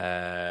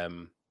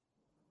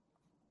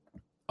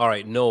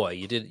right, Noah,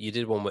 you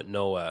did one with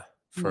Noah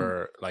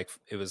for like,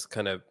 it was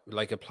kind of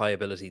like a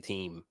pliability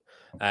team.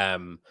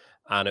 And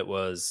it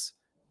was,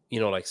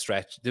 like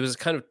stretch. There was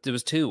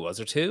two, was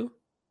there two?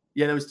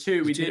 Yeah, there was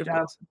two. We did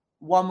have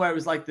one where it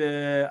was like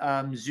the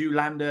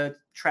Zoolander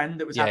trend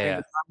that was happening at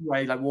the time,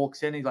 where he like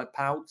walks in, he like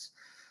pouts.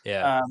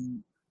 Yeah.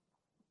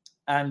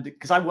 And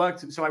because I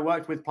worked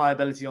with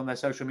Pliability on their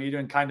social media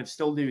and kind of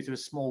still do to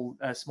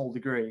a small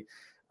degree.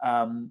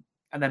 And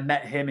then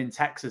met him in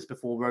Texas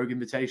before Rogue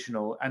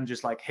Invitational and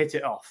just like hit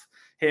it off.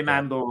 Him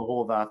and Laura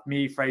Horvath,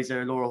 me,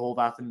 Fraser, Laura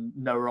Horvath, and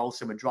Noah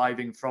Olsen were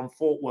driving from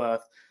Fort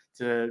Worth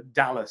to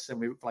Dallas, and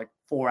we were like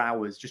 4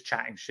 hours just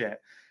chatting shit.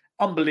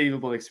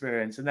 Unbelievable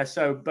experience, and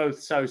they're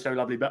both so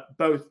lovely, but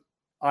both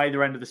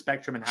either end of the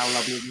spectrum and how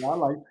lovely they are.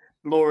 Like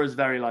Laura's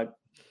very like,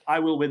 I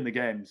will win the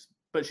games,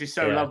 but she's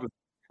so lovely.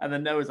 And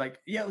then Noah's like,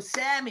 yo,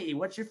 Sammy,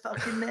 what's your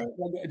fucking name?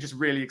 Like, just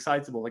really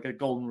excitable, like a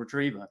golden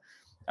retriever.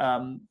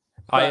 I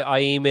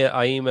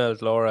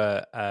emailed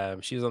Laura.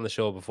 She was on the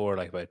show before,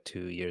 like about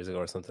 2 years ago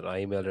or something.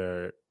 I emailed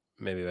her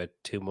maybe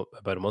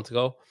about a month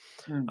ago,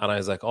 and I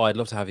was like, "Oh, I'd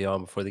love to have you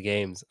on before the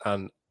games."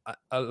 And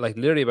I, like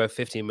literally about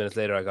 15 minutes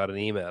later, I got an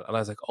email, and I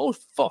was like, "Oh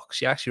fuck!"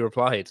 She actually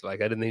replied.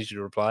 Like I didn't think she'd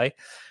reply.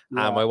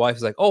 Yeah. And my wife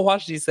was like, "Oh, what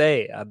did she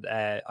say?" And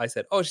I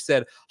said, "Oh, she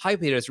said, hi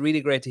Peter, it's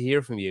really great to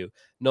hear from you.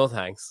 No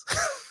thanks."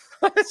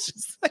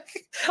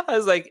 I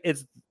was like,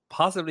 it's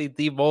possibly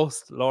the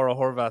most Laura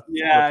Horvath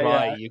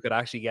reply you could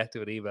actually get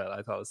to an email.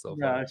 I thought it was so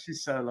funny. Yeah,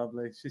 she's so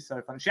lovely. She's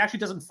so funny. She actually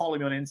doesn't follow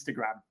me on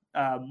Instagram.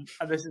 And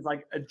this is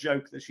like a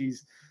joke that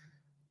she's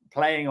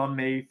playing on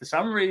me for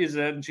some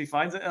reason. She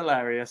finds it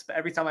hilarious. But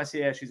every time I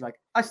see her, she's like,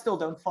 I still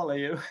don't follow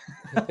you.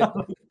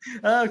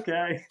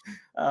 Okay.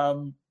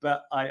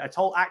 But I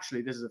told,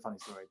 actually, this is a funny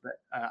story, but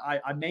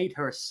I made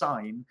her a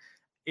sign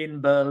in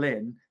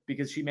Berlin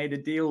because she made a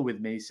deal with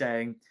me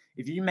saying,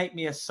 if you make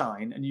me a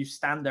sign and you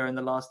stand there in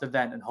the last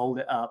event and hold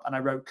it up, and I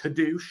wrote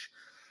Kadoosh,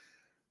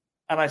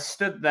 and I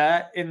stood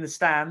there in the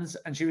stands,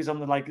 and she was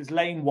on it's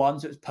lane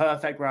 1, so it was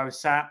perfect where I was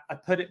sat. I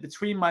put it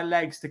between my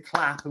legs to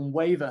clap and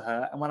wave at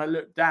her, and when I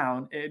looked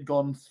down, it had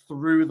gone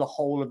through the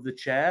whole of the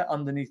chair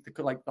underneath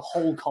the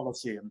whole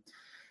Colosseum.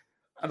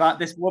 about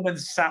this woman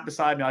sat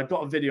beside me. I've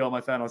got a video on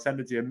my phone. I'll send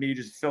it to you. Me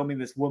just filming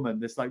this woman,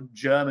 this like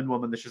German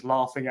woman that's just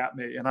laughing at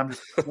me, and I'm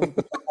just going,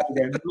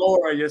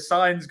 Laura, your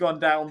sign's gone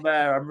down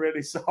there. I'm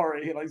really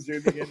sorry. Like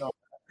zooming in on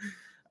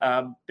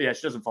her. But yeah,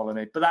 she doesn't follow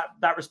me. But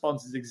that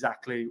response is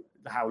exactly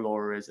how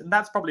Laura is, and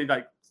that's probably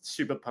like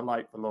super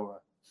polite for Laura.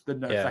 But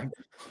no, thank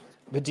you.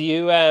 But do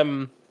you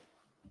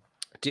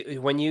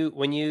when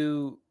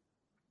you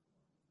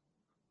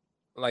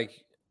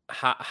like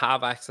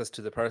have access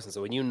to the person,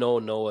 so when you know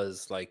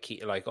Noah's like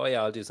oh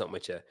yeah, I'll do something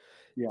with you,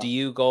 do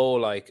you go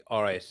like,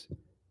 all right,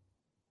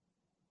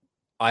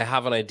 I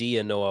have an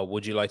idea, Noah,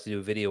 would you like to do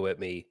a video with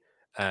me?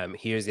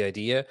 Here's the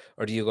idea.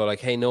 Or do you go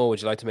like, hey Noah,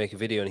 would you like to make a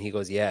video? And he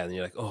goes, yeah, and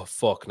you're like, oh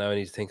fuck, now I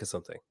need to think of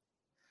something.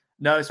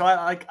 No, so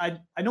I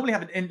normally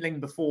have an inkling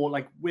before,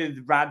 like with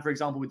Rad, for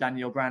example, with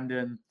Danielle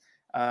Brandon.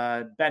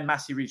 Ben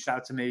Massey reached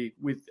out to me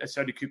with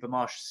Soda Cooper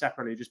Marsh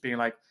separately, just being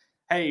like,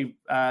 hey,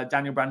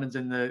 Danielle Brandon's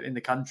in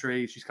the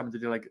country. She's coming to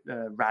do like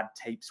Rad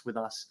tapes with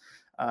us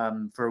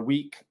for a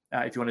week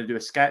if you want to do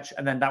a sketch.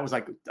 And then that was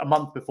like a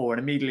month before, and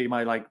immediately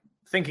my like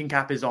thinking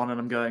cap is on, and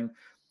I'm going,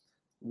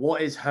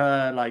 what is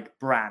her like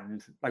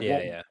brand? Like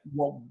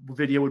what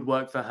video would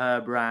work for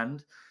her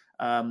brand?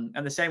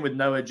 And the same with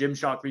Noah.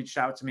 Gymshark reached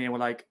out to me and were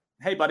like,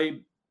 hey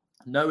buddy,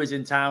 Noah's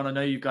in town. I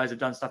know you guys have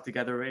done stuff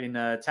together in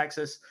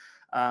Texas.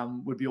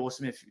 Would be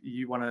awesome if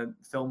you want to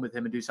film with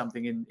him and do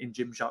something in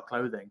Gymshark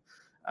clothing.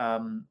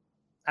 And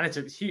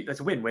it's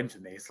a win-win for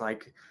me. It's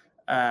like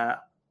a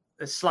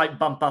slight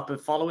bump up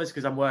of followers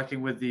because I'm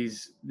working with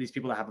these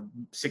people that have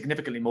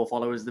significantly more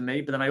followers than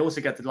me. But then I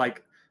also get to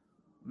like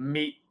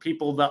meet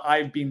people that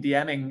I've been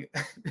DMing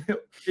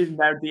in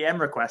their DM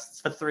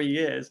requests for 3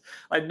 years.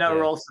 Like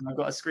Noah Olsen, I've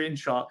got a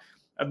screenshot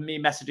of me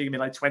messaging me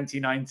like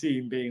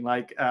 2019 being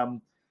like,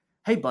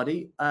 hey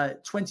buddy,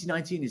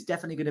 2019 is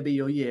definitely going to be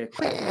your year.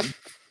 Do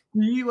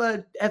you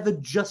ever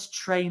just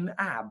train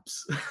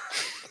abs?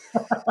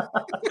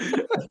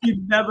 He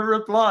never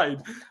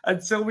replied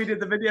until we did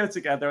the video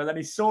together, and then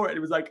he saw it. It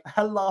was like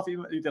a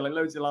laughing. He did like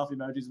loads of laughing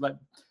emojis. Like,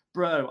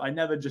 bro, I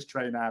never just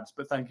train abs,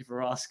 but thank you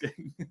for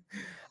asking.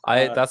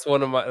 That's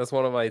one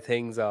of my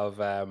things of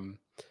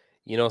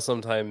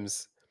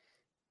sometimes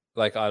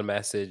like I'll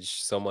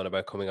message someone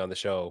about coming on the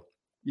show,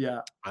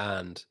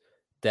 and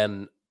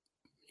then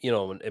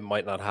it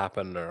might not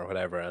happen or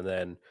whatever, and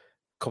then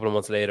a couple of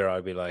months later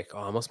I'll be like,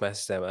 oh, I must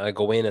message them, and I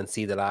go in and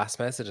see the last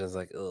message, and it's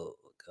like, oh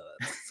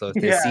god. So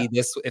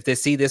if they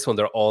see this one,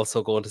 they're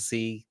also going to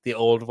see the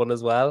old one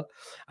as well,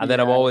 and then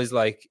I'm always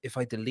like, if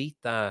I delete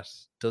that,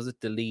 does it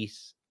delete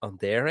on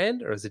their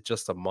end or is it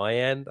just on my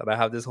end? And I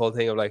have this whole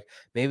thing of like,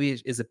 maybe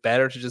is it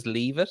better to just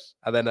leave it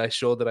and then I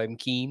show that I'm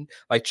keen?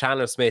 Like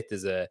Chandler Smith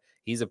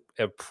he's a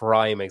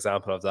prime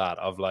example of that,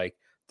 of like,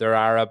 there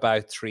are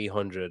about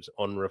 300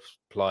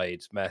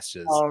 unreplied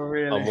messages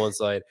on one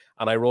side.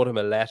 And I wrote him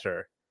a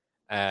letter.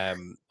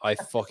 I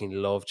fucking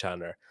love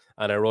Chandler.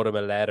 And I wrote him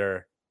a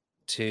letter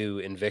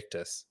to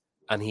Invictus,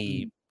 and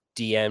he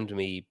DM'd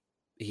me.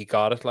 He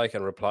got it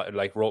and replied,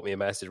 wrote me a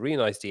message, really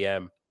nice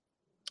DM.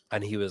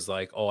 And he was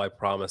like, oh, I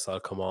promise I'll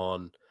come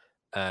on.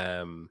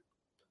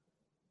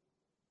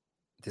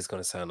 This is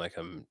going to sound like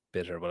I'm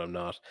bitter, but I'm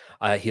not.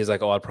 He was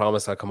like, oh, I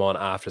promise I'll come on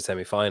after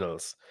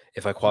semifinals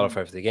if I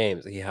qualify for the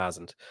games. He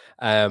hasn't.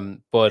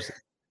 But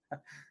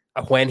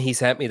when he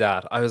sent me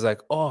that, I was like,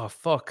 oh,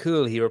 fuck,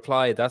 cool. He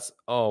replied, he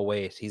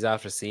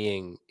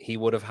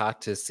would have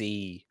had to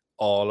see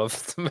all of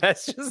the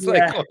messages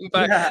going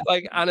back.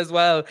 And as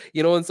well,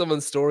 when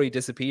someone's story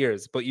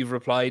disappears, but you've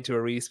replied to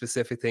a really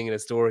specific thing in a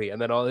story,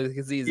 and then all you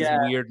can see is this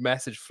weird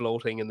message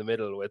floating in the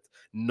middle with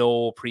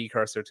no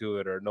precursor to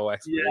it or no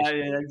explanation.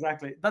 Yeah,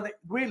 exactly. But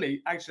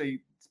really,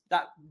 actually,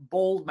 that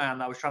bald man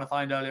that I was trying to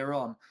find earlier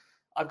on,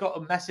 I've got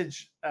a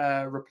message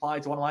reply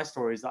to one of my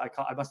stories that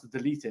I must have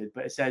deleted,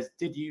 but it says,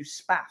 "Did you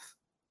spaff?"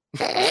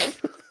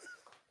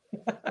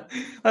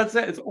 That's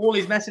it. It's all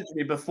he's messaged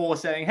me before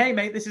saying, "Hey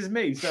mate, this is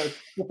me." So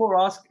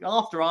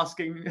after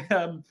asking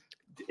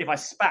if I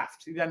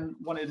spaffed, he then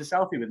wanted a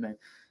selfie with me.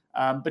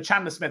 But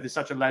Chandler Smith is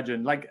such a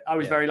legend. Like, I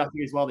was very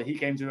lucky as well that he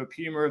came to a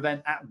Puma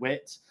event at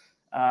WIT,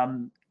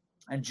 and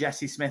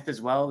Jesse Smith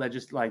as well. They're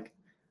just like,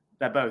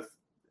 they're both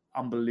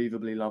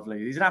unbelievably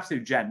lovely. He's an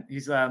absolute gent.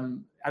 He's I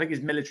think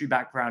his military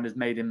background has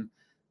made him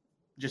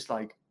just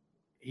like,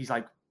 he's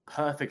like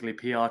perfectly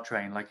PR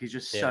trained. Like, he's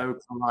just so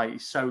polite.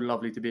 He's so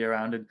lovely to be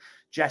around. And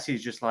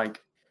Jesse's just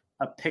like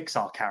a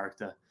Pixar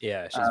character.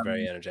 Yeah, she's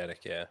very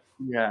energetic. Yeah,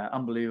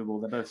 unbelievable.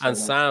 They're both. And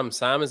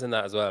Sam is in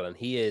that as well, and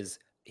he's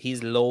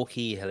low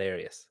key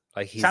hilarious.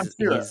 Like he's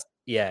very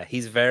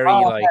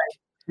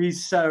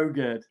he's so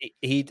good.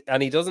 He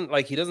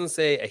doesn't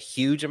say a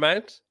huge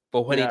amount,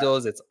 but when he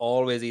does, it's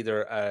always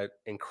either an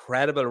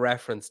incredible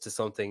reference to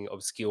something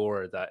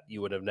obscure that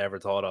you would have never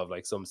thought of,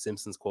 like some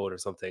Simpsons quote or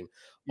something,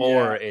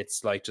 or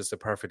it's like just a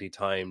perfectly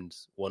timed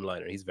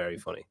one-liner. He's very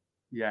funny.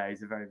 Yeah,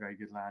 he's a very, very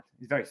good lad.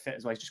 He's very fit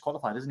as well. He's just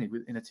qualified, isn't he,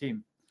 in a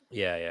team?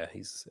 Yeah,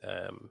 he's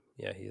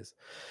he is.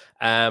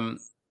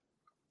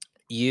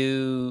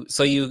 You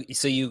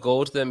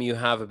go to them, you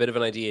have a bit of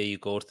an idea, you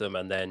go to them,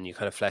 and then you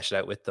kind of flesh it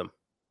out with them.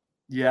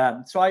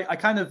 Yeah. So I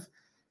kind of,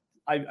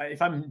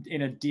 if I'm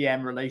in a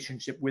DM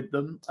relationship with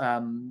them,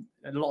 a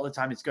lot of the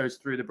time it goes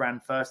through the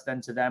brand first, then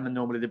to them. And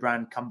normally the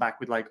brand come back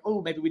with like,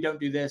 oh, maybe we don't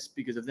do this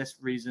because of this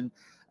reason.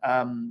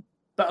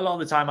 But a lot of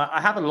the time I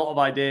have a lot of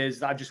ideas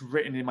that I've just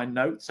written in my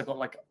notes. I've got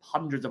like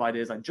hundreds of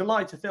ideas, like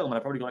July to film, and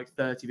I've probably got like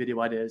 30 video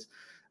ideas.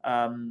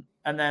 And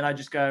then I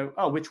just go,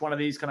 oh, which one of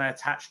these can I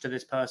attach to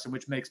this person,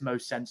 which makes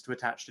most sense to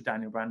attach to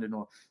Daniel Brandon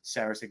or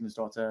Sarah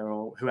Sigmundsdottir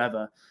or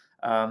whoever.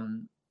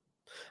 And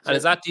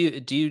is that,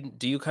 do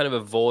you kind of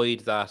avoid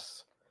that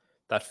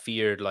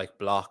feared like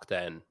block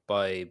then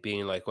by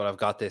being like, well, I've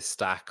got this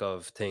stack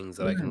of things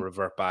that I can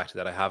revert back to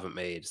that I haven't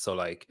made. So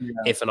like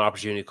if an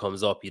opportunity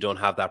comes up, you don't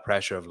have that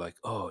pressure of like,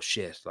 oh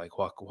shit, like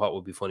what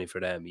would be funny for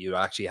them? You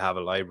actually have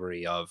a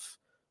library of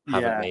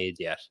haven't made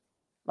yet.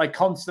 Like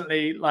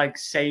constantly like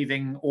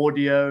saving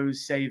audios,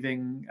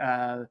 saving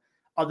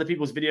other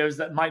people's videos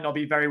that might not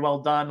be very well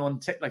done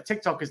on like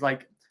TikTok is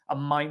like a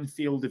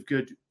minefield of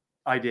good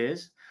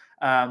ideas.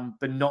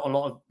 But not a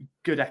lot of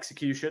good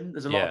execution.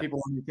 There's a lot of people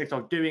on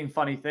TikTok doing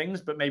funny things,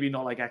 but maybe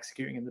not like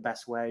executing in the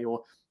best way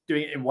or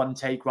doing it in one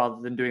take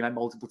rather than doing like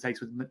multiple takes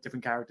with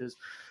different characters.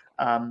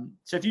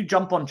 So if you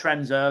jump on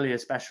trends early,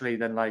 especially,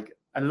 then like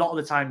a lot of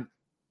the time,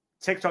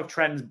 TikTok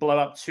trends blow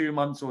up 2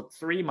 months or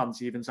 3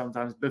 months even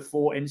sometimes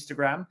before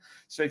Instagram.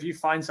 So if you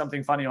find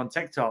something funny on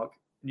TikTok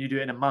and you do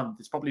it in a month,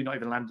 it's probably not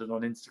even landed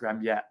on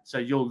Instagram yet. So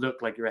you'll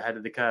look like you're ahead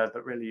of the curve,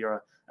 but really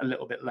you're a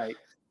little bit late.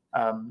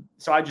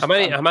 So I just how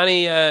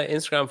many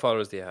Instagram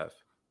followers do you have?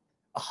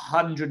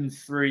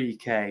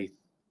 103K.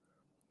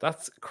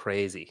 That's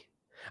crazy,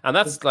 and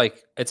that's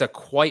like it's a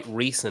quite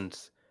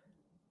recent.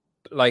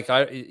 Like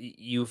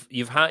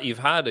you've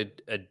had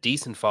a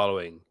decent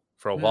following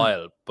for a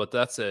while, but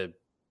that's a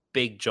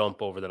big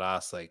jump over the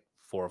last like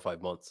 4 or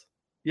 5 months.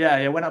 Yeah,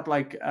 it went up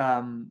like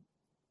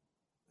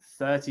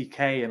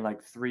 30K in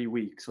like 3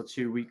 weeks or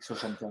 2 weeks or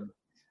something,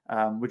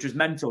 which was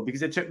mental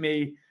because it took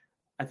me.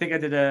 I think I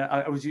did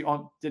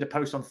a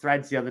post on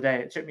Threads the other day.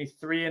 It took me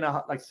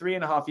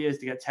 3.5 years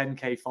to get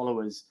 10K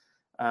followers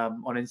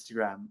on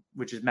Instagram,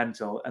 which is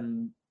mental.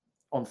 And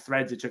on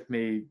Threads, it took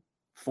me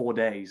 4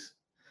 days,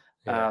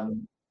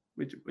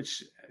 which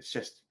it's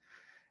just,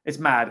 it's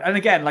mad. And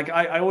again, like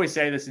I always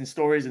say this in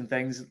stories and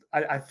things,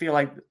 I feel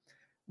like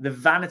the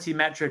vanity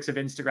metrics of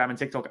Instagram and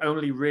TikTok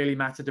only really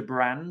matter to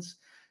brands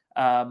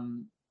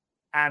and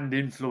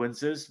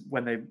influencers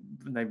when they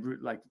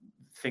like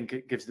think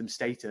it gives them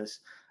status.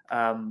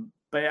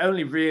 But it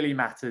only really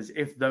matters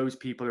if those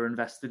people are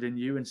invested in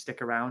you and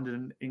stick around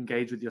and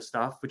engage with your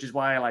stuff, which is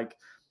why I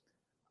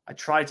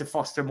try to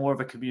foster more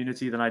of a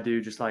community than I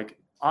do just like,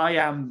 I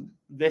am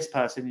this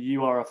person,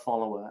 you are a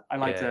follower. I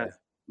like to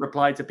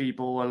reply to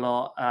people a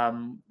lot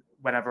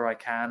whenever I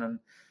can. And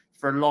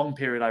for a long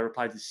period, I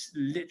replied to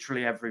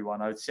literally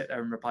everyone. I would sit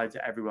there and reply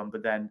to everyone,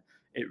 but then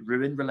it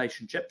ruined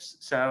relationships.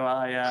 So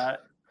I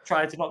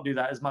try to not do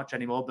that as much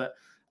anymore. But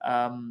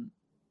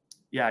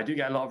yeah, I do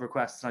get a lot of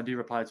requests and I do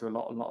reply to a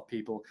lot of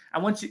people.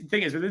 And the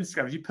thing is with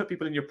Instagram, if you put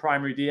people in your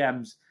primary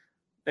DMs,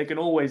 they can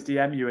always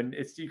DM you, and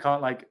you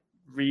can't like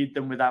read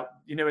them without,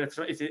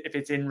 if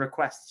it's in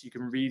requests, you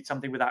can read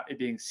something without it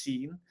being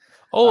seen.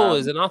 Oh,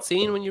 is it not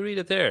seen when you read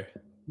it there?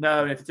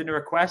 No, if it's in a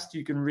request,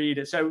 you can read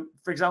it. So,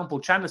 for example,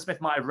 Chandler Smith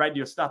might have read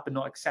your stuff but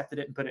not accepted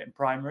it and put it in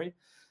primary.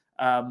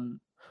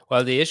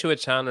 Well, the issue with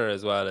Chandler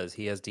as well is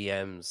he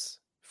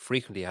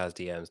frequently has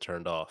DMs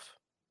turned off.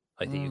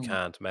 Like you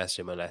can't message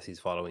him unless he's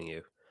following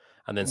you.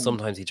 And then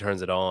sometimes he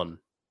turns it on.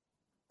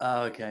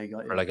 Oh, okay,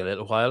 got you. For like a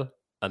little while.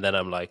 And then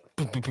I'm like,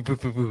 boo, boo, boo, boo,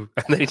 boo, boo,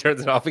 and then he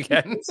turns it off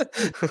again.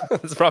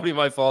 It's probably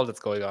my fault it's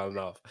going on and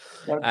off.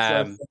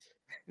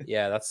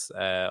 Yeah, that's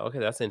okay.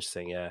 That's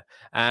interesting. Yeah.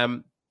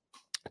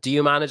 Do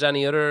you manage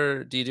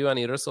do you do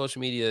any other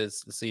social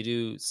medias? So you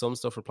do some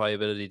stuff for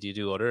Pliability. Do you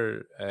do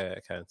other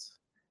accounts?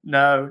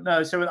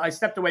 No. So I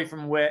stepped away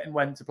from where and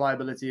went to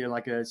Pliability on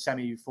like a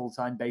semi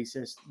full-time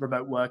basis,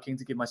 remote working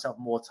to give myself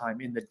more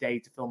time in the day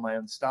to film my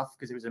own stuff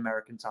because it was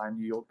American time,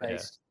 New York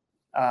based.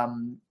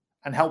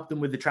 And help them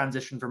with the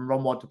transition from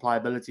RunWod to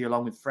Pliability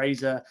along with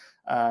Fraser,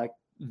 and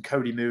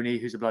Cody Mooney,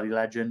 who's a bloody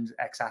legend,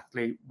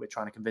 ex-athlete. We're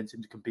trying to convince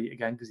him to compete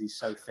again because he's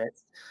so fit.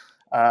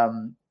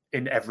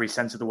 In every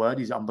sense of the word,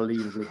 he's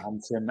unbelievably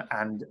handsome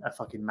and a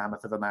fucking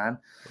mammoth of a man.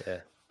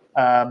 Yeah.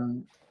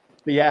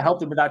 But yeah,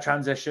 helped him with that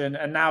transition.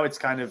 And now it's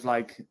kind of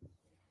like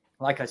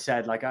I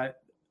said,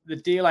 the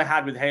deal I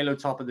had with Halo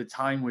Top at the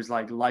time was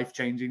like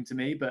life-changing to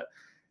me. But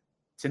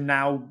to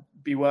now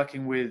be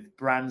working with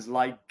brands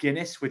like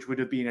Guinness, which would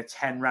have been a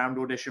 10-round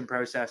audition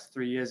process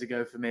 3 years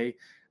ago for me,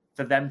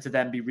 for them to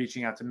then be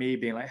reaching out to me,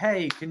 being like,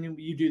 hey, can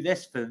you do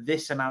this for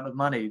this amount of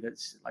money?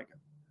 That's like a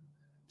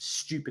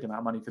stupid amount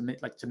of money for me,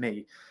 like to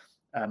me.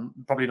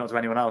 Probably not to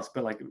anyone else,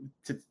 but like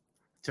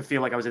to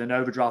feel like I was in an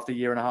overdraft a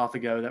year and a half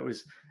ago. That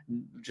was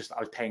just, I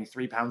was paying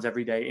 £3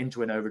 every day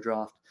into an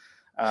overdraft.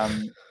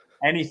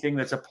 Anything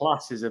that's a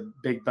plus is a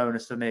big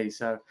bonus for me.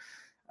 So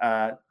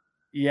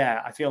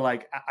yeah, I feel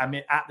like I'm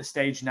at the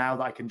stage now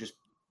that I can just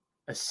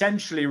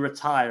essentially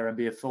retire and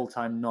be a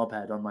full-time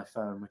knobhead on my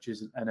phone, which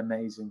is an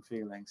amazing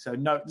feeling. So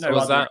no. So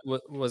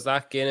was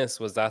that Guinness?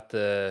 Was that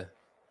the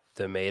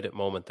made it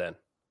moment then?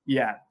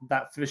 Yeah,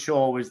 that for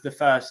sure was the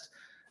first,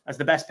 as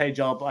the best paid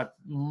job I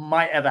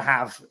might ever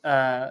have.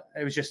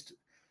 It was just,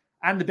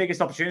 and the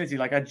biggest opportunity.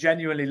 Like, I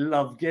genuinely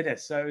love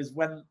Guinness. So it was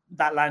when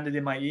that landed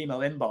in my email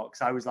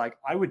inbox, I was like,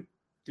 I'm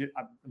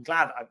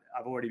glad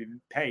I've already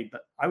been paid,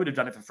 but I would have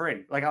done it for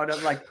free. Like, I would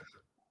have like,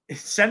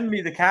 send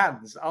me the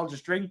cans, I'll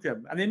just drink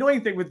them. And the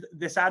annoying thing with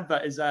this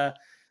advert is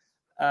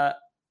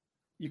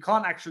you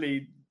can't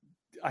actually,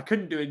 I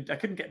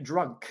couldn't get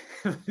drunk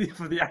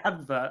for the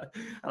advert,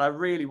 and I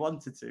really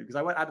wanted to, because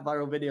I had a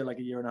viral video like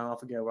a year and a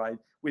half ago where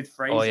with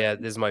Fraser. Oh yeah,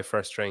 this is my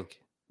first drink.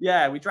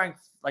 Yeah, we drank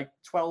like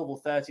 12 or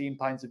 13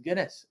 pints of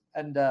Guinness,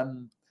 and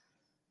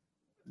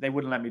they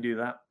wouldn't let me do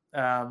that,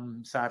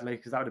 sadly,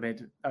 because that would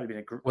have been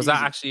a great. Was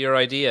that actually your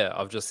idea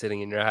of just sitting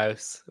in your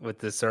house with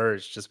the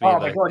surge, just being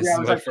like, "This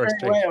is my first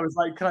drink"? I was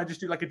like, "Can I just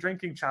do like a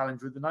drinking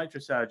challenge with the Nitro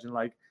Surge and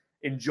like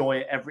enjoy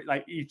it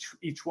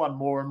each one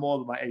more and more?"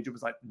 Than my agent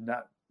was like,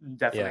 "No,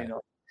 definitely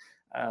not."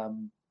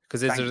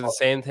 Because is there the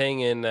same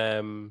thing in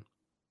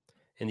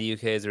the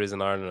UK as there is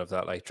in Ireland, of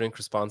that like drink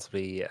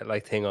responsibly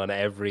like thing on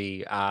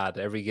every ad,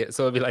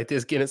 so it'd be like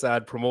this Guinness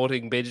ad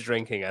promoting binge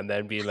drinking, and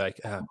then be like,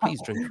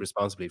 please drink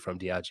responsibly from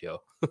Diageo.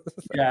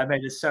 Yeah, I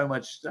mean, there's so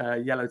much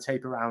yellow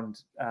tape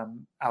around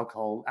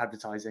alcohol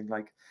advertising.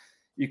 Like,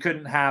 you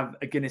couldn't have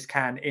a Guinness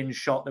can in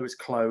shot that was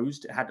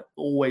closed. It had to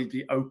always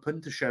be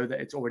open to show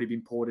that it's already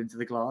been poured into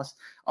the glass.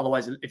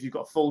 Otherwise, if you've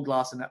got a full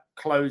glass and a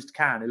closed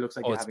can, it looks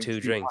like you're having two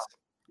drinks.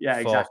 Yeah,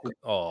 exactly.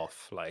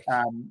 Off, like.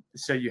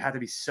 So you had to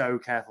be so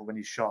careful when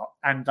you shot,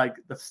 and like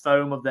the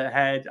foam of their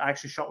head. I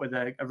actually shot with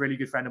a really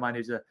good friend of mine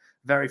who's a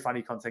very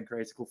funny content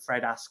creator called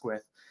Fred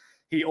Asquith.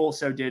 He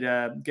also did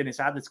a Guinness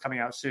ad that's coming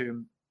out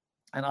soon,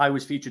 and I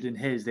was featured in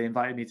his. They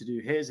invited me to do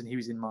his, and he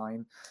was in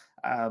mine.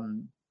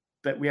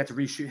 But we had to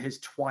reshoot his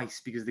twice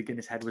because the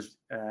Guinness head was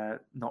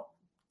not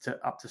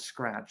up to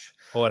scratch.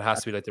 Oh, it has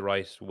to be like the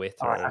right width,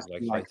 or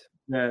like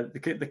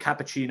the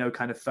cappuccino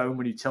kind of foam.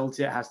 When you tilt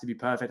it, it has to be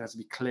perfect. It has to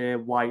be clear,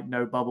 white,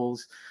 no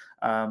bubbles.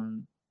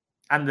 And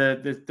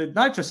the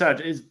Nitro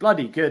Surge is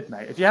bloody good,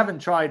 mate. If you haven't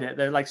tried it,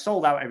 they're like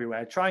sold out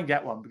everywhere. Try and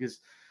get one, because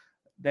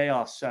they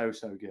are so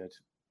good.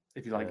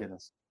 If you like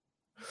Guinness.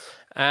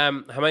 How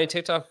many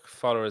TikTok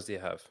followers do you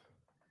have?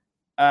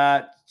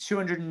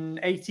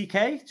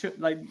 280k,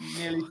 like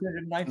nearly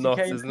 290k.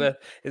 Nuts, isn't it?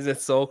 Isn't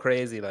it so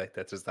crazy? Like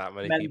that there's that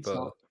many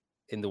people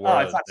in the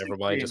world. Never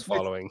mind just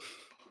following.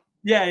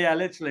 Yeah,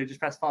 literally just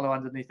press follow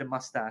underneath the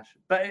mustache.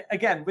 But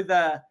again, with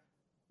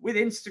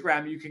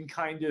Instagram, you can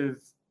kind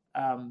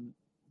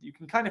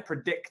of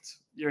predict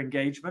your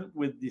engagement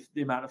with the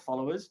amount of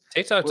followers.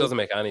 TikTok doesn't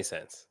make any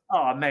sense.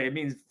 Oh, mate, it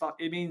means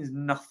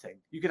nothing.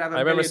 You could have. I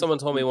remember someone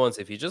told me once,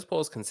 if you just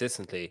post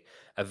consistently,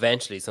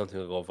 eventually something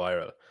will go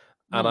viral.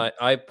 And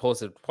I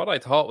posted what I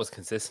thought was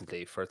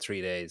consistently for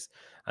 3 days,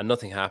 and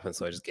nothing happened,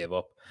 so I just gave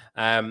up.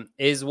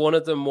 Is one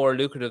of them more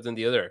lucrative than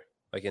the other,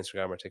 like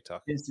Instagram or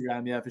TikTok?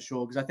 Instagram, yeah, for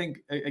sure. Because I think,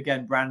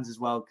 again, brands as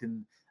well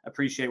can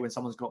appreciate when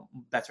someone's got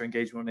better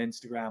engagement on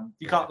Instagram.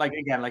 You can't,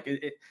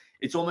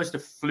 it's almost a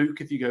fluke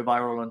if you go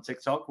viral on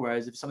TikTok,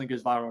 whereas if something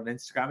goes viral on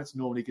Instagram, it's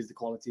normally because the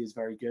quality is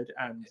very good,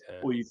 and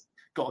or you've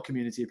got a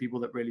community of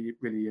people that really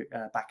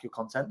back your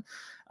content.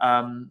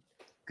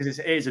 Because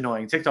it is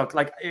annoying. TikTok,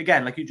 like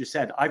you just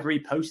said, I've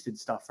reposted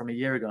stuff from a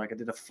year ago. Like, I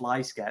did a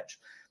fly sketch.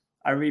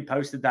 I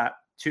reposted that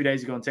 2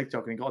 days ago on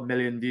TikTok, and it got 1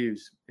 million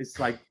views. It's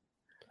like,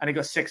 and it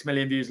got 6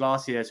 million views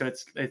last year. So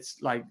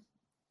it's like,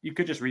 you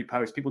could just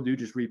repost. People do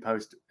just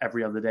repost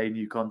every other day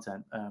new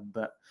content.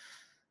 But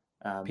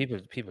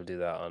people do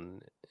that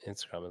on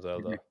Instagram as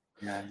well, though.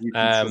 Yeah.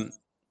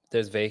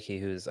 There's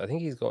Vakey, I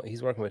think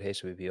he's working with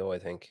HWPO, I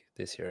think,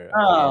 this year.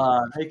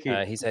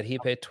 Vakey. He said he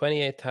paid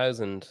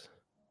 28,000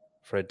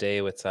 for a day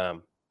with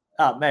Sam.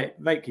 Mate,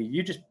 Vakey,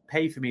 you just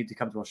pay for me to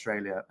come to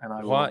Australia, and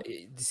I will.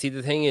 See,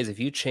 the thing is, if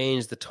you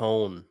change the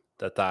tone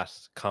that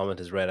comment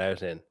is read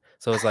out in,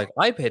 so it's like,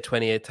 I paid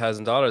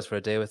 $28,000 for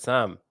a day with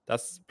Sam.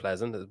 That's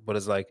pleasant, but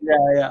it's like,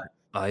 yeah,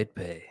 I'd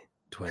pay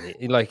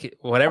 20. Like,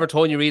 whatever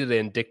tone you read it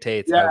in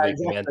dictates how they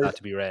meant that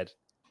to be read.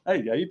 There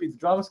you go. You've been to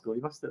drama school.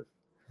 You must have.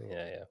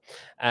 Yeah.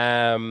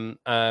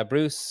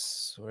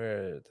 Bruce,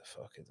 where the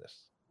fuck is it?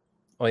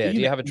 Oh yeah. Do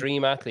you have a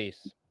dream athlete?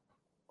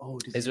 Oh,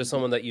 is there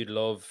someone that you'd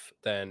love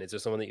then? Is there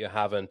someone that you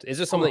haven't? Is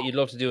there someone that you'd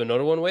love to do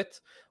another one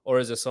with? Or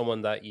is there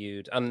someone that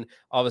you'd, and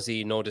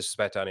obviously no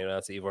disrespect to anyone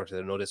else that you've worked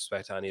with, no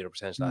disrespect to any other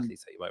potential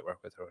athletes that you might work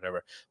with or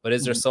whatever, but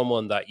is there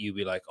someone that you'd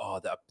be like,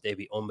 oh, they'd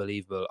be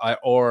unbelievable?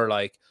 Or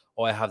like,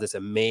 oh, I have this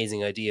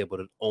amazing idea, but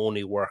it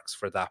only works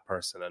for that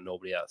person and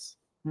nobody else?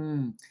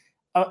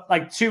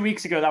 Like 2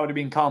 weeks ago, that would have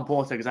been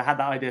Cornforth, because I had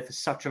that idea for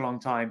such a long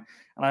time.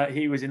 And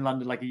he was in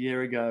London like a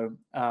year ago.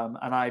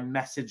 And I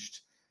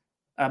messaged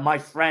my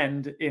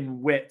friend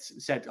in Wit,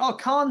 said, oh,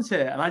 Khan's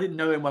here. And I didn't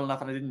know him well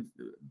enough, and I didn't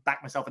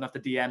back myself enough to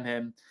DM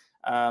him.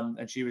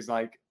 And she was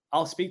like,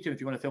 I'll speak to him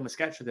if you want to film a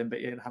sketch with him, but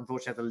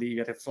unfortunately I had to leave.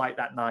 I had a flight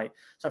that night.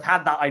 So I've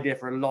had that idea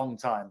for a long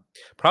time.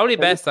 Probably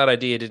best that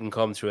idea didn't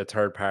come through a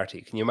third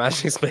party. Can you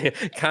imagine explaining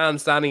Khan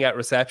standing at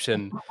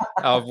reception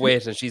of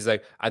Wit and she's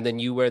like, and then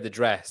you wear the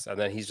dress, and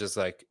then he's just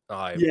like, oh,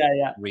 I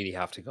really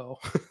have to go.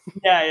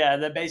 Yeah.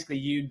 Then basically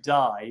you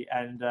die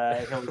and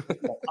he'll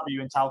cover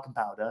you in talcum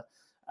powder.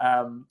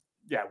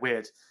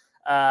 Weird.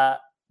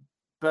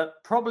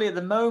 But probably at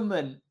the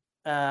moment,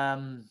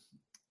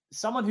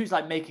 someone who's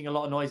like making a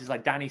lot of noise is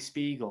like Danny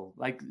Spiegel.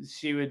 Like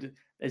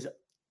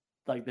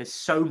there's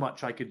so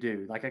much I could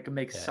do. Like I could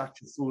make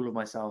such a fool of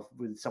myself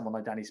with someone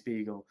like Danny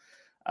Spiegel.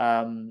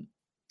 Probably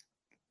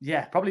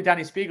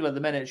Danny Spiegel at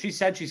the minute. She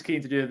said she's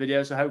keen to do a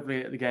video, so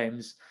hopefully at the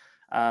games,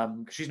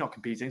 because she's not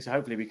competing, so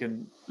hopefully we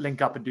can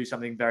link up and do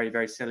something very,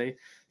 very silly.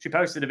 She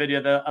posted a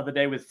video the other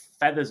day with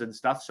feathers and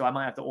stuff, so I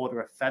might have to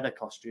order a feather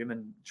costume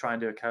and try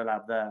and do a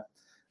collab there,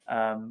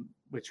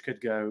 which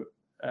could go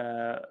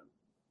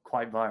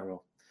quite viral.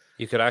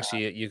 You could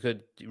actually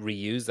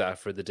reuse that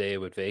for the day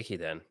with Vakey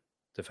then.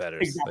 The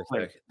feathers,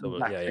 exactly.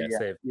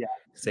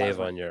 Save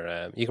on your.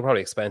 You can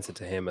probably expense it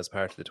to him as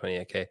part of the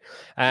 28K.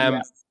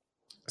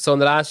 So in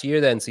the last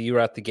year, then, so you were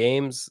at the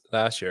games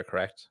last year,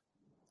 correct?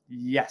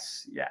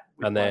 Yes, yeah.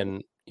 And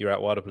then you're at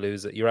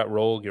Wodapalooza. You're at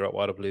Rogue. You're at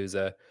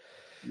Wodapalooza.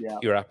 Yeah.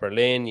 You're at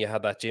Berlin. You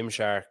had that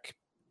Gymshark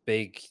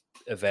big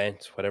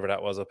event, whatever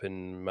that was, up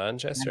in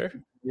Manchester.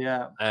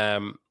 Yeah.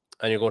 And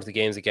you're going to the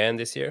games again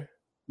this year.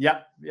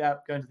 Yeah,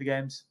 going to the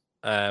games.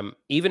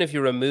 Even if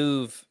you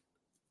remove.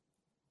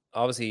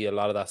 Obviously, a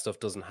lot of that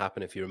stuff doesn't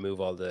happen if you remove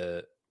all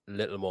the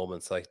little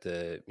moments like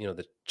the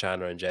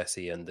Chandler and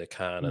Jesse and the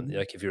Khan, and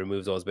like if you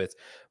remove those bits,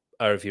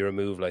 or if you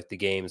remove like the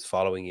games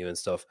following you and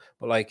stuff.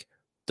 But like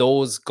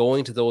those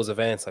going to those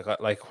events,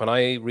 like when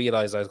I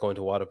realized I was going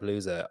to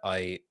Wodapalooza,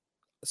 I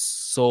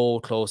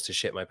so close to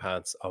shit my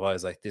pants. I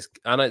was like this,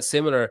 and it's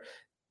similar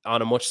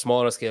on a much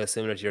smaller scale,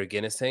 similar to your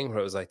Guinness thing, where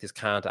it was like, this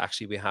can't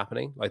actually be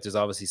happening. Like, there's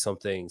obviously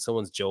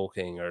someone's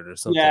joking, or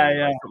there's something,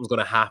 something's going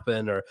to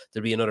happen, or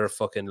there'll be another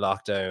fucking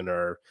lockdown,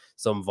 or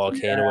some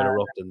volcano will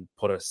erupt and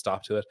put a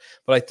stop to it.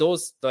 But like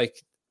those,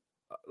 like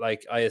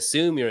I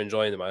assume you're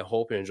enjoying them. I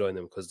hope you're enjoying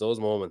them, because those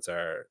moments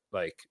are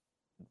like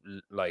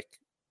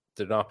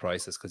they're not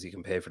priceless because you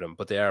can pay for them,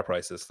 but they are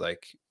priceless,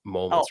 like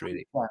moments,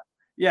 really.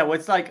 Yeah, well,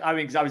 it's like, I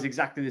mean, 'cause I was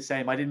exactly the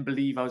same. I didn't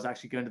believe I was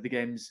actually going to the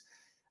games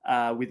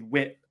with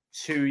Whip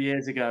 2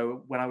 years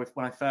ago when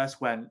I first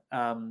went.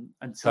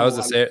 Until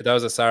that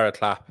was a Sarah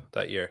clap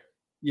that year.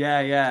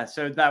 Yeah.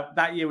 So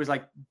that year was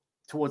like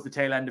towards the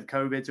tail end of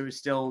COVID. So it was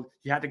still,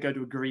 you had to go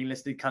to a green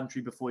listed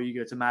country before you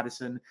go to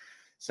Madison.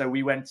 So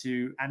we went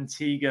to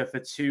Antigua for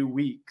 2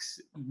 weeks.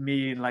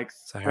 Me and like,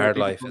 it's a hard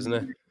life, isn't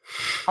it?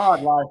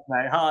 Hard life,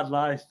 mate. Hard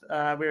life.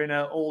 We were in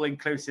an all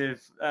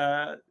inclusive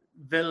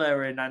villa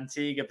in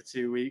Antigua for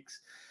 2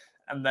 weeks,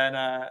 and then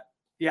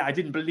I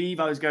didn't believe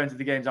I was going to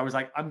the games. I was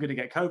like, I'm going to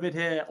get COVID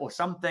here or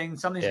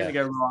something's going to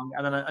go wrong.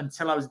 And then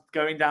until I was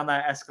going down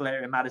that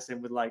escalator in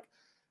Madison with like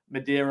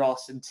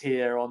Medeiros and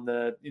Tier on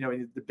the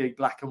the big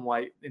black and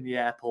white in the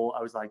airport,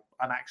 I was like,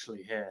 I'm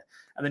actually here.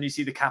 And then you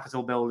see the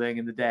Capitol building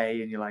in the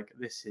day and you're like,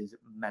 this is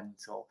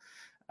mental.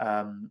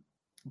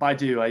 But I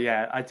do,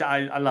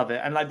 I love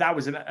it. And like, that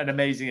was an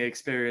amazing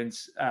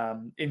experience,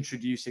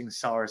 introducing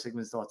Sarah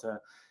Sigmundsdóttir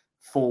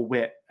for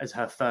Wit as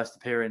her first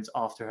appearance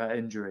after her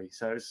injury.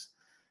 So it's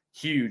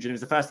huge. And it was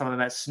the first time I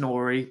met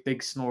Snorri,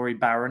 big Snorri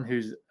Baron,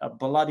 who's a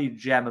bloody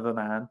gem of a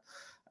man.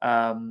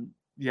 One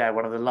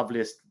of the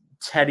loveliest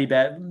teddy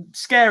bear,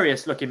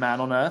 scariest looking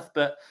man on earth,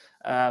 but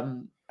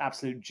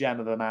absolute gem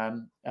of a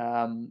man.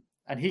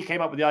 And he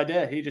came up with the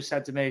idea. He just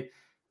said to me,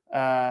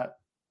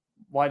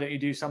 why don't you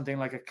do something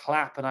like a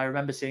clap? And I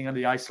remember seeing on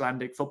the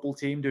Icelandic football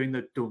team doing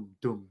the dum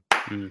dum.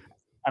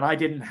 And I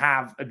didn't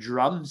have a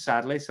drum,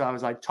 sadly. So I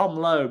was like, Tom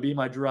Lowe, be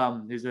my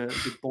drum. He's a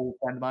big bald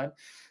friend of mine.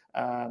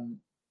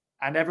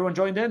 And everyone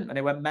joined in and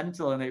it went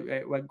mental and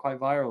it went quite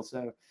viral.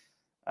 So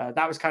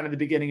that was kind of the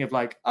beginning of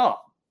like, oh,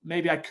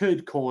 maybe I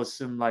could cause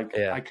some I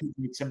could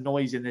make some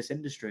noise in this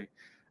industry.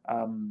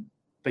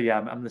 But yeah,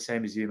 I'm the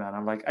same as you, man.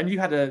 I'm like, and you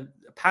had a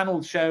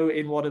panel show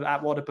at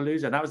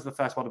Wodapalooza, and that was the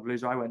first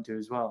Wodapalooza I went to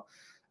as well.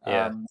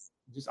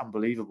 Just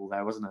unbelievable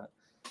there, wasn't it?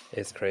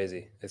 It's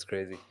crazy.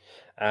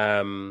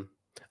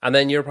 And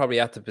then you're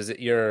probably at the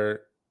position.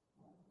 You're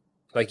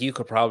like, you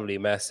could probably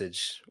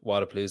message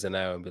Wodapalooza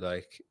now and be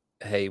like,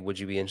 hey, would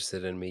you be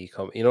interested in me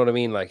coming? You know what I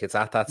mean? Like, it's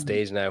at that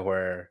stage now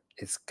where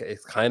it's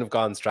kind of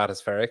gone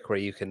stratospheric, where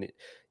you can,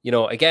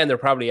 again, there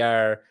probably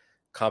are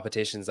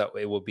competitions that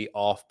it would be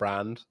off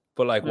brand,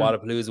 but like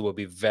Wodapalooza would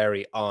be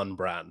very on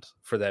brand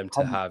for them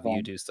to have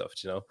you do stuff,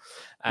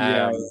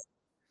 Yeah,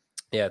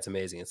 it's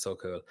amazing. It's so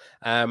cool.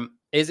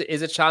 Is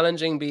it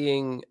challenging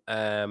being,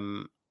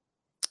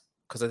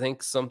 because I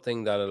think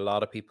something that a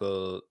lot of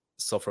people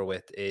suffer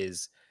with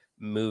is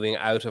moving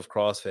out of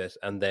CrossFit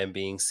and then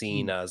being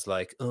seen as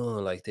like, oh,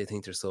 like they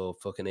think they're so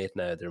fucking it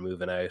now, they're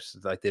moving out,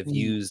 like they've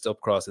used up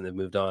cross and they've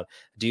moved on.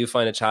 Do you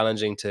find it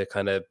challenging to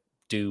kind of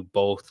do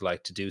both,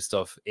 like to do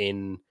stuff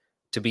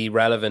to be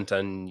relevant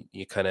and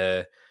you kind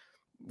of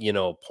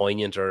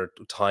poignant or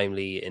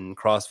timely in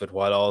CrossFit,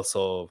 while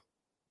also,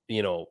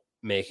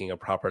 making a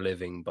proper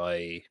living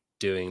by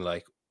doing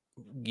like,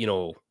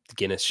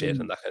 Guinness shit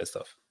and that kind of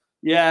stuff?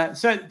 Yeah.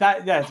 So it's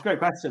a great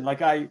question.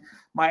 Like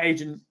my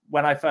agent,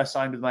 when I first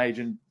signed with my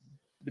agent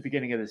at the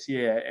beginning of this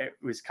year, it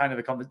was kind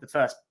of the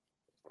first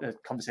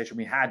conversation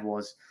we had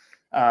was,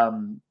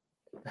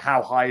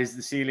 how high is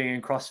the ceiling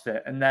in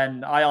CrossFit? And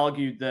then I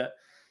argued that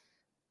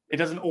it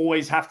doesn't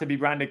always have to be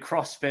branded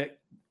CrossFit.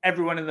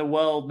 Everyone in the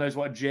world knows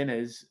what a gin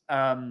is.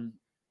 And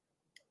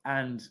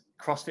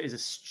CrossFit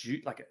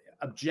is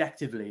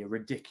objectively a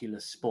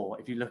ridiculous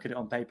sport. If you look at it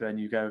on paper and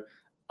you go,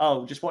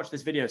 oh, just watch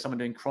this video of someone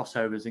doing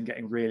crossovers and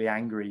getting really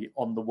angry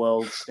on the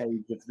world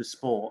stage of the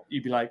sport,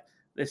 you'd be like,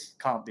 this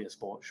can't be a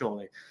sport,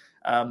 surely.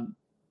 And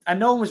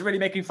no one was really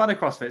making fun of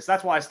CrossFit. So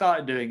that's why I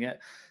started doing it.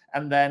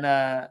 And then,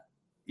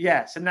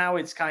 so now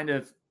it's kind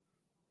of,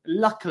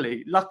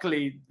 luckily,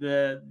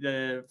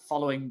 the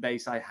following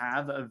base I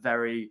have are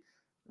very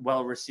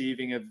well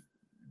receiving of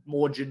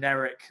more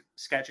generic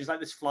sketches, like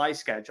this fly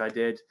sketch I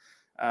did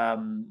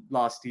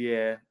last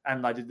year,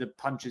 and I did the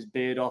punches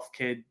beard off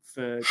kid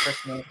for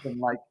Christmas, and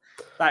like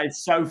that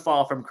is so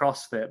far from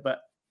CrossFit,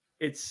 but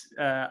it's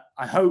I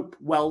hope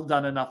well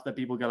done enough that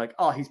people go like,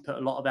 oh, he's put a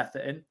lot of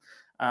effort in,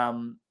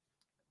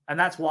 and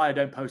that's why I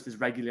don't post as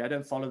regularly. I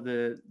don't follow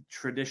the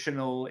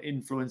traditional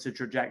influencer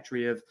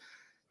trajectory of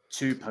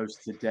 2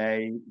 posts a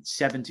day,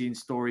 17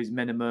 stories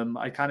minimum.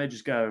 I kind of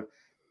just go,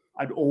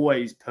 I'd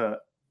always put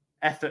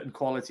effort and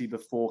quality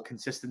before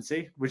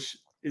consistency, which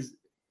is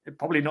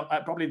probably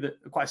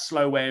quite a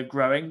slow way of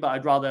growing, but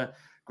I'd rather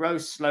grow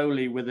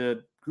slowly with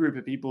a group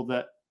of people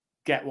that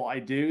get what I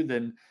do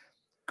than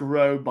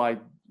grow by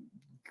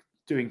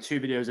doing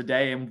 2 videos a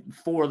day and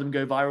 4 of them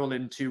go viral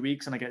in 2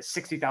 weeks and I get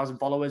 60,000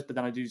 followers, but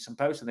then I do some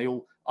posts and they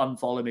all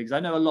unfollow me. Because I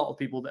know a lot of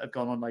people that have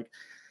gone on like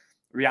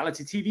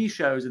reality TV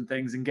shows and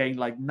things and gained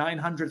like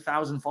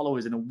 900,000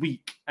 followers in a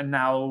week, and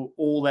now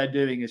all they're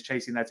doing is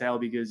chasing their tail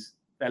because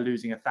they're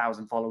losing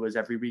 1,000 followers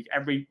every week.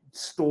 Every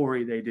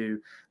story they do,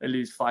 they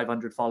lose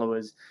 500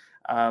 followers.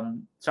 So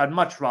I'd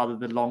much rather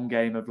the long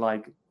game of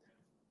like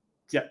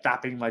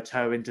dapping my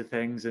toe into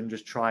things and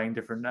just trying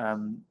different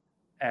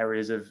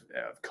areas of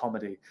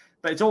comedy.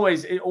 But it's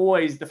always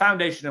the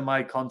foundation of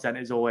my content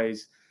is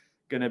always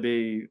going to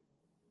be,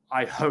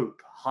 I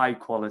hope, high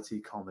quality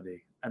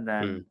comedy, and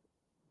then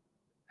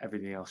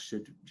everything else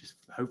should just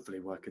hopefully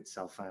work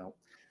itself out.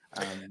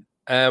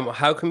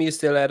 How come you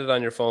still edit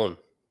on your phone?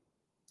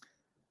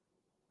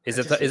 Is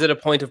it a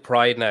point of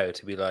pride now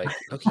to be like,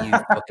 look at you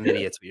fucking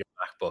idiots with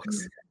your MacBooks?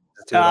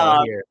 Do it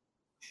all here.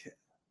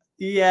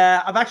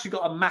 Yeah, I've actually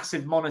got a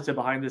massive monitor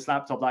behind this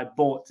laptop that I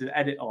bought to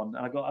edit on,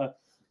 and I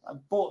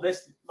bought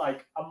this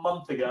like a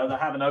month ago that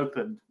I haven't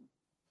opened.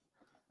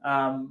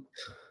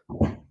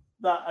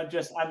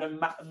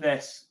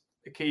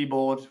 A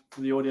keyboard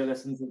for the audio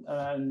lessons, and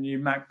a new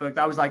MacBook.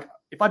 I was like,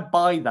 if I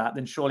buy that,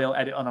 then surely I'll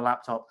edit on a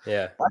laptop.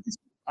 Yeah, but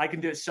I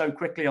can do it so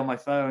quickly on my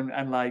phone,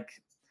 and like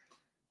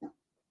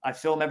I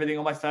film everything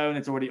on my phone.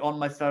 It's already on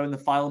my phone. The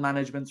file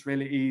management's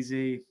really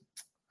easy.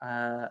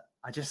 I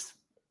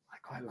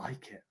quite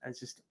like it.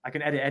 I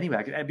can edit anywhere.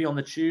 I can be on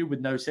the tube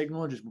with no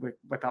signal, just whip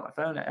out my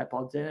phone,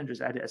 AirPods in, and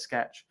just edit a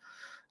sketch.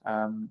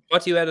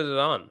 What do you edit it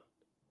on?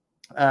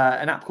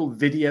 An app called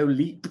Video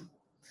Leap.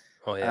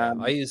 Oh yeah,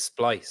 I use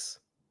Splice.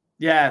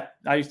 Yeah,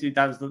 I used to.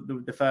 That was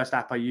the first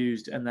app I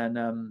used, and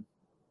then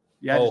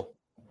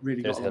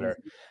really got Hiller.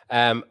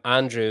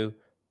 Andrew,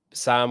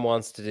 Sam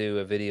wants to do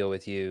a video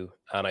with you,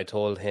 and I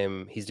told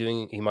him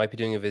he might be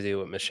doing a video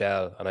with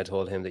Michelle, and I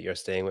told him that you're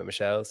staying with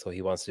Michelle, so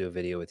he wants to do a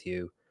video with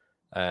you,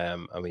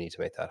 and we need to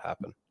make that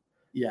happen.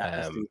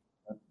 Yeah,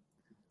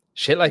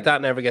 shit like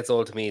that never gets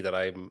old to me. That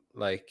I'm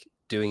like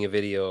doing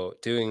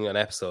an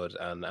episode,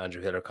 and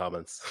Andrew Hiller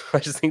comments. I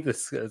just think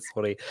this is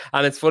funny,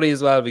 and it's funny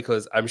as well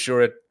because I'm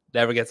sure it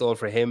never gets old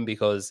for him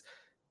because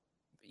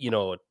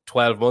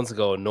 12 months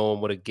ago, no one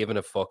would have given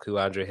a fuck who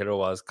Andrew Hiller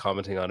was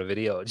commenting on a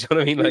video. Do you know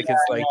what I mean? Like,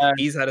 it's like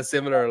he's had a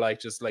similar,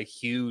 like, just like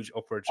huge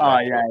upward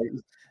trajectory. Oh yeah,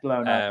 it's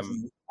blown up.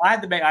 I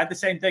had the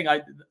same thing.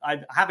 I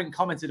haven't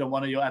commented on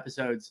one of your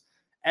episodes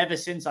ever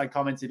since I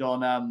commented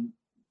on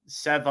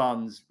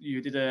Sevon's.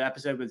 You did an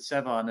episode with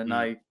Sevon, and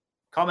I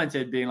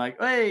commented being like,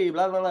 "Hey,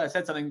 blah blah blah." I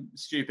said something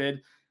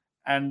stupid,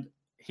 and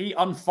he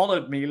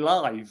unfollowed me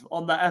live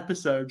on that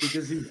episode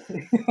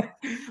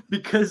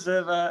because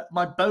of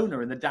my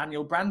boner in the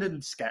Daniel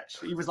Brandon sketch.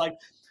 He was like,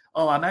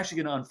 "Oh, I'm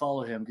actually going to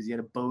unfollow him because he had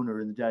a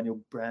boner in the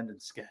Daniel Brandon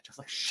sketch." I was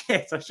like,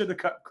 "Shit, I should have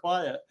kept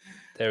quiet."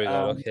 There we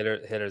go. Look,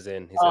 Hiller's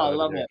in. He's I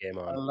love it.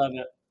 I love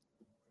it.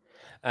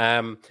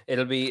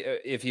 It'll be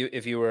if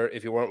you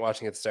weren't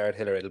watching at the start,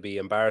 Hiller, it'll be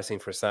embarrassing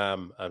for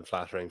Sam and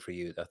flattering for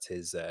you. That's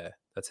his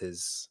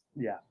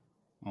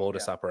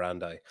modus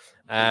operandi.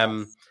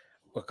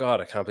 Oh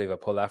God, I can't believe I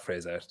pulled that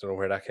phrase out. Don't know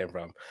where that came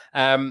from.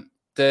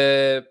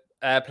 The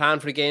plan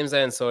for the games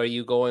then. So are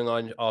you going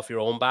on off your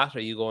own bat? Are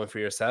you going for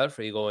yourself?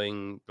 Are you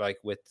going like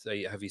with?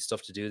 Have you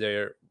stuff to do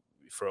there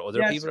for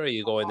other people? Or are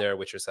you going there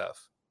with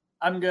yourself?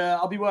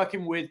 I'll be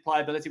working with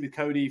Pliability with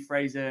Cody,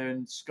 Fraser,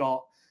 and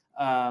Scott.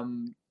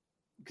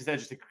 because they're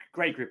just a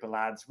great group of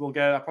lads. I'll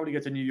probably go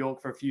to New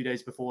York for a few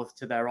days before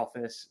to their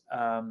office,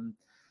 and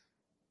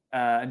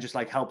just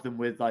like help them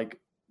with like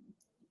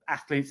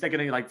athletes. They're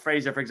going to like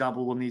Fraser, for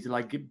example, will need to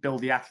like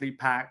build the athlete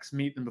packs,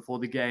 meet them before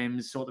the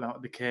games, sort them out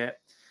with the kit.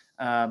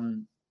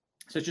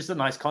 So it's just a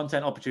nice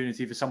content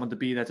opportunity for someone to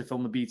be there to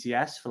film the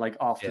BTS for like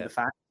after the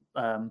fact.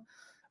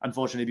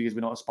 Unfortunately, because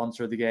we're not a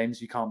sponsor of the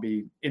games, you can't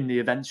be in the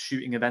events,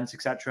 shooting events,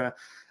 etc.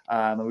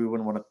 And we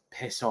wouldn't want to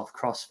piss off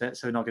CrossFit,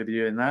 so we're not going to be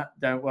doing that.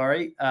 Don't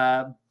worry.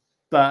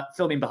 But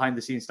filming behind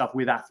the scenes stuff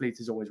with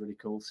athletes is always really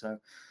cool. So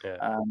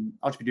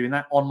I'll just be doing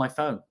that on my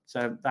phone.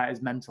 So that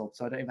is mental.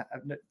 So I don't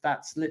even.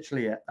 That's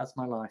literally it. That's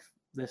my life.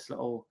 This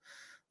little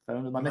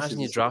phone with my Imagine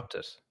you dropped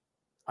it.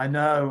 I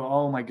know.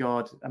 Oh my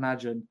god.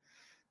 Imagine.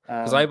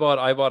 Because I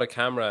bought a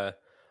camera.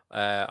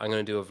 I'm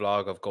going to do a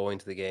vlog of going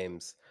to the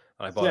games.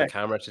 And I bought a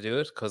camera to do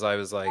it because I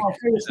was like, I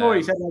heard a story.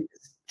 You said like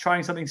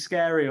trying something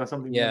scary or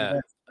something. Yeah.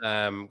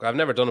 I've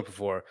never done it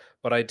before,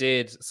 but I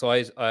did. So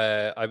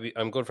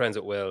I'm good friends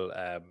with Will,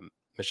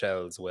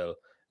 Michelle's Will.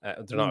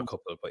 They're not a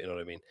couple, but you know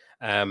what I mean.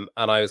 And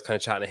I was kind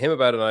of chatting to him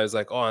about it, and I was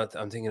like, oh,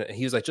 I'm thinking.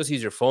 He was like, just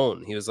use your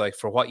phone. He was like,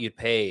 for what you'd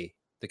pay,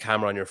 the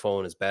camera on your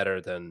phone is better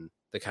than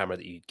the camera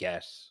that you'd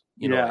get,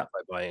 you know, like by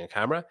buying a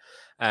camera.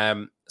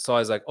 So I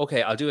was like,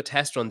 okay, I'll do a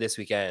test run this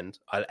weekend.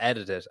 I'll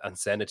edit it and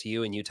send it to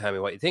you, and you tell me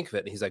what you think of it.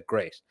 And he's like,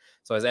 great.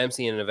 So I was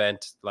emceeing an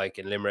event like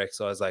in Limerick.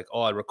 So I was like,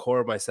 oh, I'll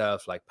record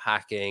myself like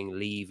packing,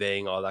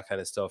 leaving, all that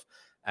kind of stuff.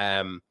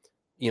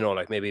 You know,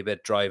 like maybe a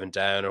bit driving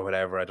down or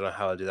whatever. I don't know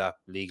how I'll do that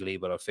legally,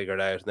 but I'll figure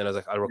it out. And then I was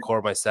like, I'll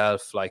record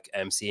myself like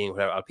emceeing,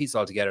 whatever. I'll piece it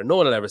all together. No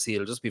one will ever see it.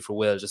 It'll just be for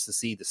Will, just to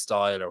see the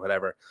style or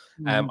whatever.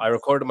 I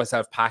recorded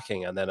myself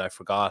packing, and then I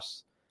forgot,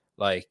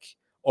 like,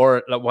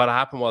 or like, what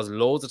happened was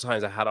loads of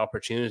times I had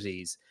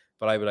opportunities,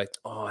 but I'd be like,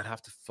 oh, I'd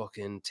have to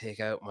fucking take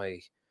out my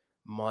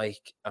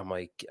mic and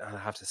I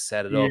have to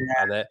set it up.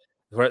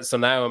 And so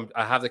now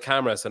I have the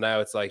camera. So now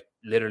it's like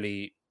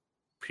literally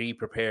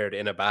pre-prepared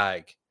in a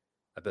bag.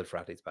 I built for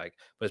Atheltes bag,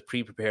 but it's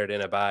pre-prepared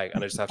in a bag,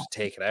 and I just have to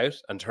take it out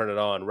and turn it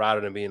on,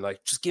 rather than being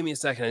like, just give me a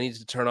second, I need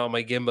to turn on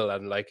my gimbal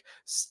and like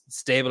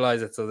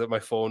stabilize it so that my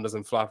phone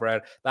doesn't flop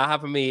around. That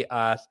happened to me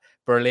at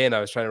Berlin.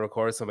 I was trying to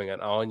record something,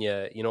 and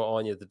Anya, you know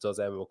Anya that does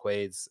Emma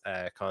McQuaid's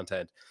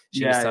content,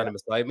 she was standing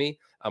beside me,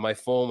 and my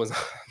phone was on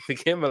the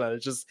gimbal, and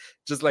it just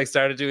like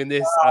started doing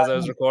this as I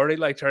was recording,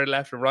 like turning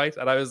left and right,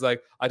 and I was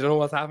like, I don't know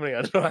what's happening,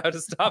 I don't know how to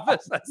stop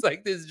it. I was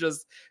like, this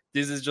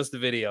is just a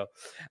video.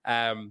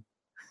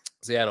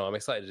 So yeah, no, I'm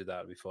excited to do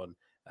that. It'll be fun,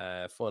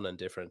 fun and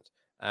different.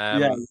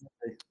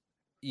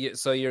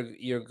 So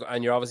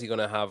you're obviously going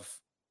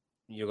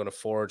to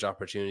forge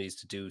opportunities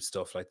to do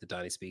stuff like the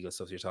Danny Spiegel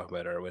stuff you're talking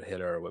about, or with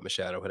Hiller or with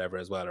Michelle or whatever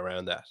as well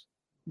around that.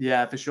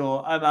 Yeah, for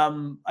sure.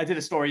 I did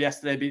a story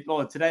yesterday,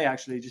 or today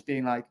actually, just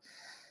being like,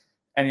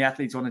 any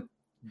athletes want to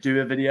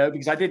do a video,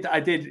 because I did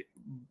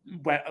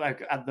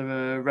like at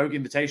the Rogue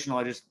Invitational,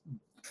 I just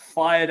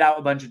fired out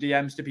a bunch of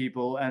DMs to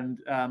people,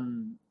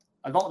 and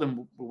a lot of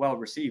them were well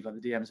received.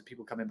 Like the DMs of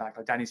people coming back,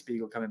 like Danny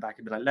Spiegel coming back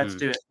and be like, let's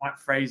do it. Matt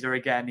Fraser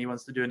again, he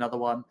wants to do another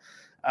one.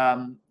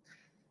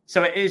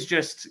 So it is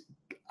just,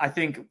 I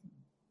think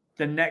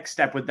the next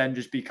step would then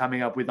just be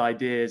coming up with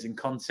ideas and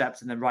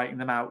concepts and then writing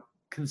them out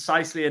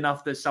concisely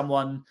enough that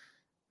someone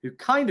who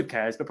kind of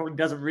cares but probably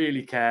doesn't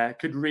really care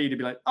could read and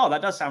be like, oh,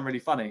 that does sound really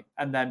funny.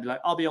 And then be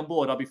like, I'll be on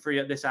board. I'll be free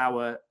at this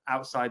hour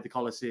outside the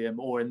Coliseum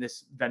or in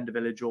this vendor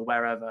village or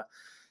wherever.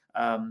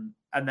 And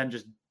then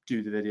just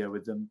do the video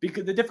with them.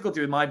 Because the difficulty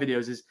with my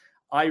videos is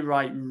I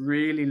write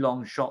really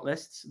long shot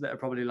lists that are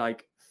probably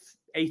like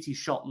 80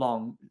 shot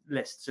long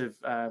lists of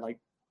like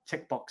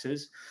tick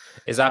boxes.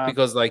 Is that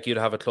because like you'd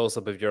have a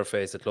close-up of your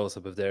face, a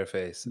close-up of their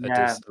face,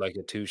 like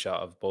a two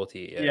shot of both of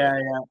you? Yeah.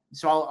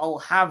 So I'll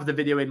have the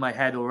video in my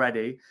head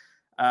already,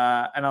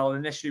 and I'll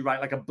initially write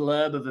like a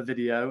blurb of a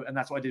video, and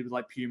that's what I did with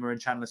like Puma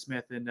and Chandler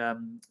Smith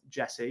and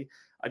Jesse.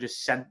 I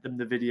just sent them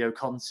the video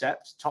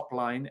concept, top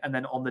line, and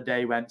then on the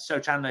day went, so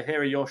Chandler,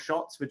 here are your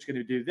shots. We're just going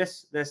to do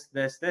this,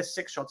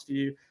 6 shots for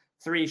you,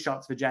 3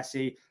 shots for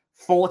Jesse,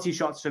 40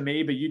 shots for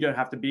me, but you don't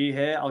have to be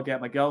here. I'll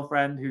get my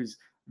girlfriend, who's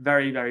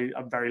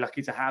I'm very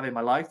lucky to have in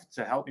my life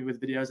to help me with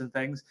videos and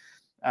things.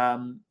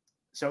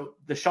 So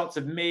the shots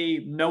of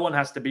me, no one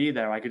has to be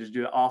there. I could just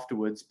do it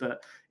afterwards.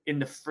 But in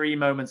the free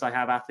moments I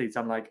have athletes,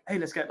 I'm like, hey,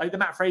 let's get like the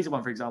Matt Fraser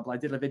one, for example. I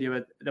did a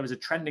video. There was a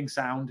trending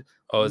sound.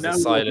 Oh, is it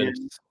silent?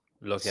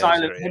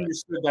 Silent. Him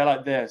just stood there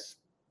like this.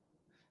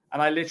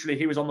 And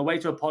he was on the way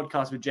to a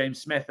podcast with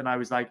James Smith. And I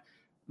was like,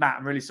 Matt,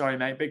 I'm really sorry,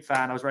 mate. Big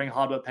fan. I was wearing a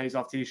Hard Work Pays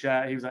Off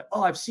t-shirt. He was like,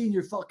 oh, I've seen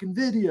your fucking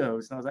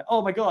videos. And I was like,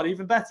 oh my God,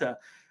 even better.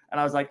 And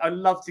I was like, I'd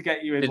love to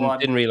get you in one.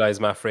 Didn't realize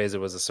Matt Fraser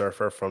was a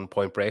surfer from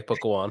Point Break, but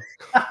go on.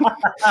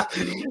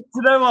 You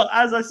know what?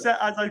 As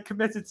I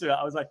committed to it,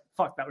 I was like,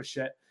 fuck, that was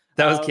shit.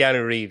 That was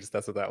Keanu Reeves.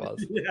 That's what that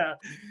was.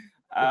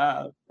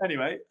 Yeah.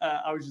 Anyway,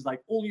 I was just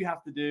like, all you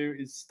have to do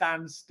is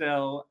stand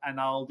still and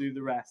I'll do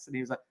the rest. And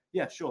he was like,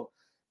 yeah, sure.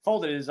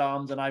 Folded his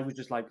arms and I was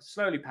just like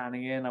slowly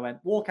panning in. I went,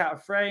 walk out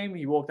of frame.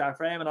 He walked out of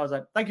frame and I was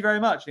like, thank you very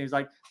much. And he was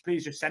like,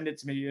 please just send it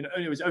to me. And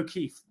it was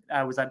O'Keefe.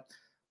 I was like,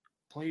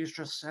 please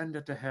just send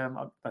it to him.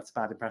 That's a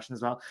bad impression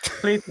as well.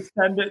 Please just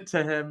send it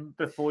to him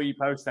before you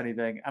post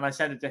anything. And I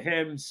sent it to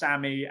him,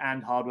 Sammy,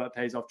 and Hard Work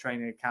Pays Off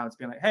training accounts,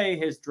 being like, hey,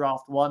 here's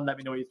draft 1. Let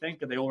me know what you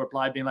think. And they all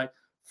replied being like,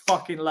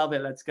 fucking love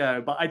it. Let's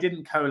go. But I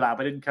didn't collab.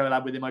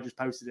 With him. I just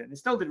posted it. And it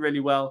still did really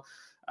well.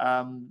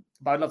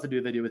 But I'd love to do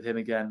a video with him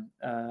again.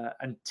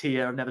 And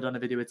Tia, I've never done a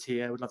video with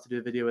Tia. I would love to do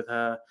a video with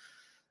her.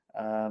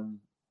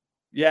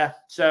 Yeah.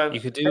 So you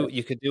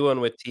could do one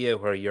with Tia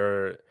where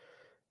you're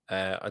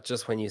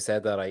just when you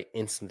said that, I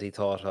instantly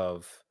thought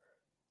of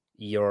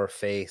your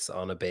face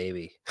on a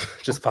baby.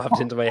 Just popped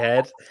into my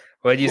head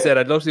when you said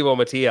I'd love to do one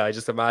with Tia. I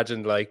just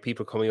imagined like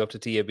people coming up to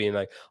Tia being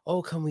like,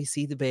 oh, can we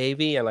see the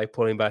baby, and like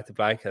pulling back the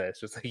blanket, and it's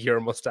just like your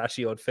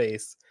mustachioed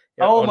face.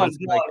 Oh my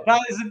god,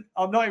 that isn't,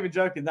 I'm not even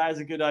joking, that is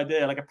a good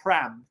idea. Like a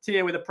pram,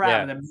 Tia with a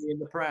pram, and then me in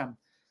the pram.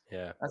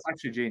 Yeah, that's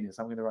actually genius.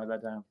 I'm going to write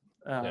that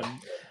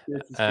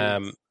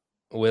down.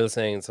 Will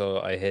saying, so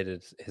I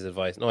hated his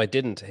advice. No, I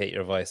didn't hate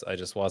your advice. I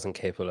just wasn't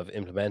capable of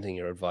implementing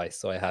your advice.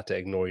 So I had to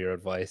ignore your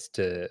advice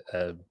to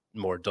a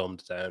more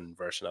dumbed down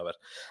version of it.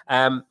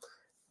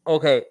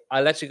 Okay,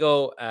 I'll let you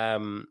go.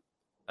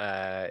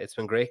 It's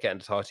been great getting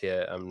to talk to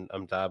you.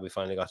 I'm glad we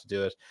finally got to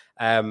do it.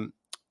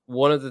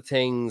 One of the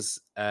things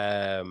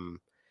that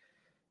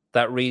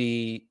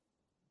really,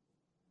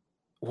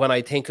 when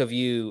I think of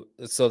you,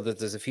 so that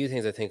there's a few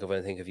things I think of when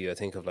I think of you. I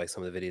think of like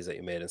some of the videos that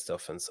you made and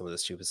stuff, and some of the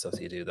stupid stuff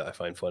that you do that I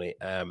find funny.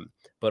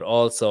 But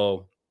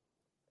also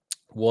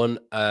one,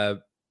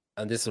 and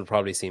this will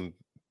probably seem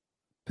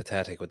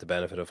pathetic with the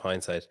benefit of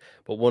hindsight,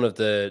 but one of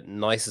the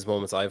nicest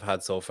moments I've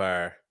had so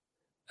far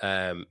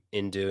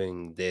in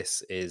doing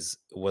this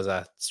was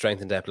at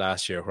Strength in Depth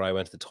last year, where I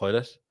went to the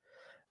toilet,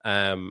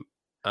 and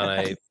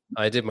I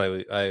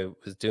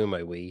was doing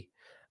my wee.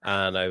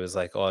 And I was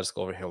like, oh, I'll just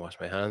go over here and wash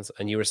my hands.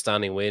 And you were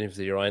standing waiting for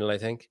the urinal, I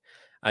think.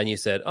 And you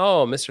said,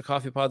 oh, Mr.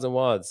 Coffee Pods and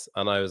Wads.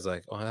 And I was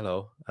like, oh,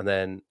 hello. And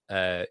then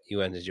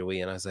you ended your wee.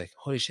 And I was like,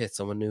 holy shit,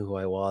 someone knew who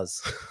I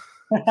was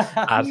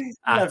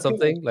at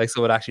something. Like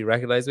someone actually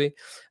recognized me.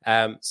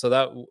 So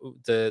that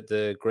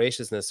the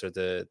graciousness or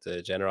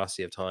the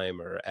generosity of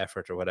time or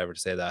effort or whatever to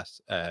say that,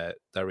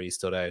 that really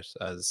stood out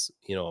as,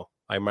 you know,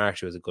 I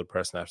marked you as a good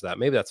person after that.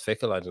 Maybe that's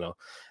fickle. I don't know.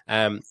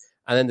 And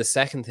then the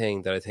second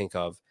thing that I think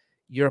of,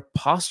 your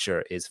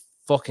posture is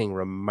fucking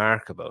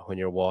remarkable when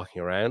you're walking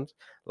around.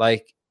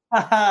 Like,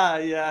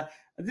 yeah,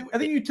 I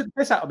think you took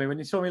this out of me when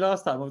you saw me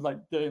last time. I was like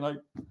doing like,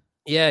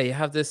 yeah, you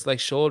have this like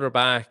shoulder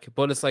back,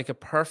 but it's like a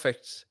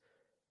perfect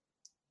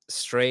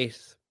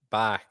straight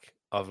back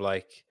of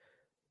like,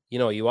 you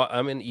know, you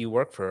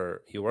work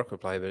with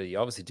pliability. You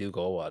obviously do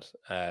GOWOD,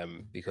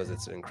 because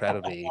it's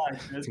incredibly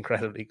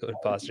good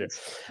posture.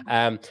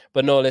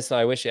 But no, listen,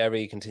 I wish you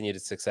every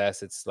continued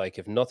success. It's like,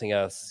 if nothing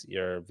else,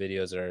 your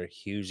videos are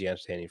hugely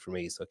entertaining for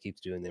me. So keep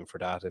doing them for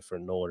that, if for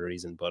no other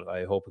reason. But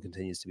I hope it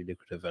continues to be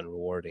lucrative and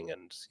rewarding,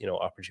 and you know,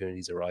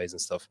 opportunities arise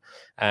and stuff.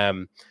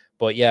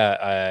 But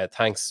yeah,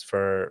 thanks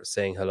for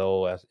saying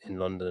hello in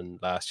London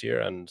last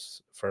year and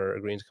for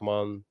agreeing to come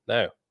on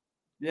now.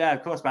 Yeah,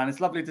 of course, man. It's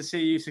lovely to see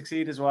you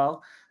succeed as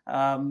well.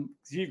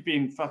 You've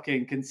been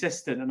fucking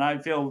consistent, and I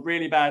feel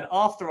really bad.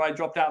 After I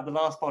dropped out of the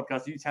last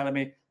podcast, you telling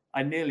me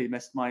I nearly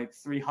missed my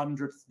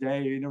 300th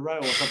day in a row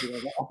or something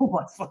like that. Oh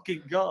my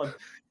fucking god!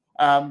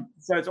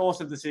 So it's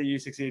awesome to see you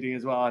succeeding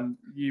as well, and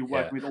you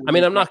work with all. I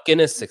mean, I'm not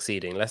Guinness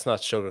succeeding. Let's not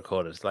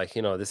sugarcoat it. Like,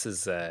 you know, this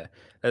is.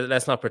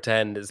 Let's not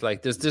pretend. It's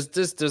like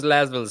there's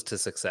levels to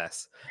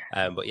success.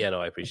 But yeah, no,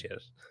 I appreciate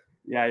it.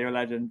 Yeah, you're a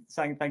legend.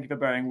 Thank you for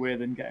bearing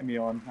with and getting me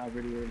on. I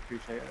really, really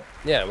appreciate it.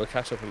 Yeah, we'll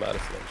catch up in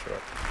Madison, I'm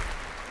sure.